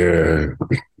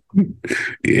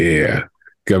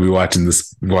 Gonna be watching the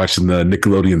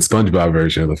Nickelodeon SpongeBob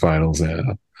version of the finals now.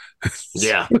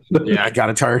 Yeah, I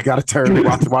gotta turn.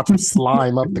 Watch him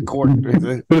slime up the court.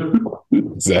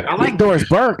 Exactly. I like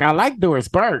Doris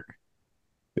Burke.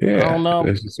 Yeah, I don't know.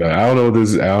 I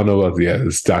don't know about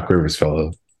this Doc Rivers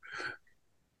fellow.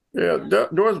 Yeah,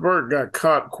 Doris Burke got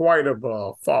caught quite a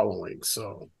following.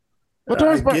 So, but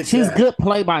Doris Burke, she's good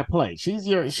play-by-play. She's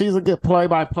a good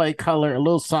play-by-play color, a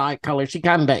little side color. She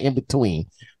kind of that in between.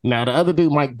 Now the other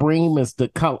dude, Mike Breen, is the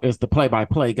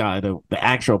play-by-play guy, the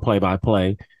actual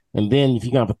play-by-play. And then if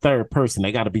you got a third person,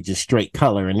 they got to be just straight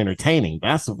color and entertaining.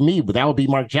 That's me, but that would be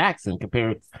Mark Jackson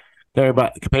compared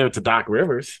to Doc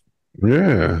Rivers.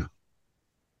 Yeah.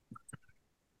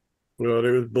 Well,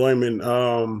 they was blaming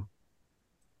Van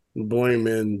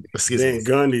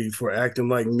Gundy for acting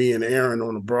like me and Aaron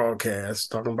on the broadcast,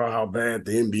 talking about how bad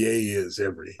the NBA is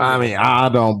I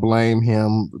don't blame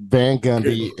him. Van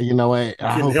Gundy, you know what?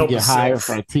 I hope he get hired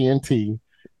for TNT.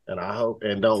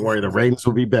 And don't worry, the ratings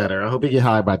will be better. I hope he get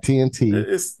hired by TNT.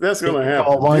 That's going to happen.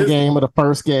 Called one game of the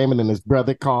first game, and then his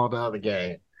brother called the other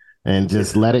game. And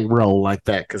just let it roll like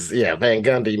that. Because, Van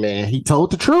Gundy, man, he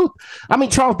told the truth. I mean,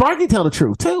 Charles Barkley tell the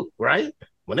truth, too, right?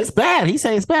 When it's bad, he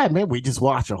say it's bad, man. We just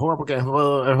watch a horrible game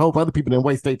and hope other people didn't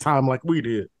waste their time like we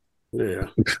did. Yeah.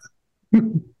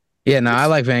 Yeah, no, I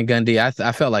like Van Gundy.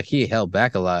 I felt like he held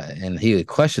back a lot, and he would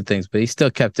question things, but he still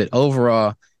kept it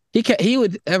overall. He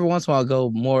would every once in a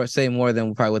while say more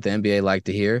than probably what the NBA liked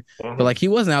to hear. Mm-hmm. But like he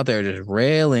wasn't out there just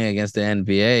railing against the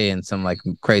NBA in some like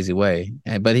crazy way.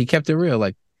 But he kept it real.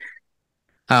 Like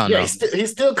I don't know. He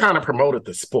still kind of promoted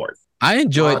the sport. I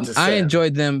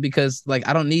enjoyed them because like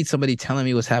I don't need somebody telling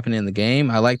me what's happening in the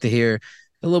game. I like to hear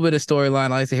a little bit of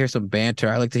storyline. I like to hear some banter.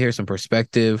 I like to hear some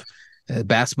perspective,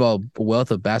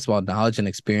 wealth of basketball knowledge and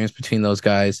experience between those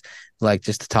guys. Like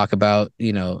just to talk about,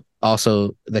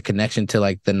 also the connection to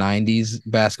like the 90s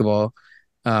basketball.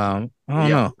 I don't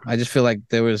know. I just feel like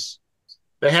they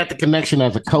had the connection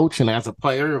as a coach and as a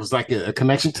player. It was like a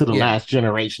connection to the last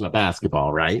generation of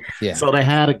basketball, right? Yeah. So they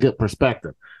had a good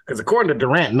perspective. Because according to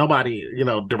Durant,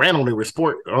 Durant only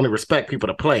respect people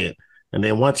to play it. And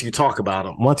then once you talk about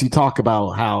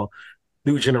how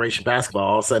new generation basketball,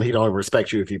 all of a sudden he don't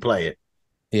respect you if you play it.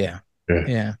 Yeah.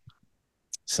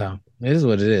 So it is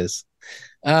what it is.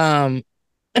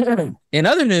 In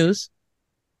other news,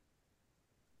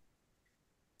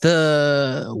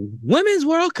 the Women's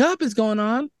World Cup is going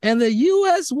on, and the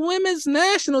U.S. Women's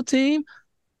National Team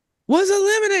was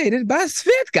eliminated by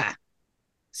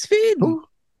Sweden. Ooh,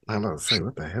 I'm about to say,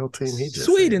 what the hell team he just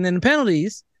Sweden in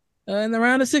penalties in the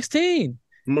round of 16.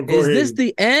 Is this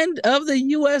the end of the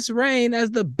U.S. reign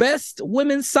as the best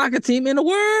women's soccer team in the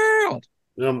world?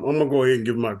 I'm going to go ahead and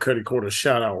give my Cuddy Court a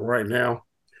shout out right now.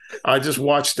 I just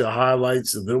watched the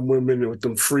highlights of them women with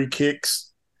them free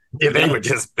kicks. Yeah, they were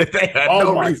just. They had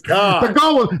my God!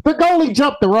 The goalie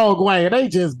jumped the wrong way, and they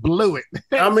just blew it.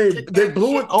 I mean, they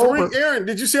blew it over. Aaron,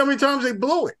 did you see how many times they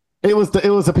blew it? It was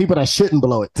the people that shouldn't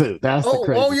blow it too. That's the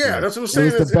crazy. Oh yeah, thing. That's what I'm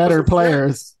saying. It was the better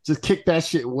players just kicked that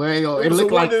shit way. It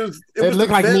looked like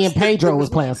me and Pedro was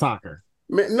playing soccer.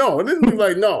 Man, no, it didn't look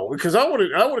like because I would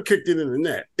have kicked it in the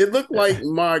net. It looked like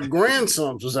my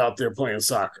grandsons was out there playing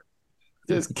soccer.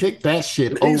 Just kick that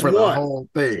shit over the whole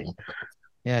thing.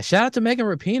 Yeah, shout out to Megan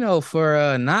Rapinoe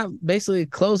for not basically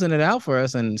closing it out for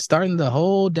us and starting the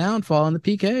whole downfall in the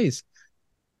PKs.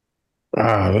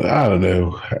 I don't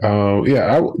know.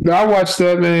 I watched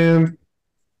that, man.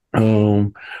 I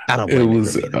don't It blame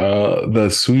was the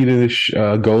Swedish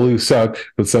goalie sucked,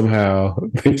 but somehow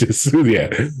they just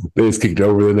kicked it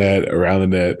over the net, around the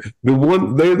net. The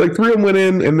one they like three of them went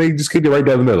in and they just kicked it right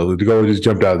down the middle. The goalie just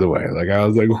jumped out of the way. Like I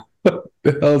was like, what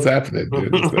the hell is happening,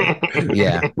 dude?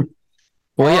 Yeah.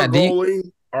 Well,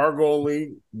 our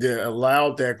goalie that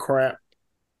allowed that crap.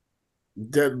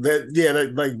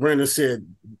 That like Brandon said,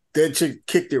 that chick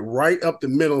kicked it right up the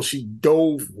middle. She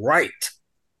dove right.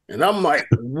 And I'm like,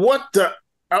 what the?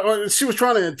 She was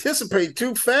trying to anticipate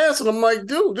too fast. And I'm like,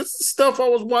 dude, this is stuff I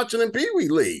was watching in Pee Wee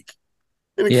League.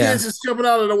 And the kids just jumping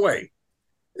out of the way.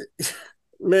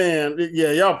 Man,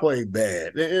 yeah, y'all played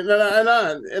bad.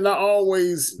 And I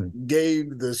always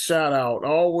gave the shout out.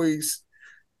 Always,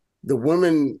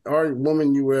 our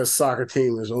women U.S. soccer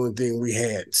team is the only thing we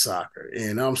had in soccer.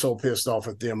 And I'm so pissed off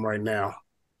at them right now.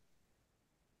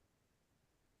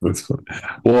 That's fun.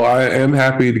 Well, I am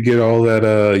happy to get all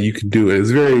that you can do it. It's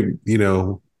very,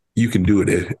 you can do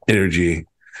it energy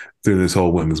through this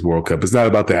whole Women's World Cup. It's not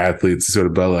about the athletes. It's sort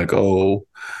of about like,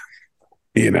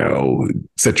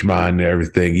 set your mind to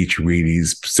everything, eat your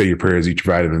Wheaties, say your prayers, eat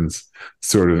your vitamins,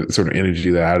 sort of energy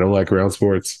that I don't like around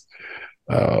sports.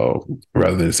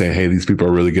 Rather than saying, hey, these people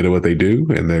are really good at what they do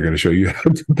and they're going to show you how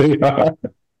good they are.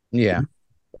 Yeah.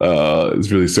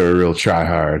 It's really sort of real try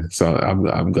hard. So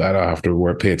I'm glad I have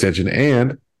to pay attention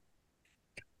and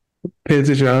pay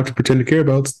attention. I don't have to pretend to care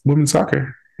about women's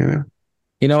soccer.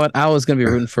 You know what? I was gonna be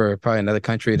rooting for probably another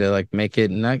country to like make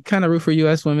it, and I kind of root for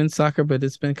U.S. women's soccer, but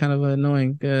it's been kind of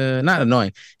annoying. Not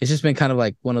annoying. It's just been kind of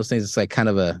like one of those things. It's like kind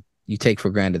of you take for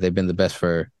granted they've been the best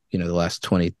for the last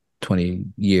 20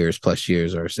 years plus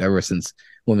years, or ever since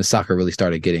women's soccer really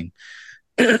started getting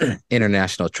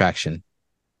international traction.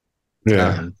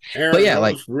 Yeah, but yeah,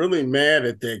 I was really mad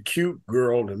at that cute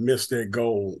girl that missed that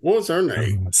goal. What was her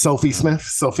name? Sophia Smith.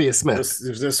 She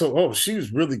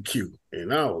was really cute,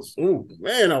 and I was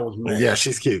mad. Yeah,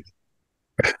 she's cute.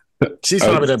 She's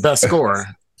probably the best scorer.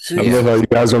 I love how you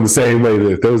guys are on the same way.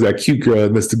 That there was that cute girl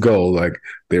that missed the goal. Like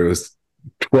there was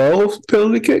 12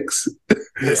 penalty kicks.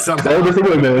 All different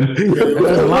women.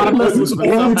 A lot of misses. It was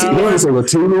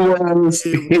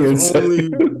only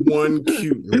one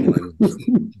cute one.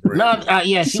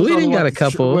 Sweden got a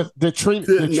couple. The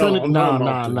Trinity.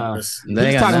 No. He's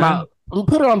talking about.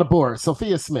 Put her on the board.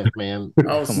 Sophia Smith, man.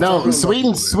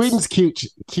 Sweden's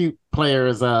cute player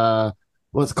is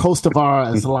was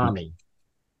Kostavar Asllani.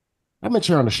 I met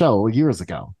her on the show years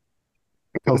ago.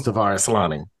 Kostavar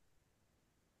Asllani.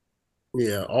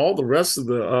 Yeah, all the rest of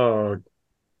the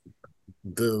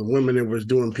women that was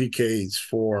doing PKs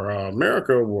for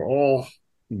America were all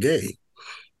gay.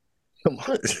 Come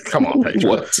on, Pedro.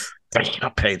 What?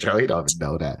 Pedro, he don't even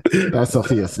know that. That's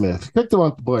Sophia Smith. Pick the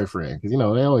one boyfriend because they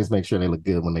always make sure they look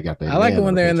good when they got their. I like it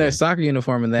when they're in their soccer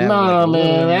uniform and that. No,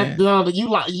 man,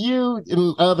 you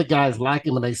and other guys like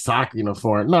him in their soccer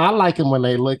uniform. No, I like him when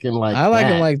they looking like. I like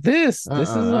him like this. This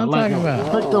is what I'm talking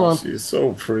about. Pick the one. She's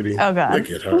so pretty. Oh God,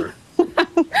 look at her.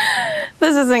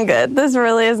 This isn't good. This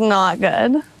really is not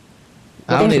good.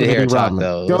 I don't need to hear talk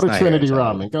though. Go to Trinity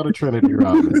Ramen. Go to Trinity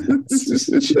Ramen.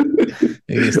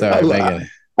 You can start making it.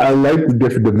 I like the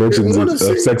different dimensions of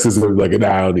sexism. Like, and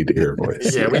I don't need to hear a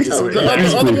voice. Yeah, we just. He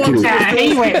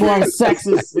went more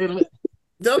sexist.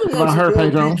 The other ones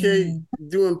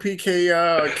doing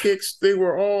PK kicks, they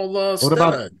were all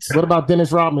studs. What about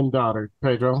Dennis Rodman's daughter,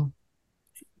 Pedro?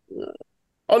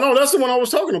 Oh no, that's the one I was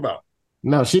talking about.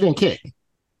 No, she didn't kick.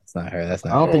 That's not her. That's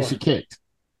not. I don't think she kicked.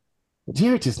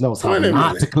 Jared just knows how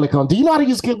not to click on. Do you know how to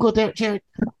use Google there, Jared?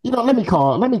 Let me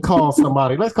call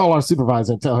somebody. Let's call our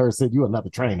supervisor and tell her, send you another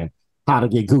training how to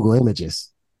get Google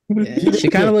images. Yeah, she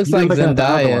kind of looks like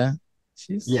Zendaya.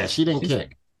 She didn't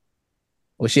kick.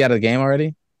 Was she out of the game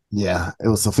already? Yeah, it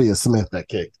was Sophia Smith that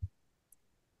kicked.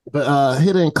 But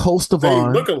hitting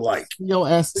Kostavar. They look alike.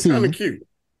 C-O-S-T. Kind of cute.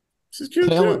 She's cute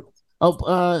too.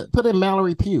 Oh, put in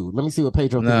Mallory Pugh. Let me see what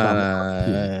Pedro thinks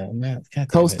about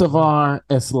Kostavar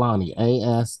Asllani.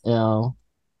 A-S-L.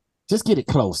 Just get it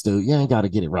close, dude. You ain't got to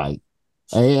get it right.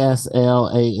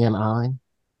 A-S-L-A-N-I.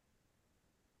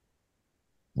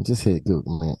 Just hit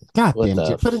Google, man. God damn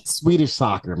it. Put in Swedish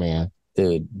soccer, man.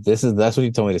 Dude, that's what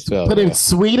you told me to spell. Put in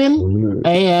Sweden,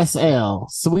 A-S-L.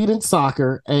 Sweden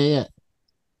soccer, I'm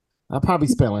probably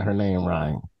spelling her name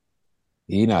right.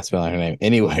 You're not spelling her name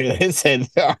anyway. They said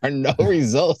there are no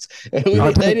results. They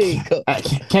didn't go.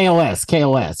 KOS.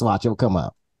 Watch, it'll come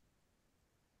up.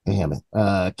 Damn it.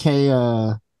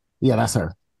 Yeah, that's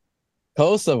her.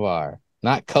 Kostavar,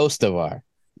 not Kostavar.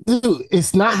 Dude,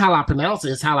 it's not how I pronounce it.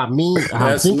 It's how I mean. How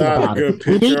that's I'm thinking not about a good it.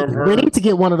 picture of her. We need to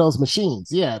get one of those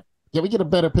machines. Yeah. Can we get a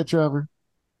better picture of her?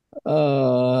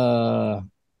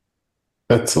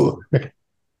 That's hilarious.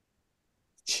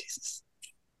 Jesus.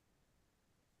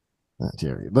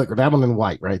 Jerry, look, that one in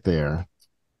white right there.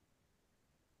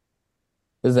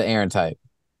 This is an Aaron type.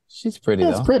 She's pretty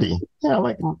That's though. pretty. Yeah, I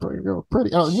like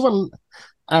pretty. Oh, you want?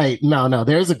 Hey, no.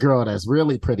 There's a girl that's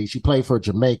really pretty. She played for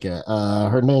Jamaica.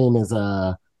 Her name is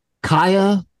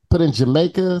Kaya. Put in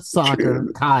Jamaica soccer.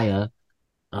 Kaya.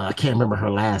 I can't remember her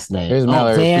last name. Here's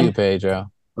Mallory Pugh,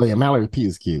 Pedro. Oh yeah, Mallory Pugh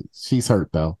is cute. She's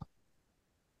hurt though.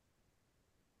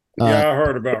 Yeah, I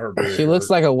heard about her. She looks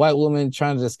like a white woman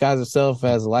trying to disguise herself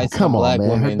as a light-skinned black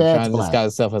woman trying to disguise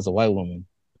herself as a white woman.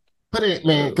 Put it,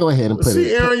 man. Go ahead and put it.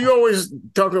 See, Aaron, you always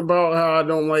talk about how I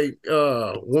don't like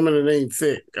women that ain't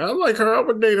thick. I like her. I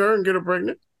would date her and get her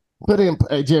pregnant. Put in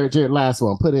Jared. Last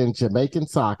one. Put in Jamaican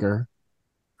soccer.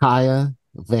 Kaya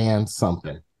Van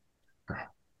something.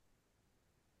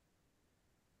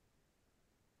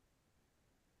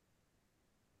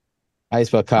 How you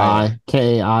spell Kaya?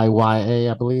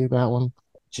 Kiya, I believe that one.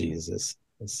 Jesus.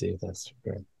 Let's see if that's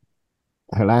correct.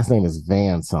 Her last name is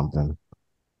Van something.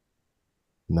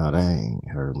 No, that ain't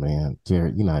her, man.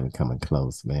 Jared, you're not even coming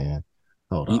close, man.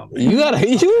 Hold on. You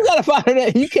gotta find her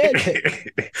name. You can't.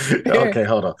 Okay,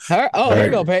 hold on. Here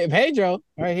you go, Pedro,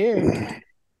 right here.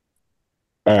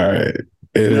 All right.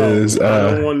 It is.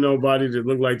 I don't want nobody to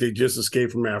look like they just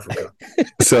escaped from Africa.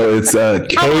 So it's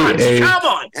Come on.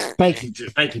 Thank you,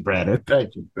 Brandon.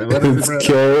 Thank you. It's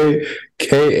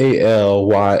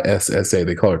KalYssa.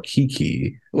 They call her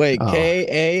Kiki. Wait,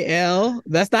 Kal?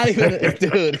 That's not even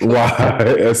dude.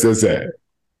 YSSA.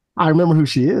 I remember who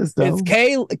she is, though.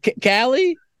 It's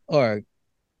Callie or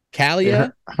Kalia.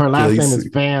 Yeah, her last name is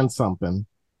Van something.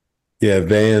 Yeah,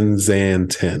 Van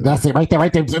Zanten. That's it, right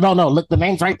there. No, look, the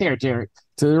name's right there, Jared.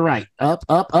 To the right, up,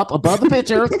 above the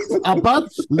picture, above,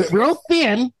 real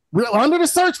thin, under the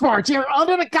search bar, Jared,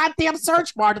 under the goddamn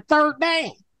search bar, the third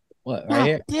name. What, right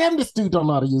here? Damn, this dude don't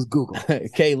know how to use Google.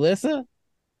 Kalissa?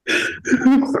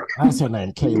 That's her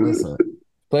name, Kalissa.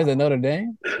 Plays at Notre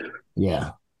Dame?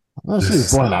 Yeah. Well, she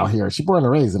was born out here. She born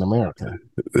and raised in America.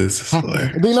 This is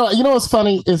hilarious. You know what's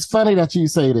funny? It's funny that you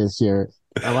say this, Jared,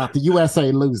 about the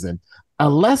USA losing.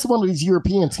 Unless one of these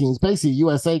European teams, basically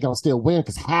USA gonna still win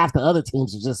because half the other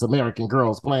teams are just American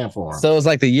girls playing for them. So it's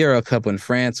like the Euro Cup when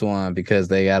France won because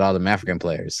they got all them African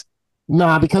players.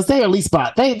 Nah, because they at least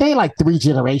they like 3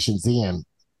 generations in.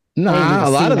 Nah, a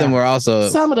lot of them were also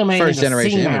some of them ain't first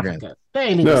generation seen immigrants. Africa. They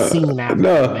ain't even seen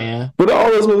Africa, man. But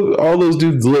all those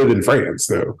dudes live in France,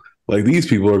 though. Like these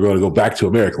people are going to go back to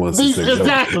America once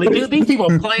exactly. These people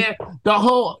playing the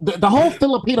whole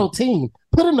Filipino team.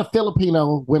 Put in the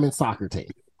Filipino women's soccer team.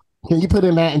 Can you put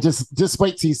in that and just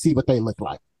wait till you see what they look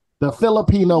like? The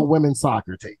Filipino women's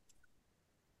soccer team.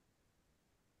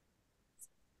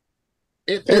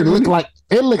 It looked like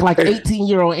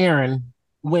 18-year-old Aaron.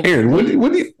 When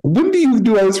do you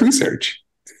do all this research?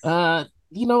 You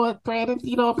know what, Brandon?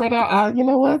 You know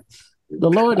what? The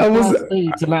Lord has blessed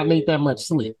me to not need that much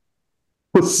sleep.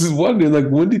 I was just wondering, like,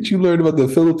 when did you learn about the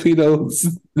Filipino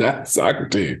soccer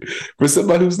team? For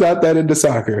somebody who's not that into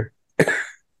soccer.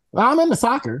 I'm into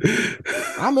soccer.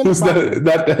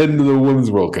 Not that into the Women's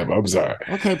World Cup. I'm sorry.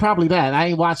 Okay, probably that. I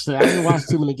ain't watched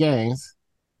too many games.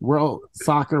 World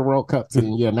Cup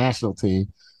team, national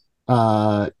team.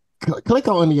 Click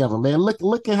on any of them, man.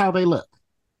 Look at how they look.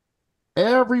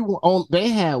 They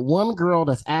had one girl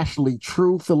that's actually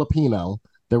true Filipino.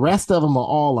 The rest of them are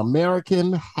all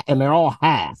American, and they're all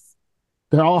half.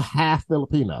 They're all half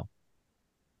Filipino.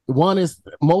 Most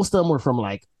of them were from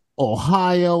like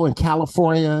Ohio and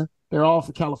California. They're all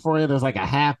from California. There's like a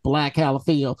half black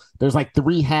Filipino. There's like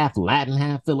 3 half Latin,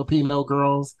 half Filipino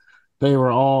girls. They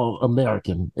were all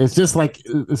American. It's like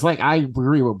I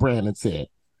agree with Brandon said.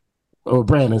 Or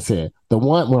Brandon said,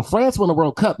 when France won the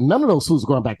World Cup, none of those fools are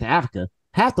going back to Africa.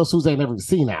 Half those fools ain't never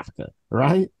seen Africa,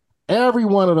 right? Every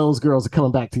one of those girls are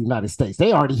coming back to the United States.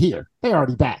 They already here. They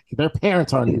already back. Their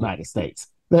parents are in the United States.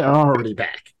 They're already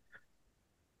back.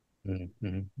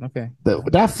 Mm-hmm. Okay.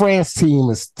 That France team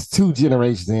is 2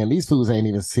 generations in. These fools ain't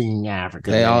even seen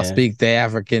Africa. They all speak the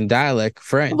African dialect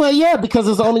French. Well, yeah, because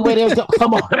it's the only way there's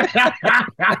come on.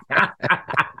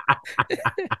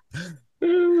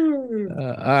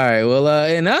 All right. Well,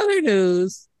 in other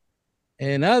news,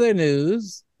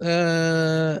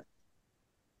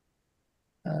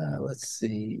 let's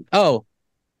see. Oh,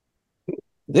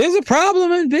 there's a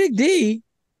problem in Big D.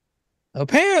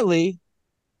 Apparently,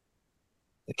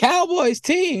 the Cowboys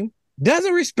team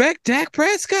doesn't respect Dak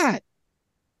Prescott.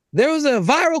 There was a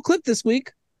viral clip this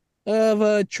week of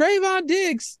Trayvon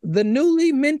Diggs, the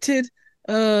newly minted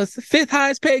 5th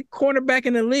highest paid cornerback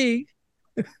in the league.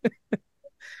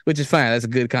 which is fine. That's a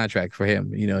good contract for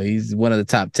him. You know, he's one of the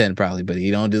top 10 probably, but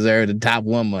he don't deserve the top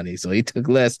 1 money. So he took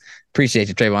less. Appreciate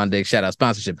you, Trayvon Diggs. Shout out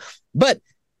sponsorship. But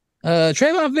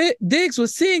Trayvon Diggs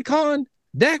was seen calling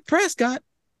Dak Prescott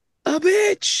a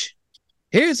bitch.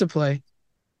 Here's a play.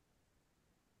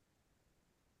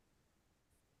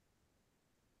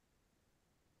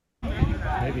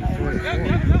 Maybe 4.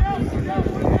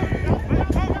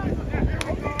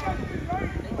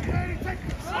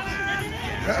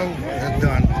 That's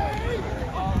done.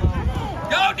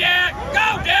 Go, Dak!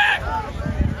 Go, Dak!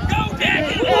 Go, Dak!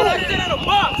 That shit in a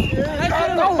box! That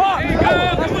shit in a box!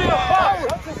 That shit in a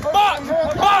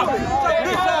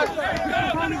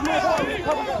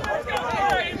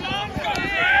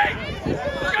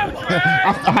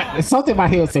box! Something in my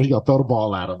head said he gonna throw the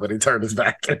ball at him, but he turned his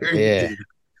back. Yeah.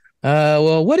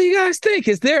 Well, what do you guys think?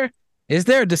 Is there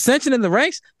a dissension in the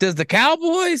ranks? Does the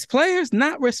Cowboys players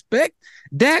not respect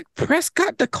Dak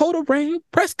Prescott, Dakota Rain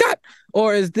Prescott,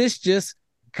 or is this just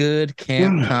good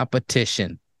camp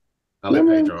competition? I like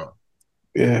Pedro.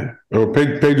 Yeah. Or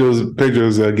Pedro's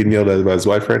getting yelled at by his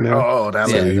wife right now. Oh,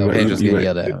 that's Pedro's getting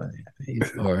yelled at.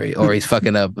 Or he's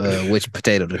fucking up which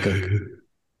potato to cook.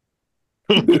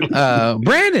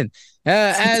 Brandon,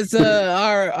 as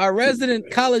our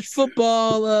resident college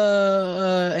football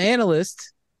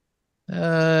analyst,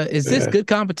 is this good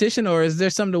competition, or is there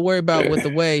something to worry about with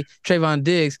the way Trayvon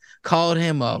Diggs called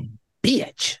him a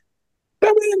bitch?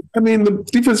 I mean, the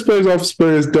defense players, offensive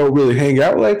players don't really hang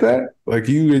out like that. Like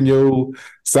you and your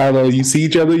silo, you see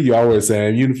each other, you always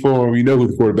say uniform, you know who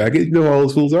the quarterback is, you know who all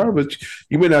those fools are, but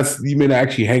you may not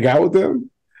actually hang out with them.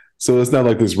 So it's not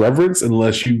like this reverence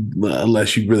unless you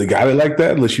really got it like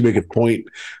that, unless you make a point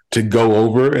to go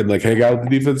over and like hang out with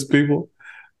the defensive people.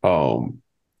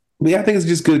 Yeah, I think it's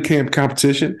just good camp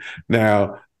competition.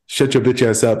 Now, shut your bitch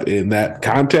ass up in that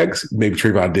context. Maybe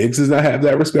Trayvon Diggs does not have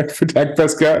that respect for Dak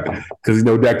Prescott because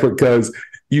because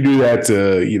you do that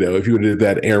to, if you would have did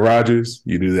that Aaron Rodgers,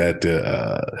 you do that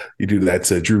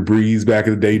to Drew Brees back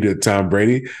in the day, to Tom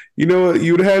Brady. You know what?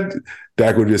 You would have had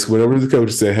Dak would just went over to the coach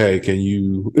and said, "Hey, can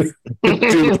you do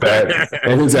that?"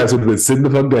 And his ass would have been sitting the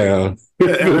fuck down for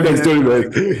the next 20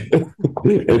 minutes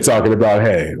and talking about,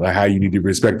 hey, like how you need to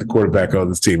respect the quarterback on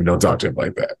this team and don't talk to him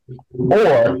like that.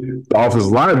 Or the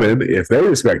offensive lineman, if they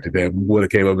respected him, would have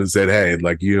came up and said, "Hey,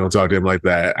 like you don't talk to him like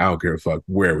that. I don't care a fuck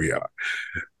where we are."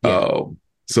 Yeah.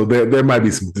 So there might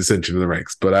be some dissension in the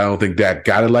ranks, but I don't think Dak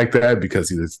got it like that because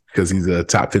he's a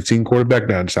top 15 quarterback,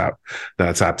 not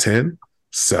a top 10.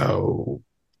 So,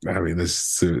 I mean,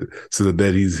 the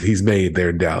bet he's made there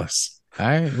in Dallas. All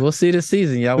right, we'll see this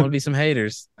season. Y'all want to be some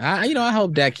haters? I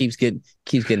hope Dak keeps getting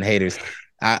haters.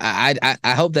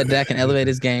 I hope that Dak can elevate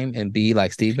his game and be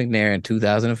like Steve McNair in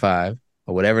 2005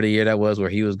 or whatever the year that was, where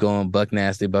he was going buck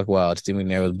nasty, buck wild. Steve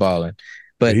McNair was balling,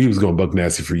 but he was going buck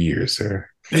nasty for years, sir.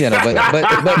 Yeah, no,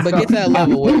 but get to that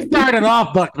level. He started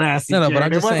off buck nasty. No, but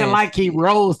I'm just saying, it wasn't like he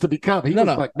rose to become. He was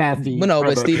buck nasty.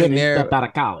 But Steve McNair stepped out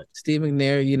of college. Steve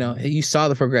McNair, you saw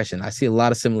the progression. I see a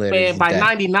lot of similarities. Man, by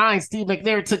 '99, Steve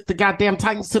McNair took the goddamn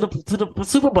Titans to the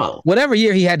Super Bowl. Whatever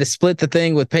year he had to split the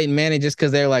thing with Peyton Manning, just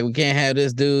because they're like, we can't have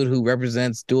this dude who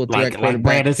represents dual threat quarterback. Like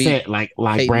Brandon said,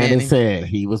 Brandon said,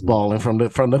 he was balling from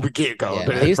the get go.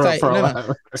 Yeah, he's tight.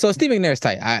 No. So Steve McNair's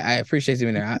tight. I appreciate Steve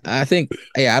McNair. I think,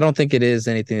 I don't think it is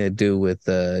anything to do with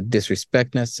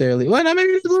disrespect necessarily. Well, no, maybe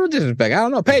it's a little disrespect. I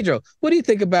don't know. Pedro, what do you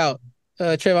think about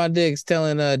Trayvon Diggs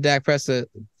telling Dak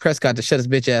Prescott to shut his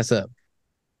bitch ass up?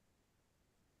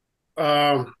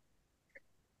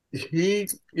 He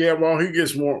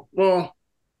gets more. Well,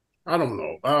 I don't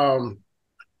know.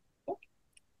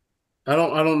 I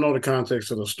don't know the context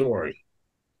of the story.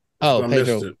 Oh,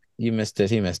 Pedro, you missed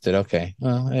it. He missed it. Okay.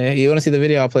 Well, you want to see the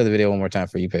video? I'll play the video one more time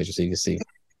for you, Pedro, so you can see.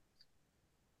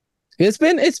 It's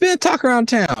been a talk around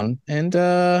town, and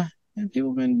people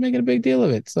have been making a big deal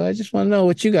of it. So I just want to know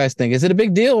what you guys think. Is it a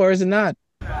big deal or is it not?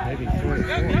 Maybe 4.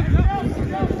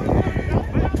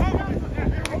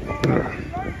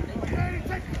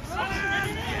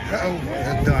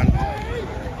 That's done.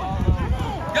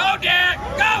 Go, Dak!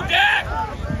 Go, Dak!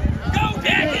 Go,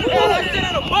 Dak! That shit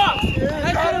in a box!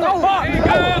 That shit in a box!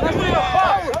 That shit in a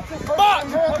box!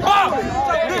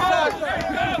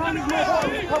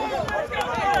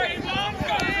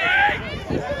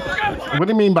 What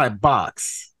do you mean by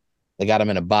box? They got him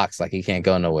in a box, like he can't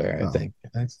go nowhere. I think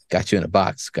got you in a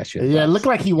box. It looked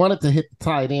like he wanted to hit the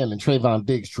tight end, and Trayvon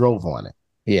Diggs drove on it.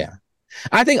 Yeah,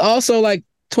 I think also like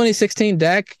 2016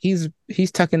 Dak, he's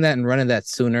tucking that and running that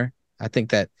sooner. I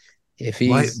think that if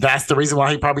that's the reason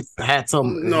why he probably had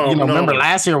some. Remember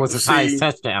last year was his highest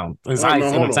touchdown, his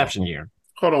highest interception year.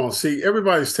 Hold on. See,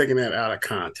 everybody's taking that out of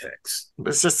context.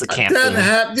 It's just a camp.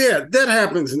 That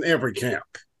happens in every camp.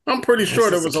 I'm pretty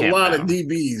sure there was a lot of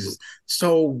DBs.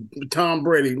 So Tom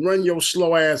Brady, run your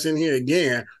slow ass in here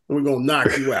again, and we're gonna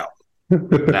knock you out.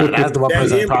 That's the one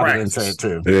person that probably didn't say it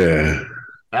too. Yeah,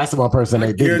 that's the one person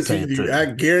they didn't say it too. I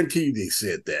guarantee you they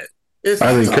said that.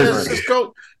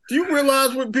 Do you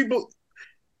realize what people?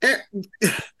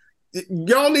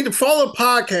 Y'all need to follow the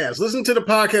podcast. Listen to the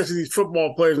podcast of these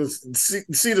football players and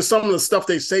see some of the stuff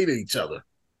they say to each other.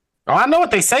 Oh, I know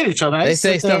what they say to each other. They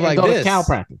say stuff like this. Cow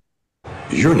practice.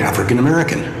 You're an African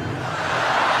American.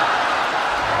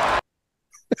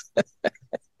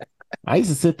 I used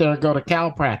to sit there and go to cow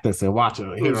practice and watch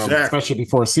it, especially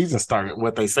before season started,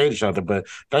 what they say to each other. But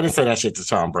they didn't say that shit to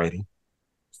Tom Brady.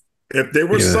 If they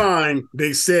were signed,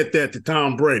 they said that to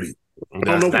Tom Brady.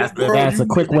 That's a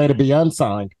quick way to be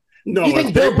unsigned. No, you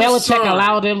think Bill Belichick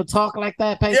allowed them to talk like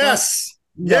that, Pedro? Yes.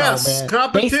 Yes,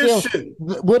 competition.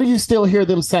 What do you still hear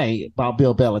them say about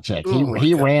Bill Belichick?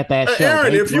 He ran that show.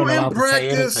 Aaron, if you in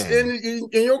practice in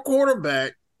your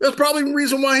quarterback, that's probably the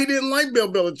reason why he didn't like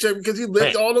Bill Belichick, because he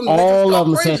let all them. All of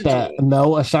them said that. No,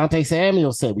 Asante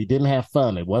Samuel said we didn't have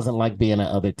fun. It wasn't like being at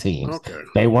other teams. Okay.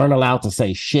 They weren't allowed to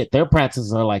say shit. Their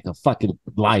practices are like a fucking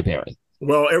library.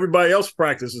 Well, everybody else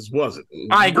practices wasn't.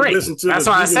 I agree. That's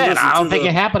why I said I don't think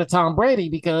it happened to Tom Brady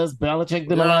because Belichick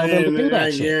didn't allow them to do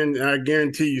that shit. I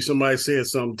guarantee you somebody said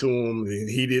something to him that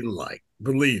he didn't like.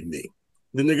 Believe me.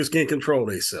 The niggas can't control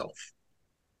themselves.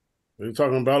 We're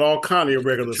talking about all kind of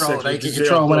irregular sex. They can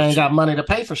control when they ain't got money to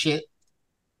pay for shit.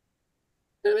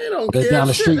 And they don't They're care. down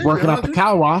the street working up the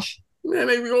cow wash. Man,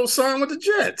 they go sign with the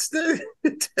Jets. They're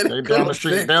down the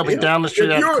street. They'll be down the street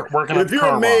working up the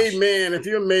car wash. If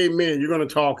you're a made man, you're gonna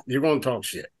talk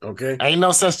shit. Okay. Ain't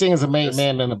no such thing as a made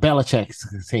man in the Belichick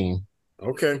team.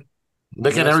 Okay.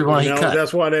 Look at everyone he cut.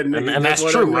 That's why that nigga, and that's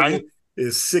true, right?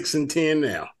 Is 6-10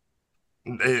 now.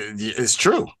 It's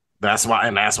true. That's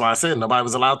why I said nobody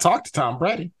was allowed to talk to Tom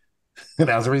Brady.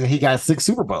 That was the reason he got 6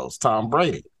 Super Bowls. Tom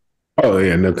Brady. Oh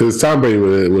yeah, no, because Tom Brady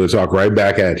would talk right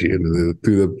back at you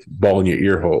through the ball in your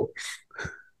ear hole.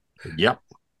 Yep.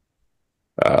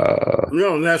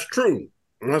 No, that's true.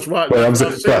 That's why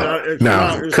it's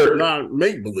not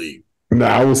make believe. No,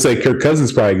 I will say Kirk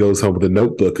Cousins probably goes home with a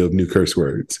notebook of new curse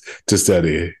words to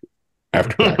study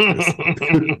after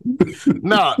practice.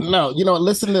 No.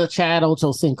 Listen to Chad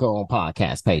Ochocinco on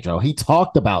podcast, Pedro. He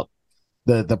talked about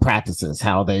the practices,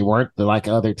 how they weren't like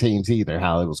other teams either,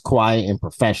 how it was quiet and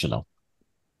professional.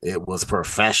 It was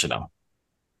professional.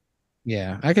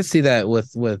 Yeah, I can see that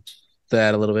with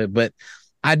that a little bit, but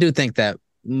I do think that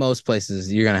most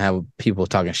places you're gonna have people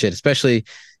talking shit, especially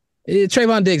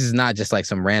Trayvon Diggs is not just like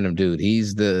some random dude.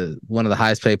 He's one of the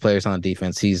highest paid players on the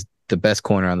defense. He's the best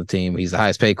corner on the team. He's the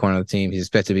highest paid corner on the team. He's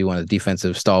expected to be one of the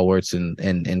defensive stalwarts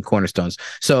and cornerstones.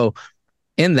 So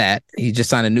in that, he just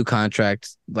signed a new contract.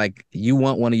 Like, you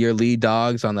want one of your lead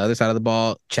dogs on the other side of the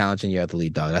ball challenging your other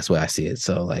lead dog. That's the way I see it.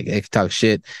 So, like, they can talk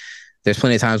shit. There's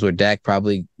plenty of times where Dak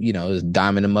probably, is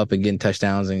diming him up and getting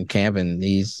touchdowns in camp, and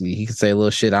he can say a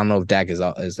little shit. I don't know if Dak is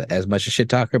as much a shit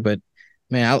talker, but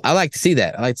man, I like to see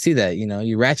that. I like to see that.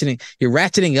 You're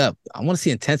ratcheting up. I want to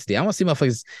see intensity. I want to see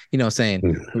motherfuckers, saying,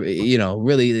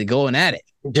 really going at it.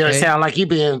 Just sound like you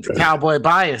being cowboy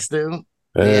biased, dude.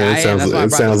 That's why I brought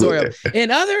the story up.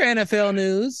 In other NFL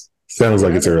news, sounds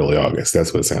like it's early August.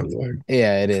 That's what it sounds like.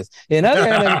 Yeah, it is. In other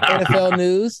NFL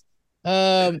news,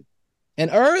 an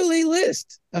early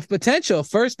list of potential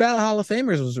first ballot Hall of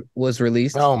Famers was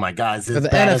released. Oh my God! For the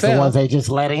NFL, the ones they just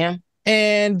let in.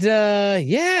 And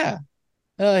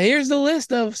here's the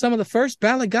list of some of the first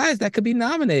ballot guys that could be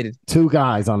nominated. 2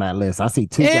 guys on that list. I see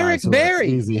 2 Eric guys.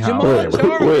 Berry, Jamal Charles.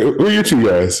 Wait, who are your 2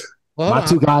 guys? Well, my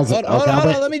 2 guys. Hold on.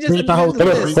 Let me just read the whole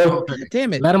thing.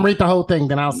 Damn it. Let him read the whole thing,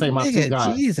 then I'll say my 2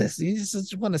 guys. Jesus, you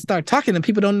just want to start talking and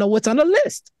people don't know what's on the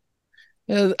list.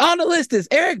 On the list is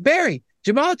Eric Berry,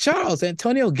 Jamal Charles,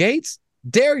 Antonio Gates,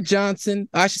 Derek Johnson.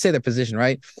 I should say their position,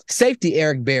 right? Safety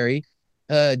Eric Berry,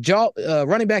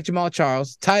 running back Jamal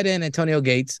Charles, tight end Antonio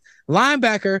Gates,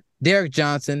 linebacker Derek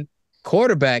Johnson,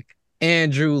 quarterback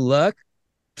Andrew Luck,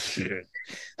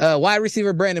 wide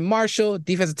receiver Brandon Marshall,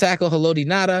 defensive tackle Haloti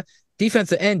Nada,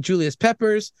 defensive end Julius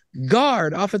Peppers,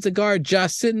 offensive guard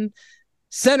Josh Sitton,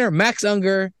 center Max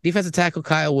Unger, defensive tackle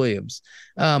Kyle Williams.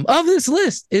 Of this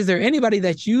list, is there anybody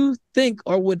that you think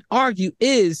or would argue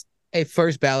is a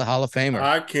first ballot Hall of Famer?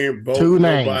 I can't vote 2 for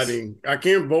names. nobody. I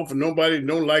can't vote for nobody who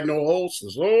don't like no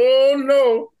horses. Oh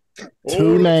no.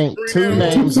 2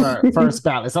 names are first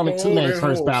ballot. It's only 2 names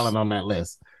first ballot on that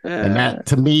list. And that,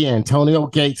 to me, Antonio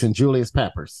Gates and Julius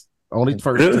Peppers. Only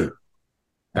first 2.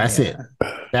 That's it.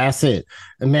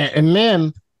 And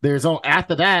then There's on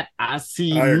after that. I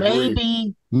see I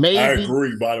agree. maybe. I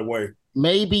agree. By the way,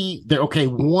 maybe there. Okay,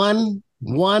 one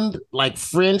like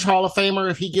fringe Hall of Famer.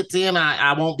 If he gets in,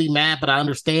 I won't be mad, but I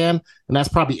understand, and that's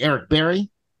probably Eric Berry.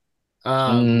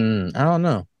 I don't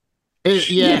know.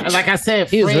 Like I said,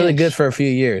 he was really good for a few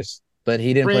years, but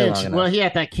he didn't play long enough. Well, he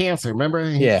had that cancer. Remember,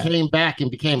 he came back and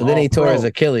became. And then he tore his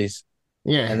Achilles.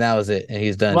 Yeah, and that was it, and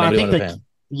he's done. Well, Nobody wanted to pay him.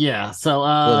 Yeah,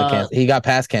 so he got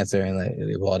past cancer and like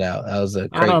he balled out. That was I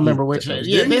don't remember which.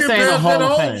 Yeah, this ain't a Hall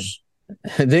of Fame.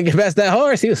 Didn't get past that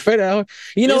horse. He was afraid of that horse.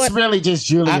 You know it's what? really just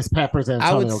Julius Peppers and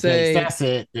Antonio I would say Gates. That's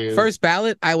it, dude. First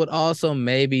ballot, I would also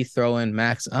maybe throw in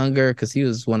Max Unger because he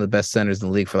was one of the best centers in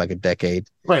the league for like a decade.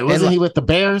 Wait, wasn't he with the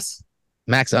Bears?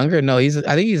 Max Unger? No, I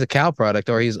think he's a Cal product,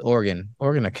 or he's Oregon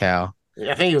or Cal.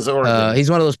 Yeah, I think he was Oregon.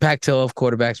 He's one of those Pac-12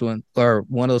 quarterbacks or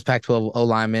one of those Pac-12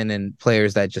 O-linemen and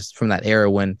players that just from that era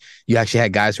when you actually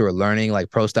had guys who were learning like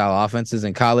pro-style offenses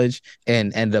in college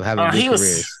and ended up having good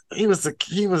careers. He was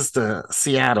the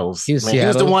Seattle's. He was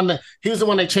the one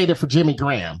that traded for Jimmy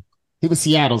Graham. He was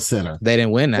Seattle's center. They didn't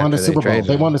win that. Won the Super Bowl.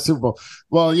 They won the Super Bowl.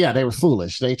 Well, yeah, they were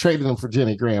foolish. They traded him for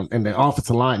Jimmy Graham, and the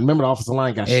offensive line. Remember, the offensive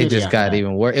line got shitty. It just got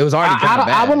even worse. It was already bad.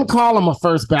 I wouldn't call him a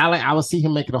first ballot. I would see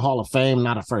him making a Hall of Fame,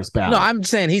 not a first ballot. No, I'm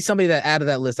saying he's somebody that out of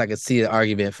that list, I could see an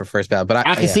argument for first ballot. But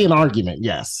I can see an argument.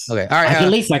 Yes. Okay. All right.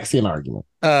 At least I can see an argument.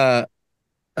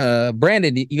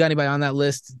 Brandon, you got anybody on that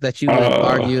list that you would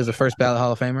argue is a first ballot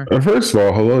Hall of Famer? First of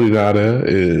all, Haloti Ngata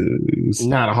is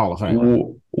not a Hall of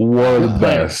Famer. One of the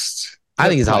best. I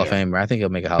think he's a Hall of Famer. I think he'll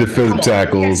make a Hall of Fame. Defensive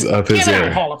tackles of his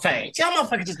era. Hall of Fame. Y'all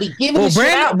motherfuckers just be giving shit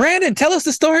out. Brandon, tell us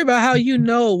the story about how you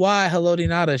know why Haloti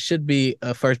Ngata should be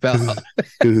a first ballot.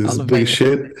 Because it's big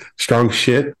shit, strong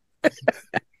shit.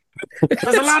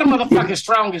 There's a lot of motherfucking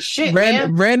strong as shit,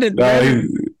 man. Brandon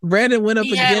went up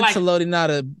against Haloti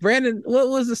Ngata. Brandon, what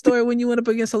was the story when you went up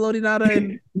against Haloti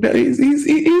Ngata? No, he's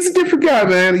a different guy,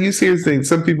 man. You see his thing.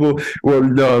 Some people,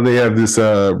 they have this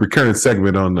recurrent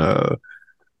segment on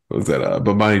what was that?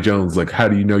 Bomani Jones, like, how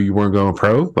do you know you weren't going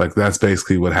pro? Like, that's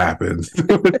basically what happens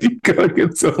when you go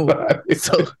against somebody.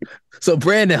 So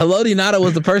Brandon, Haloti Ngata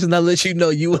was the person that let you know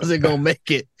you wasn't gonna make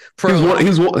it pro.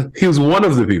 He was one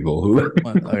of the people who,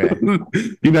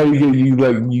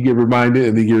 you get reminded,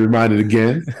 and then you get reminded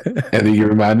again, and then you get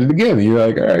reminded again, and you're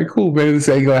like, all right, cool, man, this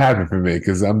ain't gonna happen for me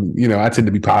because I tend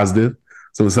to be positive.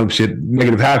 So when some shit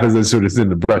negative happens, I sort of tend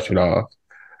to brush it off.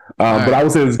 But I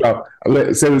would say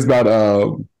this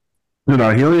about.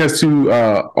 No, he only has 2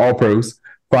 All Pros,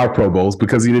 5 Pro Bowls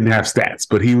because he didn't have stats,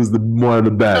 but he was one of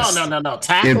the best. No.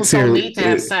 Tackles don't need to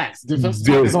have sacks. Defensive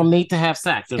tackles don't need to have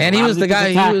sacks. And he was the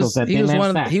guy.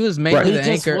 He was mainly the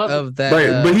anchor of that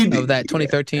of that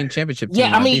 2013 championship team.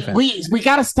 Yeah, I mean, we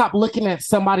got to stop looking at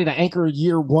somebody to anchor a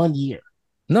year 1 year.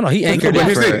 No, he anchored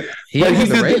it for the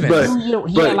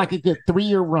Ravens. He had like a good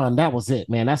 3-year run. That was it,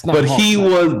 man. That's not. But he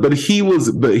for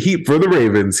the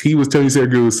Ravens. He was Tony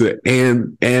Siragusa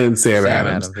and Sam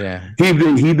Adams. Yeah,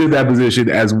 he did that position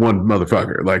as one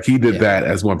motherfucker. Like he did that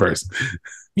as one person.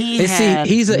 He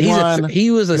was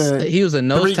a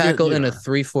nose tackle in a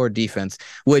 3-4 defense,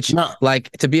 which to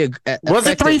be was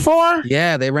it 3-4?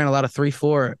 Yeah, they ran a lot of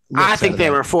 3-4. I think they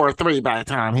were 4-3 by the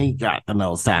time he got the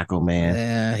nose tackle, man.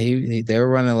 Yeah, they were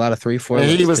running a lot of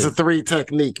 3-4. He was a 3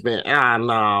 technique, man.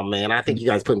 No, man. I think you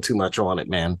guys putting too much on it,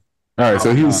 man. All right,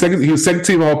 so he was second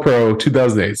team All Pro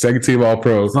 2008, second team All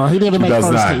Pro. So he didn't make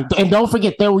first team. And don't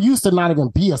forget, there used to not even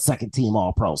be a second team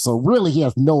All Pro. So really, he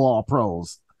has no All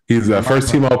Pros. He's a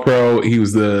first team All Pro. He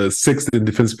was the 6th in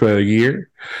Defensive Player of the Year.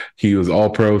 He was All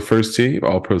Pro first team,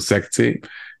 All Pro second team.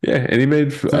 Yeah, and he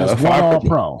made 5 All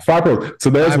Pro. 5 Pro. So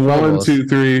there's 1, 2,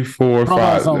 3, 4, 5. Pro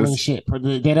Bowls don't mean shit.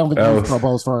 They don't use Pro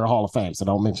Bowls for a Hall of Fame, so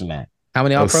don't mention that. How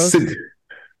many All Pros?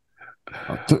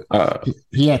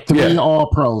 He had 3 All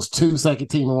Pros, 2 second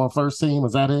team and 1 first team.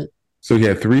 Was that it? So he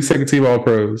had 3 second team All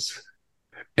Pros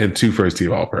and 2 first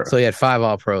team All Pros. So he had 5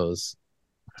 All Pros.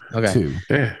 Okay. 2.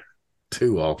 Yeah.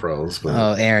 2 All Pros. But...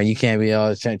 Oh, Aaron, you can't be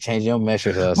all changing your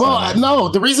measures. Well, no,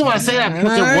 the reason why I say that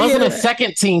because there wasn't a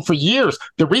second team for years.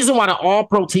 The reason why the All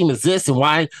Pro team exists and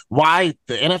why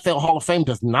the NFL Hall of Fame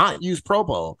does not use Pro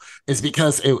Bowl is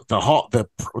because the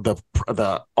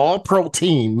All Pro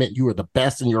team meant you were the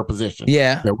best in your position.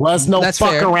 Yeah, there was no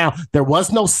around. There was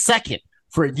no second.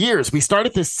 For years, we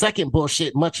started this second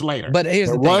bullshit much later. But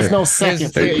there was no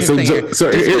second. So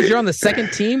because you're on the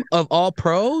second team of All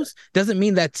Pros doesn't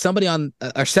mean that somebody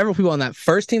or several people on that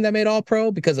first team that made All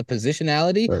Pro because of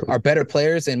positionality are better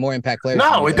players and more impact players.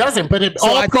 No, it doesn't. But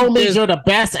All Pro means you're the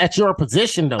best at your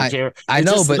position, though, Jared. I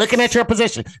know, but looking at your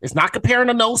position, it's not comparing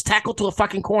a nose tackle to a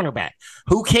fucking cornerback.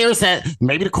 Who cares that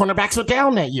maybe the cornerbacks are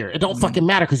down that year? It don't fucking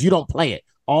matter because you don't play it.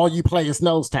 all you play is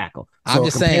nose tackle. So I'm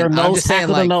just saying, nose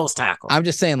tackle to nose tackle. I'm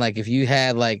just saying, like, if you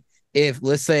had if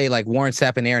let's say like Warren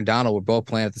Sapp and Aaron Donald were both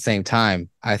playing at the same time,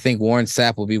 I think Warren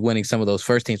Sapp will be winning some of those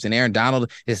first teams. And Aaron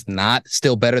Donald is not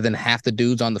still better than half the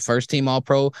dudes on the first team All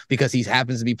Pro because he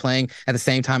happens to be playing at the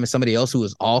same time as somebody else who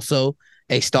is also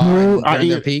a star during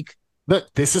their peak.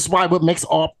 Look, this is what makes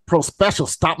All Pro special.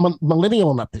 Stop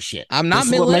millennial up the shit. I'm not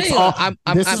millennial.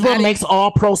 This is what makes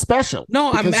All Pro special.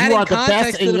 No, I'm adding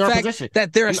context to the fact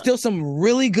that there are still some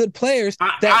really good players.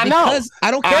 I know.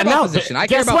 I don't care about position. I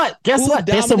care about Guess what?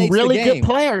 There's some really good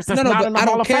players. But I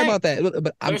don't care about that.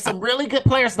 But there's some really good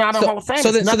players not in the Hall of Fame.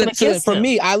 So for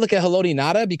me, I look at Haloti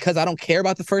Ngata because I don't care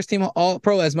about the first team All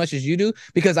Pro as much as you do,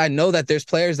 because I know that there's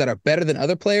players that are better than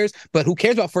other players. But who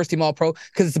cares about first team All Pro?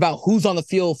 Because it's about who's on the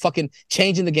field, fucking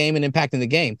changing the game and impacting the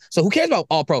game. So who cares about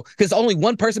All Pro? Because only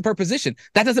one person per position.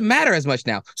 That doesn't matter as much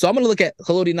now. So I'm going to look at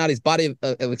Haloti Ngata's body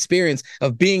of experience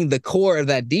of being the core of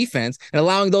that defense and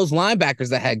allowing those linebackers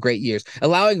that had great years,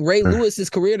 allowing Ray Lewis's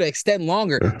career to extend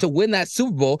longer to win that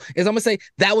Super Bowl. Is I'm going to say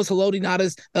that was Haloti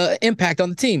Ngata's impact on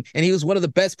the team, and he was one of the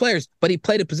best players. But he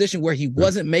played a position where he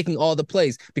wasn't making all the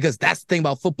plays, because that's the thing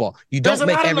about football. You don't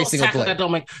make every single play. That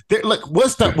don't make. Look,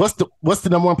 what's the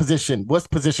number one position? What's the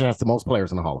position has the most players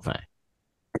in the Hall of Fame?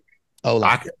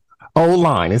 O-line.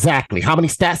 O-line, exactly. How many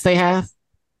stats they have?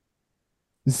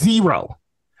 0.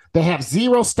 They have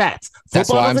 0 stats.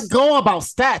 Football doesn't go about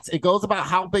stats. It goes about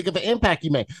how big of an impact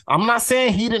you make. I'm not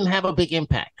saying he didn't have a big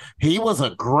impact. He was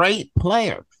a great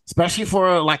player, especially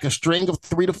for like a string of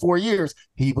 3 to 4 years.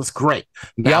 He was great.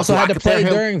 He also had to play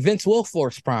during Vince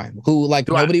Wilfork's prime, who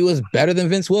nobody was better than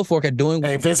Vince Wilfork at doing.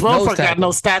 And Vince Wilfork got no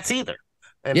stats either.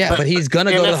 But he's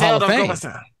gonna go to the Hall of Fame.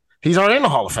 He's already in the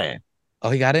Hall of Fame. Oh,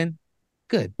 he got in?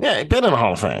 Good. Yeah, he's been in the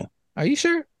Hall of Fame. Are you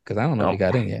sure? Because I don't know if he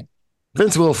got in yet.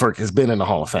 Vince Wilfork has been in the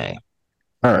Hall of Fame.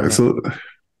 All right, so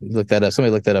look that up.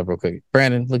 Somebody look that up real quick.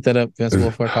 Brandon, look that up. Vince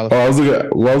Wilfork. I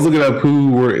was looking up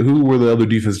who were the other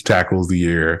defensive tackles the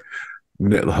year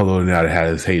Haloti Ngata had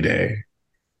his heyday.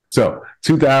 So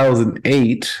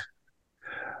 2008,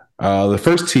 the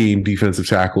first team defensive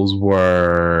tackles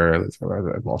were,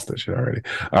 I lost that shit already.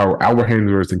 Albert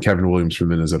Hainsworth and Kevin Williams from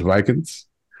Minnesota Vikings.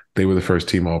 They were the first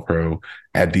team All-Pro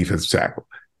at defensive tackle.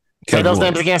 Say those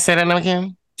names again. Say that name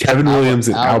again. Kevin Williams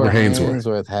and Albert Hainsworth.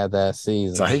 Hainsworth had that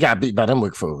season. So he got beat by them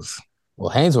weak fools.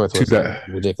 Well, Hainsworth was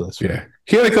ridiculous. Yeah.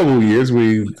 He had a couple of years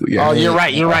where you're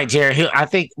right. You're right, Jerry. I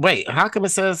think, wait, how come it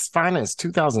says finance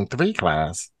 2003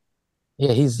 class?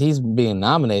 Yeah, he's being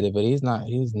nominated, but he's not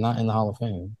in the Hall of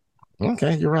Fame.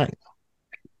 Okay, you're right.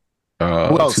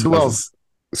 Who else?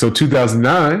 So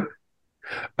 2009,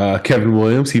 Kevin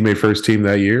Williams, he made first team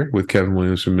that year with Kevin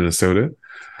Williams from Minnesota.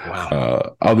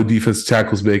 Wow. Other defensive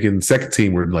tackles making second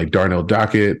team were like Darnell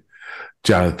Dockett,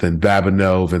 Jonathan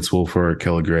Babineau, Vince Wilfork,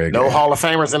 Kelly Gregg. No Hall of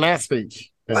Famers in that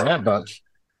speech. In that bunch.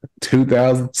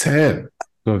 2010.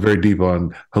 Going very deep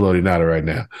on Haloti Ngata right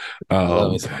now.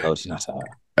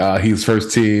 He's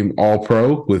first team All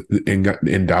Pro with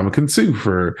Ndamukong Suh.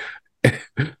 For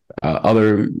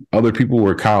other people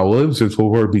were Kyle Williams, Vince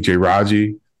Wilfork, BJ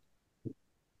Raji.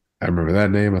 I remember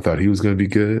that name. I thought he was going to be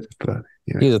good, but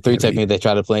he's a 3 technique. They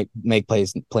try to play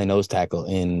nose tackle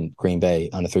in Green Bay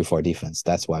on a 3-4 defense.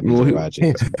 That's why BJ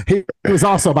Raji. He was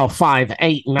also about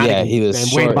 5'8". Yeah, he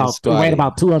was and weighed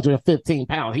about 215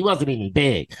 pounds. He wasn't even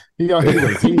big. He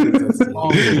was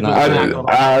small.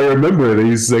 I remember they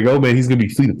used to say, "Oh man, he's going to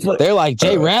be fleet of foot." They're like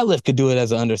Jay Ratliff could do it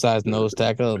as an undersized nose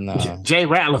tackle. No, Jay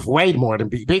Ratliff weighed more than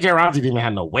BJ Raji. Didn't even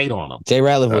have no weight on him. Jay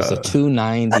Ratliff was a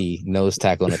 290 nose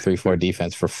tackle in a 3-4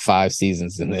 defense for 5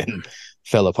 seasons, and then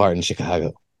fell apart in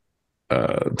Chicago.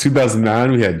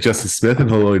 2009, we had Justin Smith and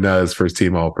Haloti Ngata's first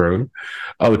team All-Pro.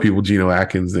 Other people, Geno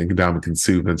Atkins and Ndamukong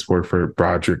Suh, Vince Wilfork,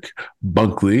 Broderick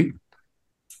Bunkley.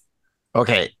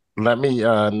 Okay, let me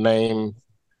name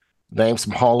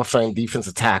some Hall of Fame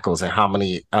defensive tackles and how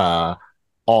many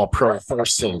All-Pro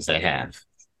first teams they have.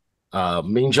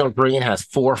 Mean Joe Green has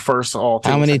 4 first all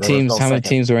teams. How many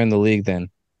teams were in the league then?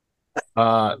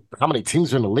 How many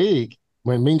teams were in the league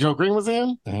when Mean Joe Green was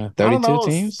in? 32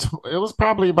 teams? It was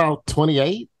probably about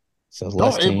 28. So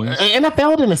less teams.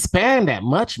 NFL didn't expand that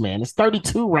much, man. It's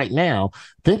 32 right now.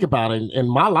 Think about it. In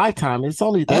my lifetime, it's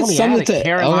only added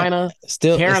Carolina,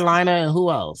 and who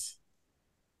else?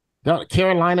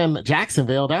 Carolina and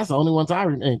Jacksonville. That's the only ones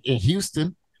in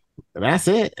Houston. That's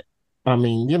it. I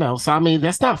mean,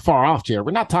 that's not far off, Jared.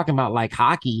 We're not talking about like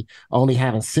hockey only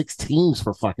having 6 teams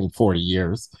for fucking 40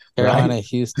 years. Carolina, right?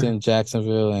 Houston,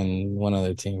 Jacksonville, and one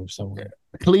other team somewhere.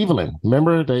 Cleveland.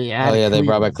 Remember they added Cleveland. They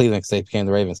brought back Cleveland because they became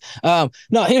the Ravens. No,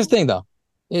 here's the thing though.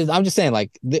 I'm just saying,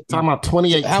 like, talking about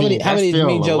 28. How many did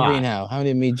Mean Joe Green have? How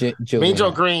many did Mean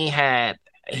Joe Green Green had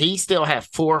he still had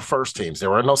 4 first teams. There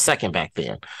were no second back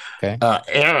then. Okay.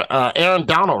 Aaron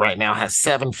Donald right now has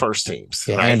 7 first teams.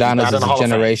 Yeah, right? Aaron Donald is a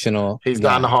generational. He's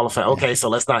not in the Hall of Fame. Okay, so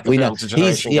let's not compare him to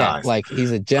generation guys. Like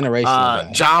he's a generational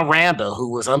guy. John Randa, who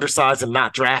was undersized and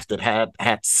not drafted, had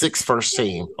 6 first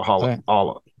team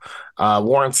all of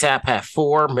Warren Sapp had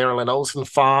 4, Marilyn Olsen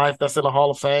 5. That's in the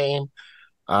Hall of Fame.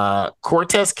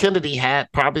 Cortez Kennedy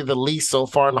had probably the least so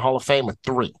far in the Hall of Fame with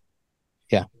 3.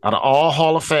 Yeah. Out of all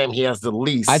Hall of Fame, he has the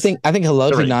least. I think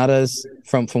Haloti Ngata's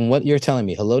from what you're telling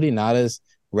me, Haloti Ngata's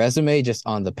resume just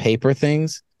on the paper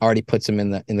things already puts him in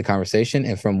the conversation.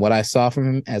 And from what I saw from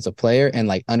him as a player and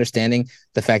like understanding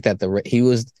the fact that he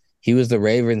was the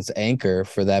Ravens anchor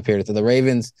for that period. So the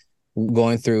Ravens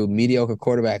going through mediocre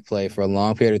quarterback play for a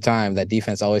long period of time, that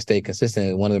defense always stayed consistent.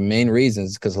 And one of the main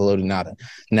reasons is because Haloti Ngata.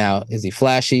 Now, is he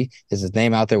flashy? Is his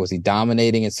name out there? Was he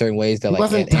dominating in cerertain ways that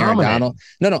Aaron Donald?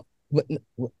 No. But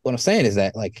what I'm saying is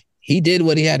that like he did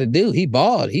what he had to do. He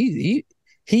balled. He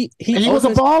was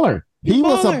a baller. He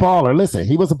was a baller. Listen,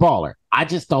 he was a baller. I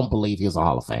just don't believe he was a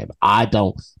Hall of Fame. I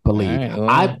don't believe. Right,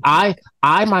 well,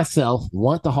 I myself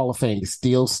want the Hall of Fame to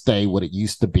still stay what it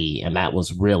used to be, and that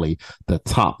was really the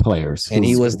top players. And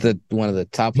he was one of the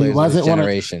top players of his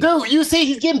generation. Dude, you see,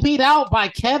 he's getting beat out by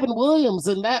Kevin Williams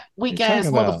and that weak ass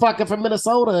motherfucker from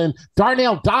Minnesota and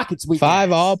Darnell Dockett's weak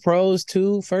 5 All-Pros,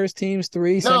 2 first teams,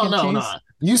 3 second teams. No.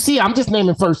 You see, I'm just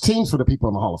naming first teams for the people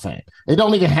in the Hall of Fame. They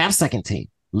don't even have second team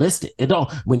listed. It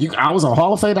don't. I was on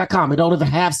HallOfFame.com. It don't even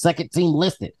have second team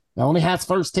listed. It only has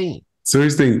first team. So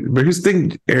here's the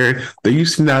thing, Aaron. There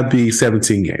used to not be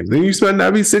 17 games. There used to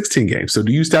not be 16 games. So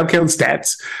do you stop counting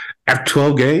stats after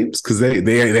 12 games? Because they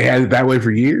had it that way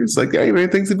for years. Like, hey man,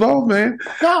 things evolve, man.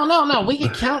 No. We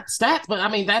can count stats, but I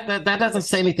mean that doesn't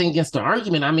say anything against the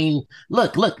argument. I mean,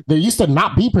 look. There used to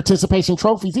not be participation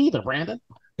trophies either, Brandon.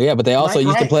 Yeah, but they also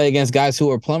used to play against guys who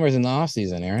were plumbers in the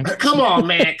offseason, Aaron. Come on,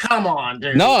 man. Come on,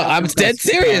 dude. No, I'm dead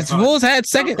serious. Bulls had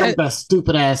second. That's a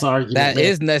stupid ass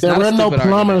argument. There were no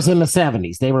plumbers in the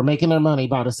 70s. They were making their money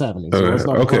by the 70s.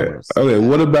 Okay.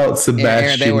 What about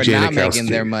Sebastian? They were not making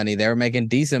their money. They were making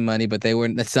decent money, but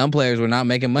some players were not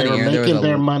making money. They were making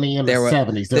their money in the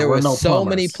 70s. There were no so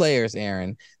many players,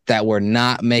 Aaron, that were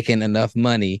not making enough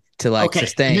money to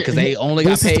sustain because they only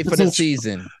got paid for the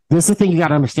season. This is the thing you got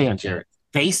to understand, Jared.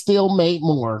 They still made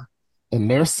more in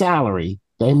their salary.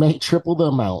 They made triple the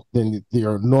amount than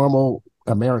their normal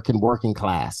American working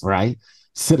class, right?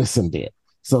 Citizen did.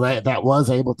 So that was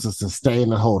able to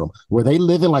sustain and hold them. Were they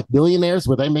living like billionaires?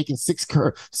 Were they making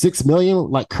 $6 million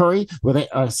like Curry? Were they,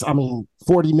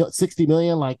 60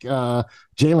 million like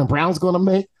Jaylen Brown's going to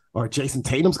make? Or Jason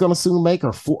Tatum's going to soon make,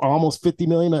 or almost 50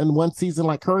 million in one season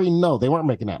like Curry? No, they weren't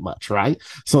making that much, right?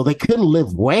 So they couldn't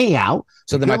live way out.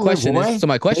 So my question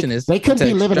is, they couldn't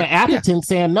be living in Appleton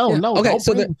saying, no. Okay,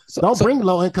 don't bring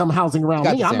low income housing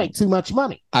around me. I make too much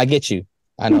money. I get you.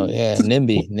 I know, yeah,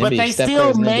 NIMBY. But they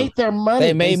still made their money.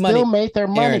 They made money. Still made their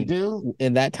money, Aaron, dude.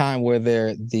 In that time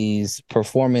where these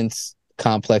performance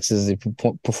complexes,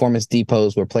 performance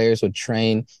depots where players would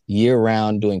train year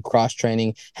round doing cross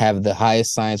training, have the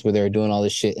highest science where they were doing all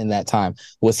this shit in that time.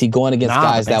 Was he going against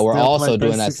guys that were also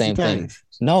doing that same thing?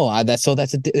 No,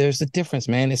 there's a difference,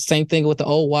 man. It's the same thing with the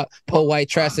old white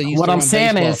trash that used what to I'm run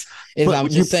saying baseball.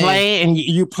 is,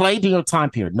 you play during your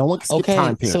time period. No one can skip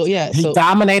time period. So yeah, he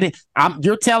dominated.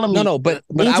 You're telling me but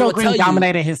I will tell you,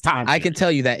 dominated his time period. I can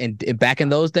tell you that back in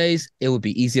those days, it would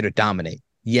be easier to dominate.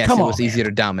 Yes, it was easier to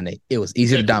dominate. It was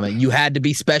easier to dominate. You had to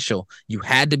be special.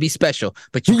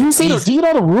 But do you know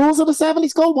the rules of the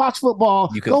 70s? Go watch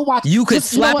football. You could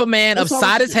slap a man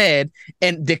upside his head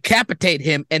and decapitate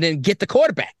him and then get the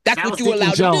quarterback. That's what you were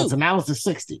allowed to do. And that was the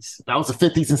 60s. That was the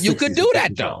 50s and 60s. You could do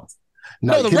that, though.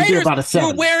 No, the Raiders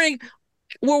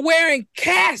were wearing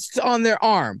casts on their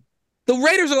arm. The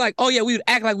Raiders are like, oh yeah, we would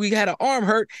act like we had an arm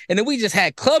hurt, and then we just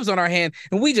had clubs on our hand,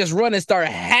 and we just run and start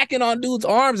hacking on dudes'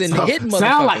 arms and hitting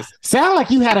motherfuckers. Sound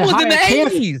like you had a higher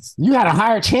chance. You had a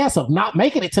higher chance of not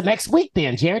making it to next week,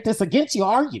 then, Jared. That's against your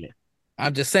argument.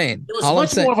 I'm just saying. It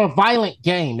was much more of a violent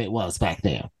game. It was back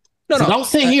then. Don't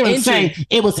sit here and say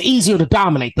it was easier to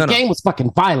dominate. The game was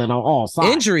fucking violent on all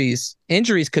sides.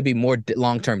 Injuries could be more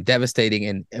long-term devastating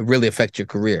and really affect your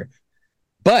career,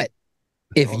 but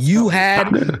if you had,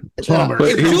 if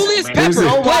Julius Peppers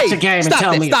played,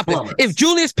 if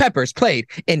Julius Peppers played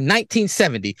in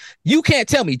 1970, you can't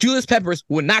tell me Julius Peppers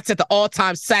would not set the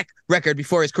all-time sack record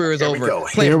before his career was over.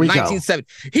 Here we go. 1970.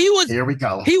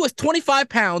 He was 25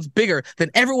 pounds bigger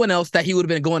than everyone else that he would have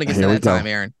been going against at that time,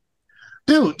 Aaron.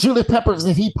 Dude, Julius Peppers,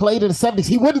 if he played in the 70s,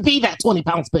 he wouldn't be that 20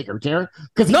 pounds bigger, Jared.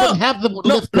 Because he wouldn't have the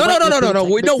lift. No.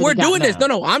 We're doing this.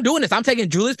 No, I'm doing this. I'm taking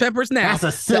Julius Peppers now. That's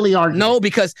a silly argument. No,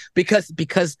 because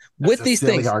with these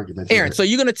things, Aaron. So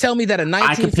you're going to tell me that a 1954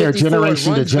 I compare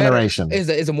generation to generation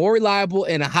is a more reliable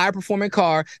and a higher performing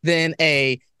car than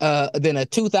a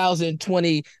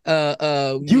 2020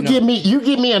 you give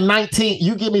me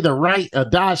a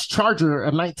Dodge Charger,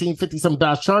 a 1950 some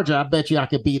Dodge Charger. I bet you I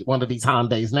could beat one of these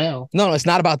Hyundais now. No, it's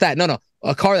not about that. No,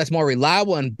 a car that's more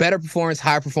reliable and better performance,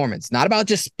 higher performance. Not about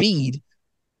just speed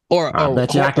I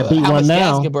bet you I could beat one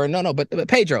now. No, but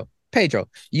Pedro,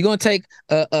 you gonna take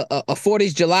a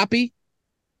 40s jalopy?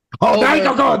 Oh, now you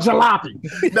gonna go a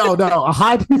jalopy? No, a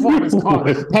high performance car,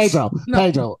 Pedro,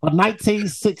 a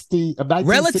 1960,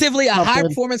 relatively a high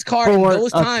performance car in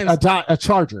those times. A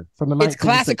Charger from the 1960s. It's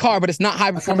classic car, but it's not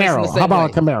high performance. Camaro. How about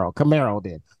a Camaro? Camaro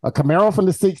did a Camaro from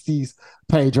the 60s,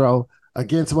 Pedro,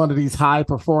 against one of these high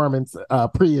performance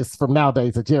Prius from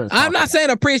nowadays. I'm not saying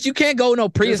a Prius. You can't go no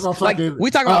Prius. Like we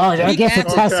talking about peak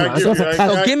assets.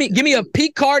 So give me a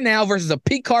peak car now versus a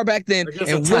peak car back then,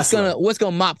 and what's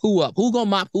gonna mop who up? Who's gonna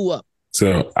mop who up?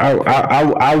 So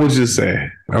I would just say,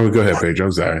 I would go ahead, Pedro.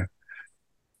 I'm sorry.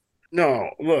 No,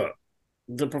 look,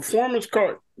 the performance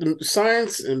car, the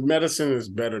science and medicine is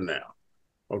better now.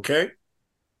 Okay,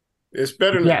 it's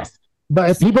better now. Yes. But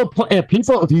if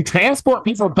you transport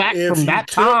people back from that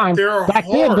time, back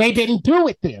then, they didn't do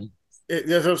it then. That's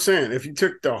what I'm saying. If you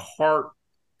took the heart,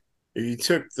 if you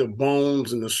took the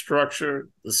bones and the structure,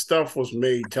 the stuff was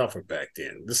made tougher back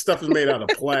then. The stuff is made out of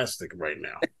plastic right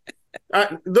now.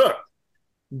 Look,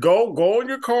 go in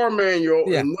your car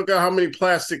manual and look at how many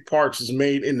plastic parts is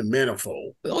made in the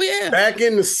manifold. Oh, yeah. Back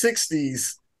in the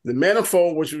 60s, the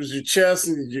manifold, which was your chest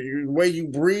and the way you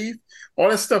breathe, all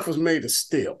that stuff was made of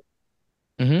steel.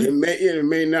 Mm-hmm. It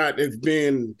may not have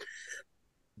been.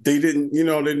 They didn't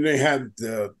have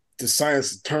the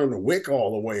science to turn the wick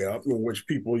all the way up, which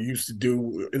people used to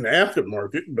do in the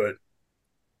aftermarket. But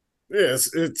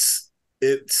yes, it's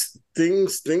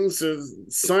things are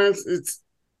science. It's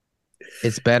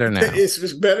better now. It's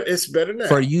better. It's better now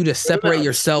for you to separate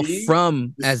yourself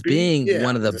from as being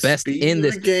one of the best in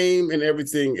this game, and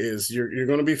everything is you're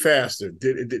going to be faster.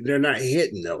 They're not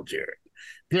hitting though, Jared.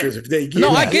 Because if they get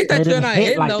I get that they're not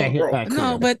hitting I get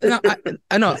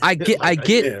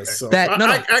that.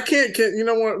 No, I can't. You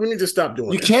know what? We need to stop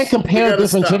doing. You can't compare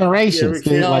different generations.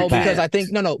 Because I think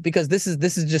because this is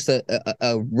just a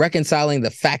reconciling the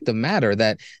fact of matter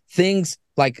that things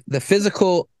like the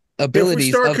physical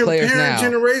abilities of players now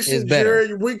is better.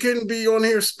 Jerry, we couldn't be on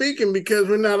here speaking because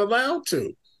we're not allowed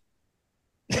to.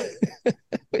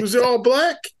 Was it all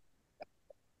black?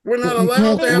 We're not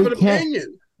allowed to have an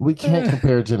opinion. We can't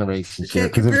compare generations here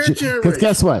because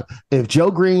guess what? If Joe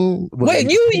Green,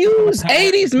 you use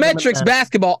 80s metrics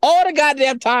basketball all the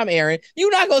goddamn time, Aaron.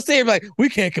 You're not gonna say it like we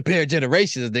can't compare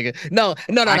generations, nigga. No.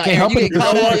 I can't help it. You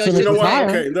know what?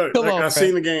 Okay, look, I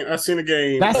seen the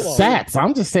game. That's stats.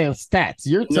 I'm just saying stats.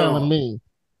 You're telling me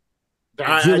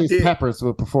that Julius Peppers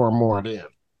would perform more than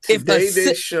if a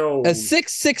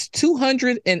 6'6",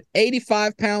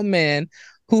 285-pound man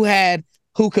who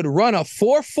could run a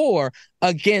 4.4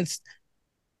 against,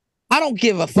 I don't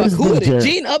give a fuck who it is.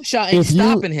 Gene Upshaw ain't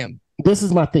stopping him. This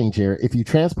is my thing, Jared. If you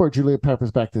transport Julius Peppers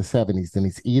back to the 70s, then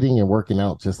he's eating and working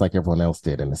out just like everyone else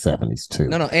did in the 70s too.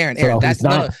 No, Aaron, that's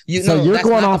not. You're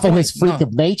going off of his freak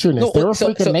of natureness. There were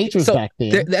freak of natures back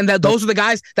then, and those were the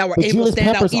guys that were able to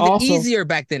stand out even easier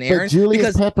back then, Aaron.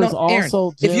 Julius Peppers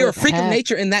also. If you're a freak of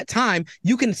nature in that time,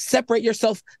 you can separate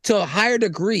yourself to a higher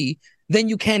degree than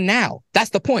you can now. That's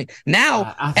the point.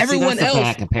 Now, everyone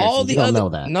else, all the other,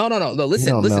 no.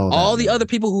 Listen. All the other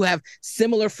people who have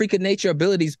similar freak of nature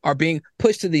abilities are being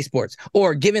pushed to these sports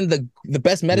or given the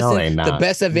best medicine, the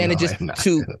best advantages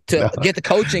to get the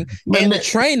coaching and the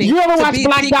training. You ever watch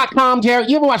Black.com, Jared?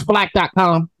 You ever watch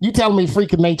Black.com? You telling me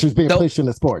freak of nature is being pushed in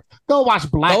the sports? Go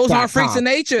watch Black.com. Those aren't freaks of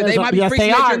nature. They might be freaks of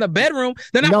nature in the bedroom.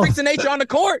 They're not freaks of nature on the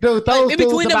court. Dude, in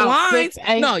between them lines.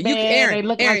 No, you Aaron.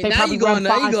 Now you going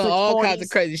all kinds of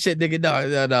crazy shit, nigga. No.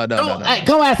 Hey,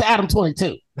 go ask Adam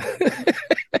 22.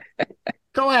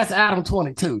 Go ask Adam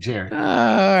 22, Jared. All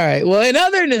right. Well, in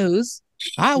other news,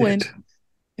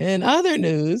 In other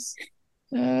news,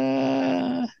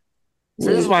 this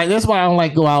is why I don't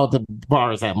like go out to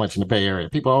bars that much in the Bay Area.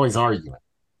 People always arguing.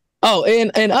 Oh,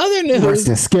 in other news,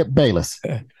 versus Skip Bayless.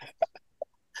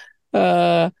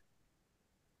 There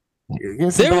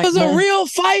was a real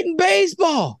fight in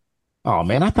baseball. Oh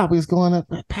man, I thought we was going up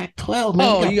Pac-12. Man,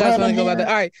 Oh, you guys want to go here. about that?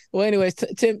 All right. Well, anyways,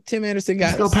 Tim Anderson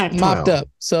got Let's go Pac-12. mopped up.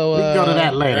 So we can go to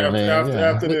that later, man.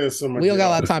 After this, we don't got a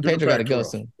lot of time. Pedro got to go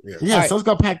soon. Yeah, so let's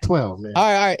go Pac-12, man.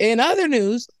 All right. In other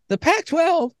news, the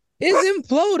Pac-12 is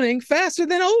imploding faster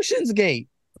than Ocean's Gate,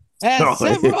 as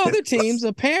several other teams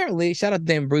apparently. Shout out to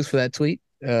Dan Bruce for that tweet.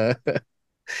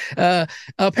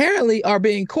 Apparently are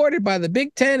being courted by the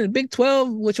Big 10 and Big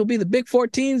 12, which will be the Big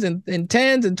 14s and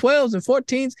 10s and 12s and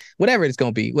 14s, whatever it's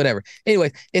going to be, whatever.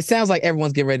 Anyway, it sounds like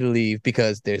everyone's getting ready to leave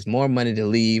because there's more money to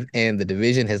leave, and the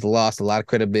division has lost a lot of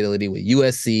credibility with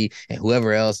USC and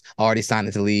whoever else already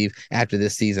signed to leave after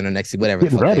this season or next season, whatever.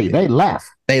 Getting ready. They left.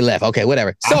 Okay,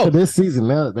 whatever. So after this season,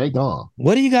 they gone.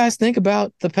 What do you guys think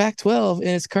about the Pac-12 in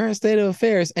its current state of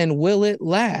affairs, and will it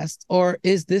last, or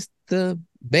is this the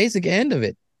basic end of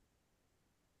it?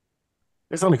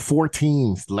 There's only 4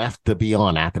 teams left to be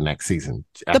on after next season.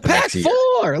 The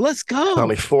Pac-4. Let's go. There's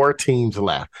only 4 teams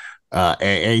left.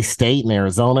 A State and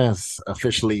Arizona has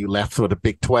officially left for the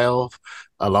Big 12,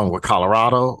 along with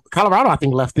Colorado. Colorado, I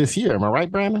think, left this year. Am I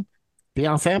right, Brandon?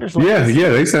 Deion Sanders? Yeah,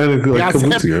 they signed like a couple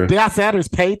weeks ago. Deion Sanders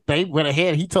paid. They went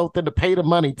ahead. He told them to pay the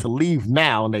money to leave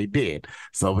now, and they did.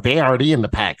 So they already in the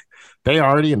Pac. They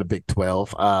already in the Big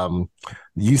 12.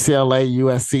 UCLA,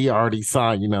 USC already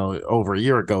signed, over a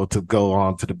year ago to go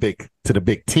on to the Big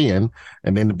 10,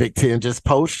 and then the Big 10 just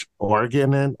poached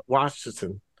Oregon and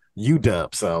Washington,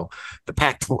 UW. So the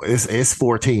Pac-12 is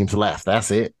 4 teams left. That's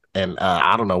it. And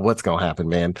I don't know what's gonna happen,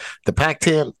 man. The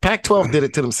Pac-12 did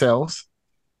it to themselves.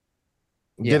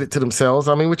 Did it to themselves.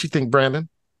 I mean, what you think, Brandon?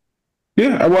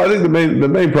 Yeah, well, I think the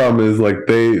main problem is like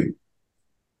the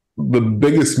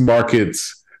biggest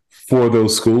markets for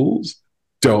those schools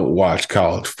don't watch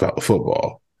college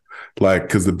football, like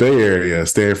because the Bay Area,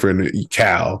 Stanford, and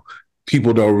Cal,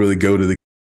 people don't really go to the.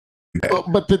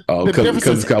 But the difference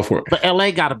is California. But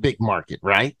LA got a big market,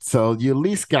 right? So you at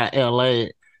least got LA.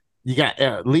 You got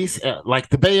at least like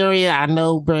the Bay Area. I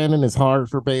know, Brandon, it's hard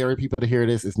for Bay Area people to hear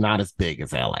this. It's not as big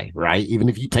as LA, right? Even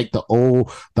if you take the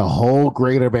whole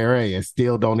greater Bay Area, it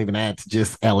still don't even add to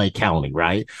just LA County,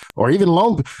 right? Or even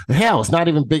hell, it's not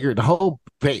even bigger. The whole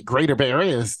greater Bay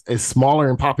Area is smaller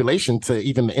in population to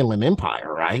even the Inland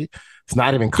Empire, right? It's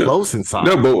not even close in size.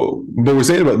 No, but we're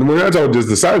saying we're not talking just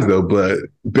the size though. But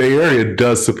Bay Area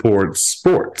does support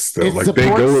sports. Though. Like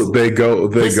they go.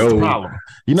 This is the problem.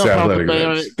 About the Bay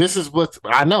Area, this is what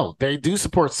I know. They do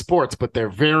support sports, but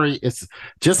it's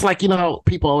just like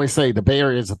people always say the Bay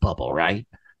Area is a bubble, right?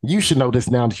 You should know this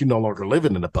now that you're no longer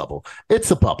living in a bubble.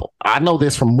 It's a bubble. I know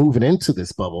this from moving into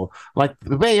this bubble. Like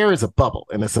the Bay Area is a bubble,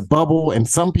 and it's a bubble, and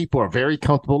some people are very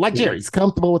comfortable. Like Jerry's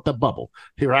comfortable with the bubble,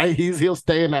 right? He'll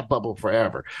stay in that bubble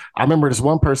forever. I remember this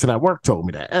one person at work told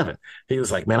me that, Evan. He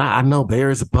was like, "Man, I know Bay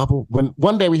Area is a bubble." When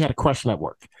one day we had a question at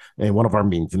work in one of our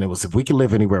meetings, and it was, if we could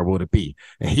live anywhere, what would it be?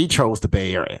 And he chose the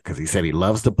Bay Area because he said he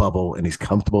loves the bubble and he's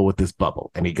comfortable with this bubble.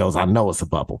 And he goes, "I know it's a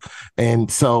bubble." And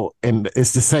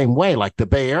it's the same way. Like the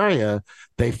Bay Area,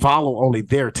 they follow only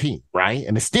their team, right?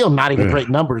 And it's still not even great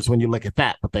numbers when you look at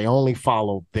that, but they only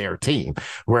follow their team.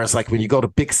 Whereas like when you go to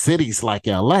big cities like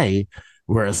LA,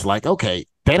 where it's like, okay,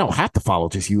 they don't have to follow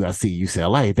just USC,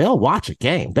 UCLA. They'll watch a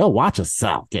game. They'll watch a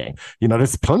South game.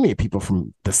 There's plenty of people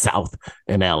from the South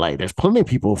in LA. There's plenty of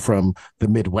people from the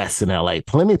Midwest in LA.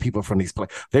 Plenty of people from these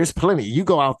places. There's plenty. You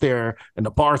go out there and the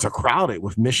bars are crowded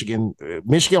with Michigan,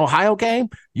 Ohio game.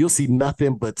 You'll see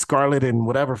nothing but scarlet and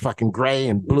whatever fucking gray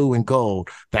and blue and gold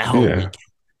that whole weekend.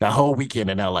 That whole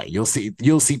weekend in LA, you'll see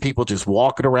people just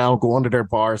walking around, going to their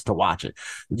bars to watch it.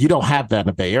 You don't have that in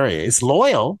the Bay Area. It's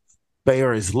loyal. Bay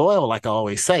Area is loyal, like I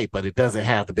always say, but it doesn't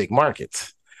have the big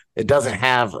markets. It doesn't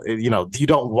have, you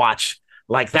don't watch.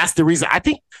 Like that's the reason. I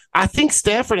think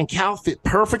Stanford and Cal fit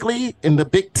perfectly in the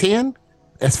Big 10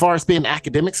 as far as being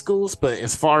academic schools, but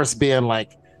as far as being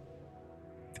like,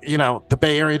 the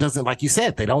Bay Area doesn't, like you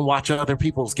said, they don't watch other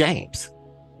people's games.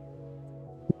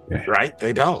 Right?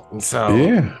 They don't. And so,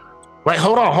 wait,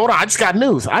 hold on. I just got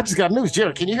news.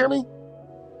 Jared, can you hear me?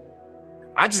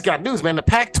 I just got news, man. The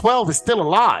Pac-12 is still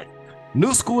alive.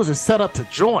 New schools are set up to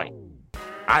join.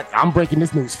 I'm breaking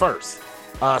this news first.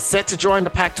 Set to join the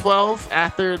Pac-12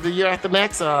 after the year after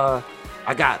next. I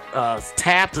got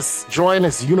tabbed to join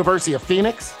as University of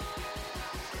Phoenix,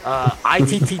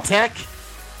 ITT Tech,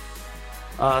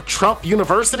 Trump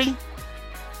University,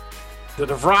 the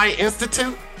DeVry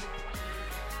Institute.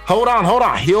 Hold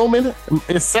on. Hillman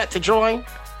is set to join.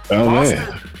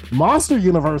 Monster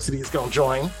University is going to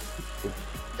join.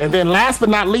 And then last but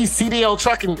not least, CDL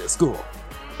Trucking School.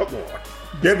 Come on.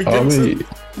 Debbie Gibson.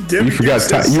 You forgot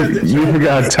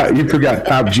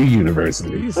Top G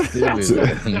University.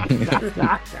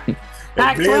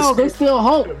 Pac-12, they still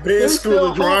hope. Advanced School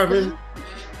of Driving.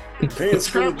 Advanced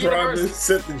School of Driving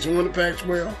set to join the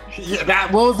Pac-12.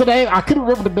 Yeah, what was the name? I couldn't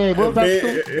remember the name. What was that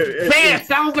school? Advanced,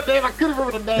 that was the name. I couldn't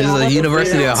remember the name. This is the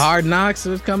University of Hard Knocks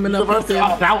was coming up.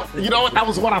 You know what? That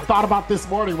was what I thought about this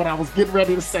morning when I was getting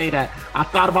ready to say that. I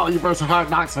thought about University of Hard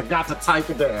Knocks. I got to type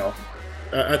it down.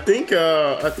 I think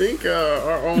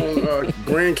our own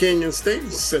Grand Canyon State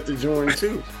is set to join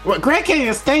too. Well, Grand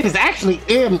Canyon State is actually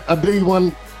in a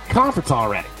D1 conference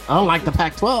already. Unlike the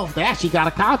Pac-12, they actually got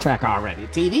a contract already, a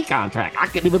TV contract. I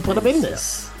couldn't even put them in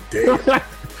this. They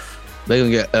gonna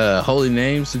get holy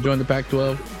names to join the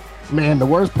Pac-12. Man, the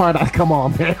worst part, come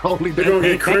on, man. Holy They're gonna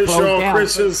get Crenshaw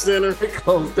Christian Center. They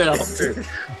closed down.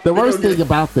 The worst thing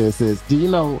about this is, do you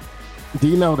know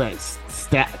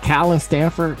that Cal and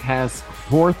Stanford has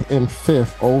 4th and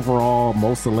 5th overall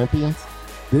most Olympians?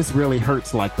 This really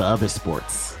hurts like the other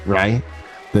sports, right?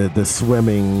 The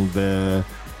swimming, the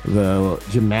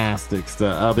gymnastics, the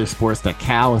other sports that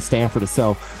Cal and Stanford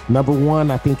itself. Number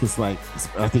 1, I think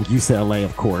UCLA,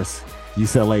 of course.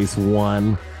 UCLA's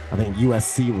 1. I think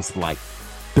USC was like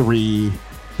 3.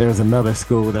 There's another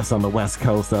school that's on the West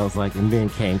Coast. I was like, and then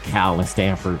came Cal and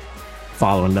Stanford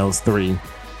following those 3.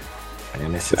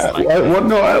 And it's just like,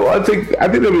 I think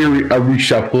there'll be a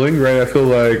reshuffling, right? I feel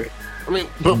like, I mean,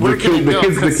 but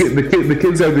the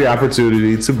kids have the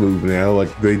opportunity to move now,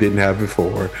 like they didn't have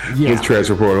before with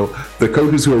transfer portal. The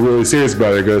coaches who are really serious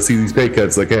about it are going to see these pay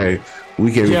cuts, like, hey,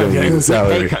 we can't get the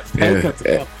salary,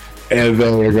 and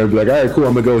then they're going to be like, all right, cool,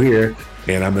 I'm going to go here,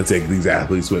 and I'm going to take these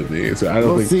athletes with me. So I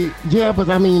don't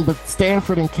think. But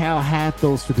Stanford and Cal had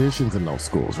those traditions in those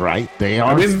schools, right? They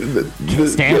are.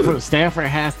 Stanford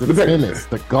has the tennis,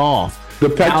 the golf. The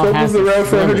Pac-12 was around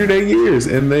for 108 years,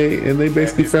 and they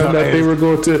basically found out they were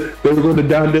going to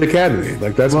Donda Academy.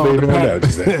 Like that's what they found out.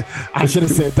 I should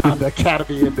have said Donda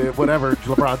Academy and then whatever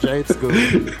LeBron James school.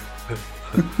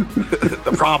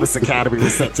 The Promise Academy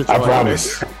was set to join.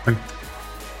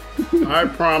 I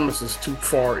promise is too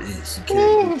far east. You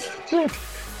can't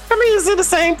it's in the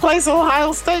same place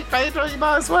Ohio State, Pedro. You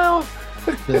might as well.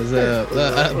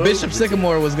 Bishop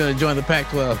Sycamore was going to join the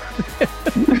Pac-12.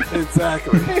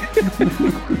 Exactly.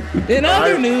 In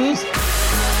other news.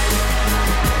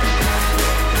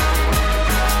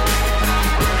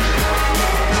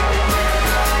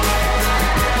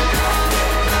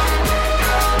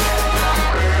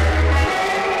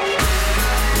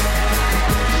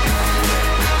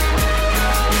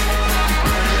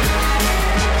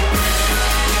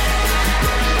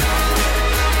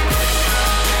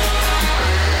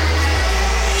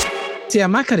 Yeah,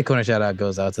 my Cutty Corner shout out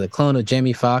goes out to the clone of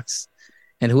Jamie Foxx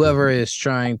and whoever is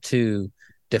trying to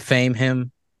defame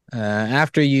him.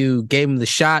 After you gave him the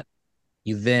shot,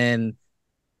 you then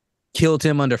killed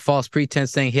him under false pretense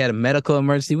saying he had a medical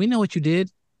emergency. We know what you did.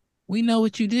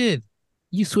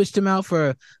 You switched him out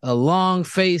for a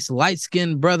long-faced,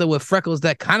 light-skinned brother with freckles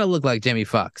that kind of look like Jamie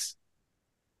Foxx.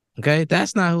 Okay?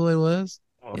 That's not who it was.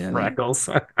 Freckles.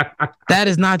 That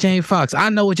is not Jamie Foxx. I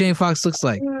know what Jamie Foxx looks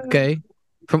like. Okay?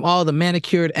 From all the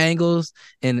manicured angles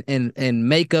and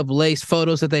makeup lace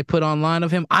photos that they put online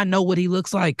of him, I know what he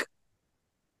looks like.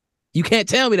 You can't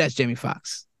tell me that's Jamie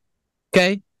Foxx.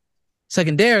 Okay?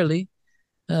 Secondarily,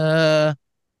 now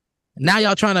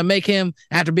y'all trying to make him,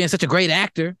 after being such a great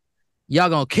actor, y'all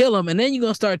gonna kill him, and then you're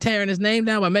gonna start tearing his name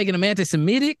down by making him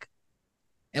anti-Semitic.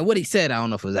 And what he said, I don't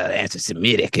know if it was that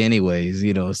anti-Semitic anyways,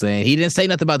 you know what I'm saying? He didn't say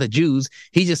nothing about the Jews.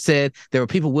 He just said there were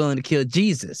people willing to kill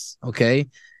Jesus, okay?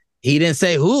 He didn't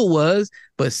say who it was,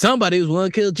 but somebody was willing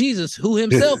to kill Jesus, who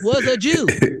himself was a Jew.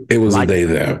 It was a day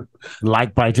there.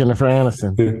 Like by Jennifer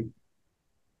Aniston.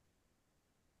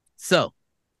 So,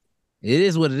 it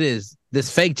is what it is. This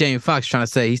fake Jamie Foxx trying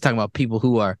to say, he's talking about people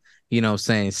who are, you know,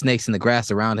 saying snakes in the grass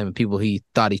around him and people he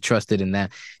thought he trusted in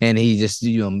that. And he just,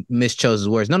 you know, mischose his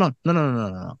words. No.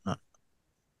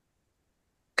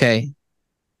 Okay.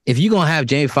 If you're going to have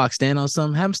Jamie Foxx stand on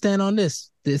something, have him stand on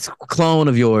this clone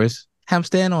of yours. Have him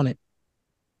stand on it.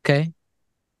 Okay?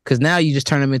 Because now you just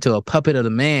turn him into a puppet of the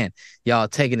man. Y'all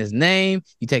taking his name,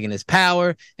 you taking his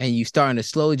power, and you starting to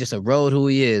slowly just erode who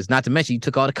he is. Not to mention you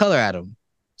took all the color out of him.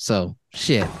 So,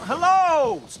 shit.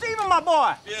 Hello, Steven, my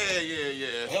boy.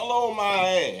 Yeah. Hello, my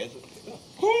ass.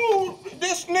 Who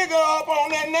this nigga up on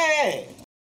that name?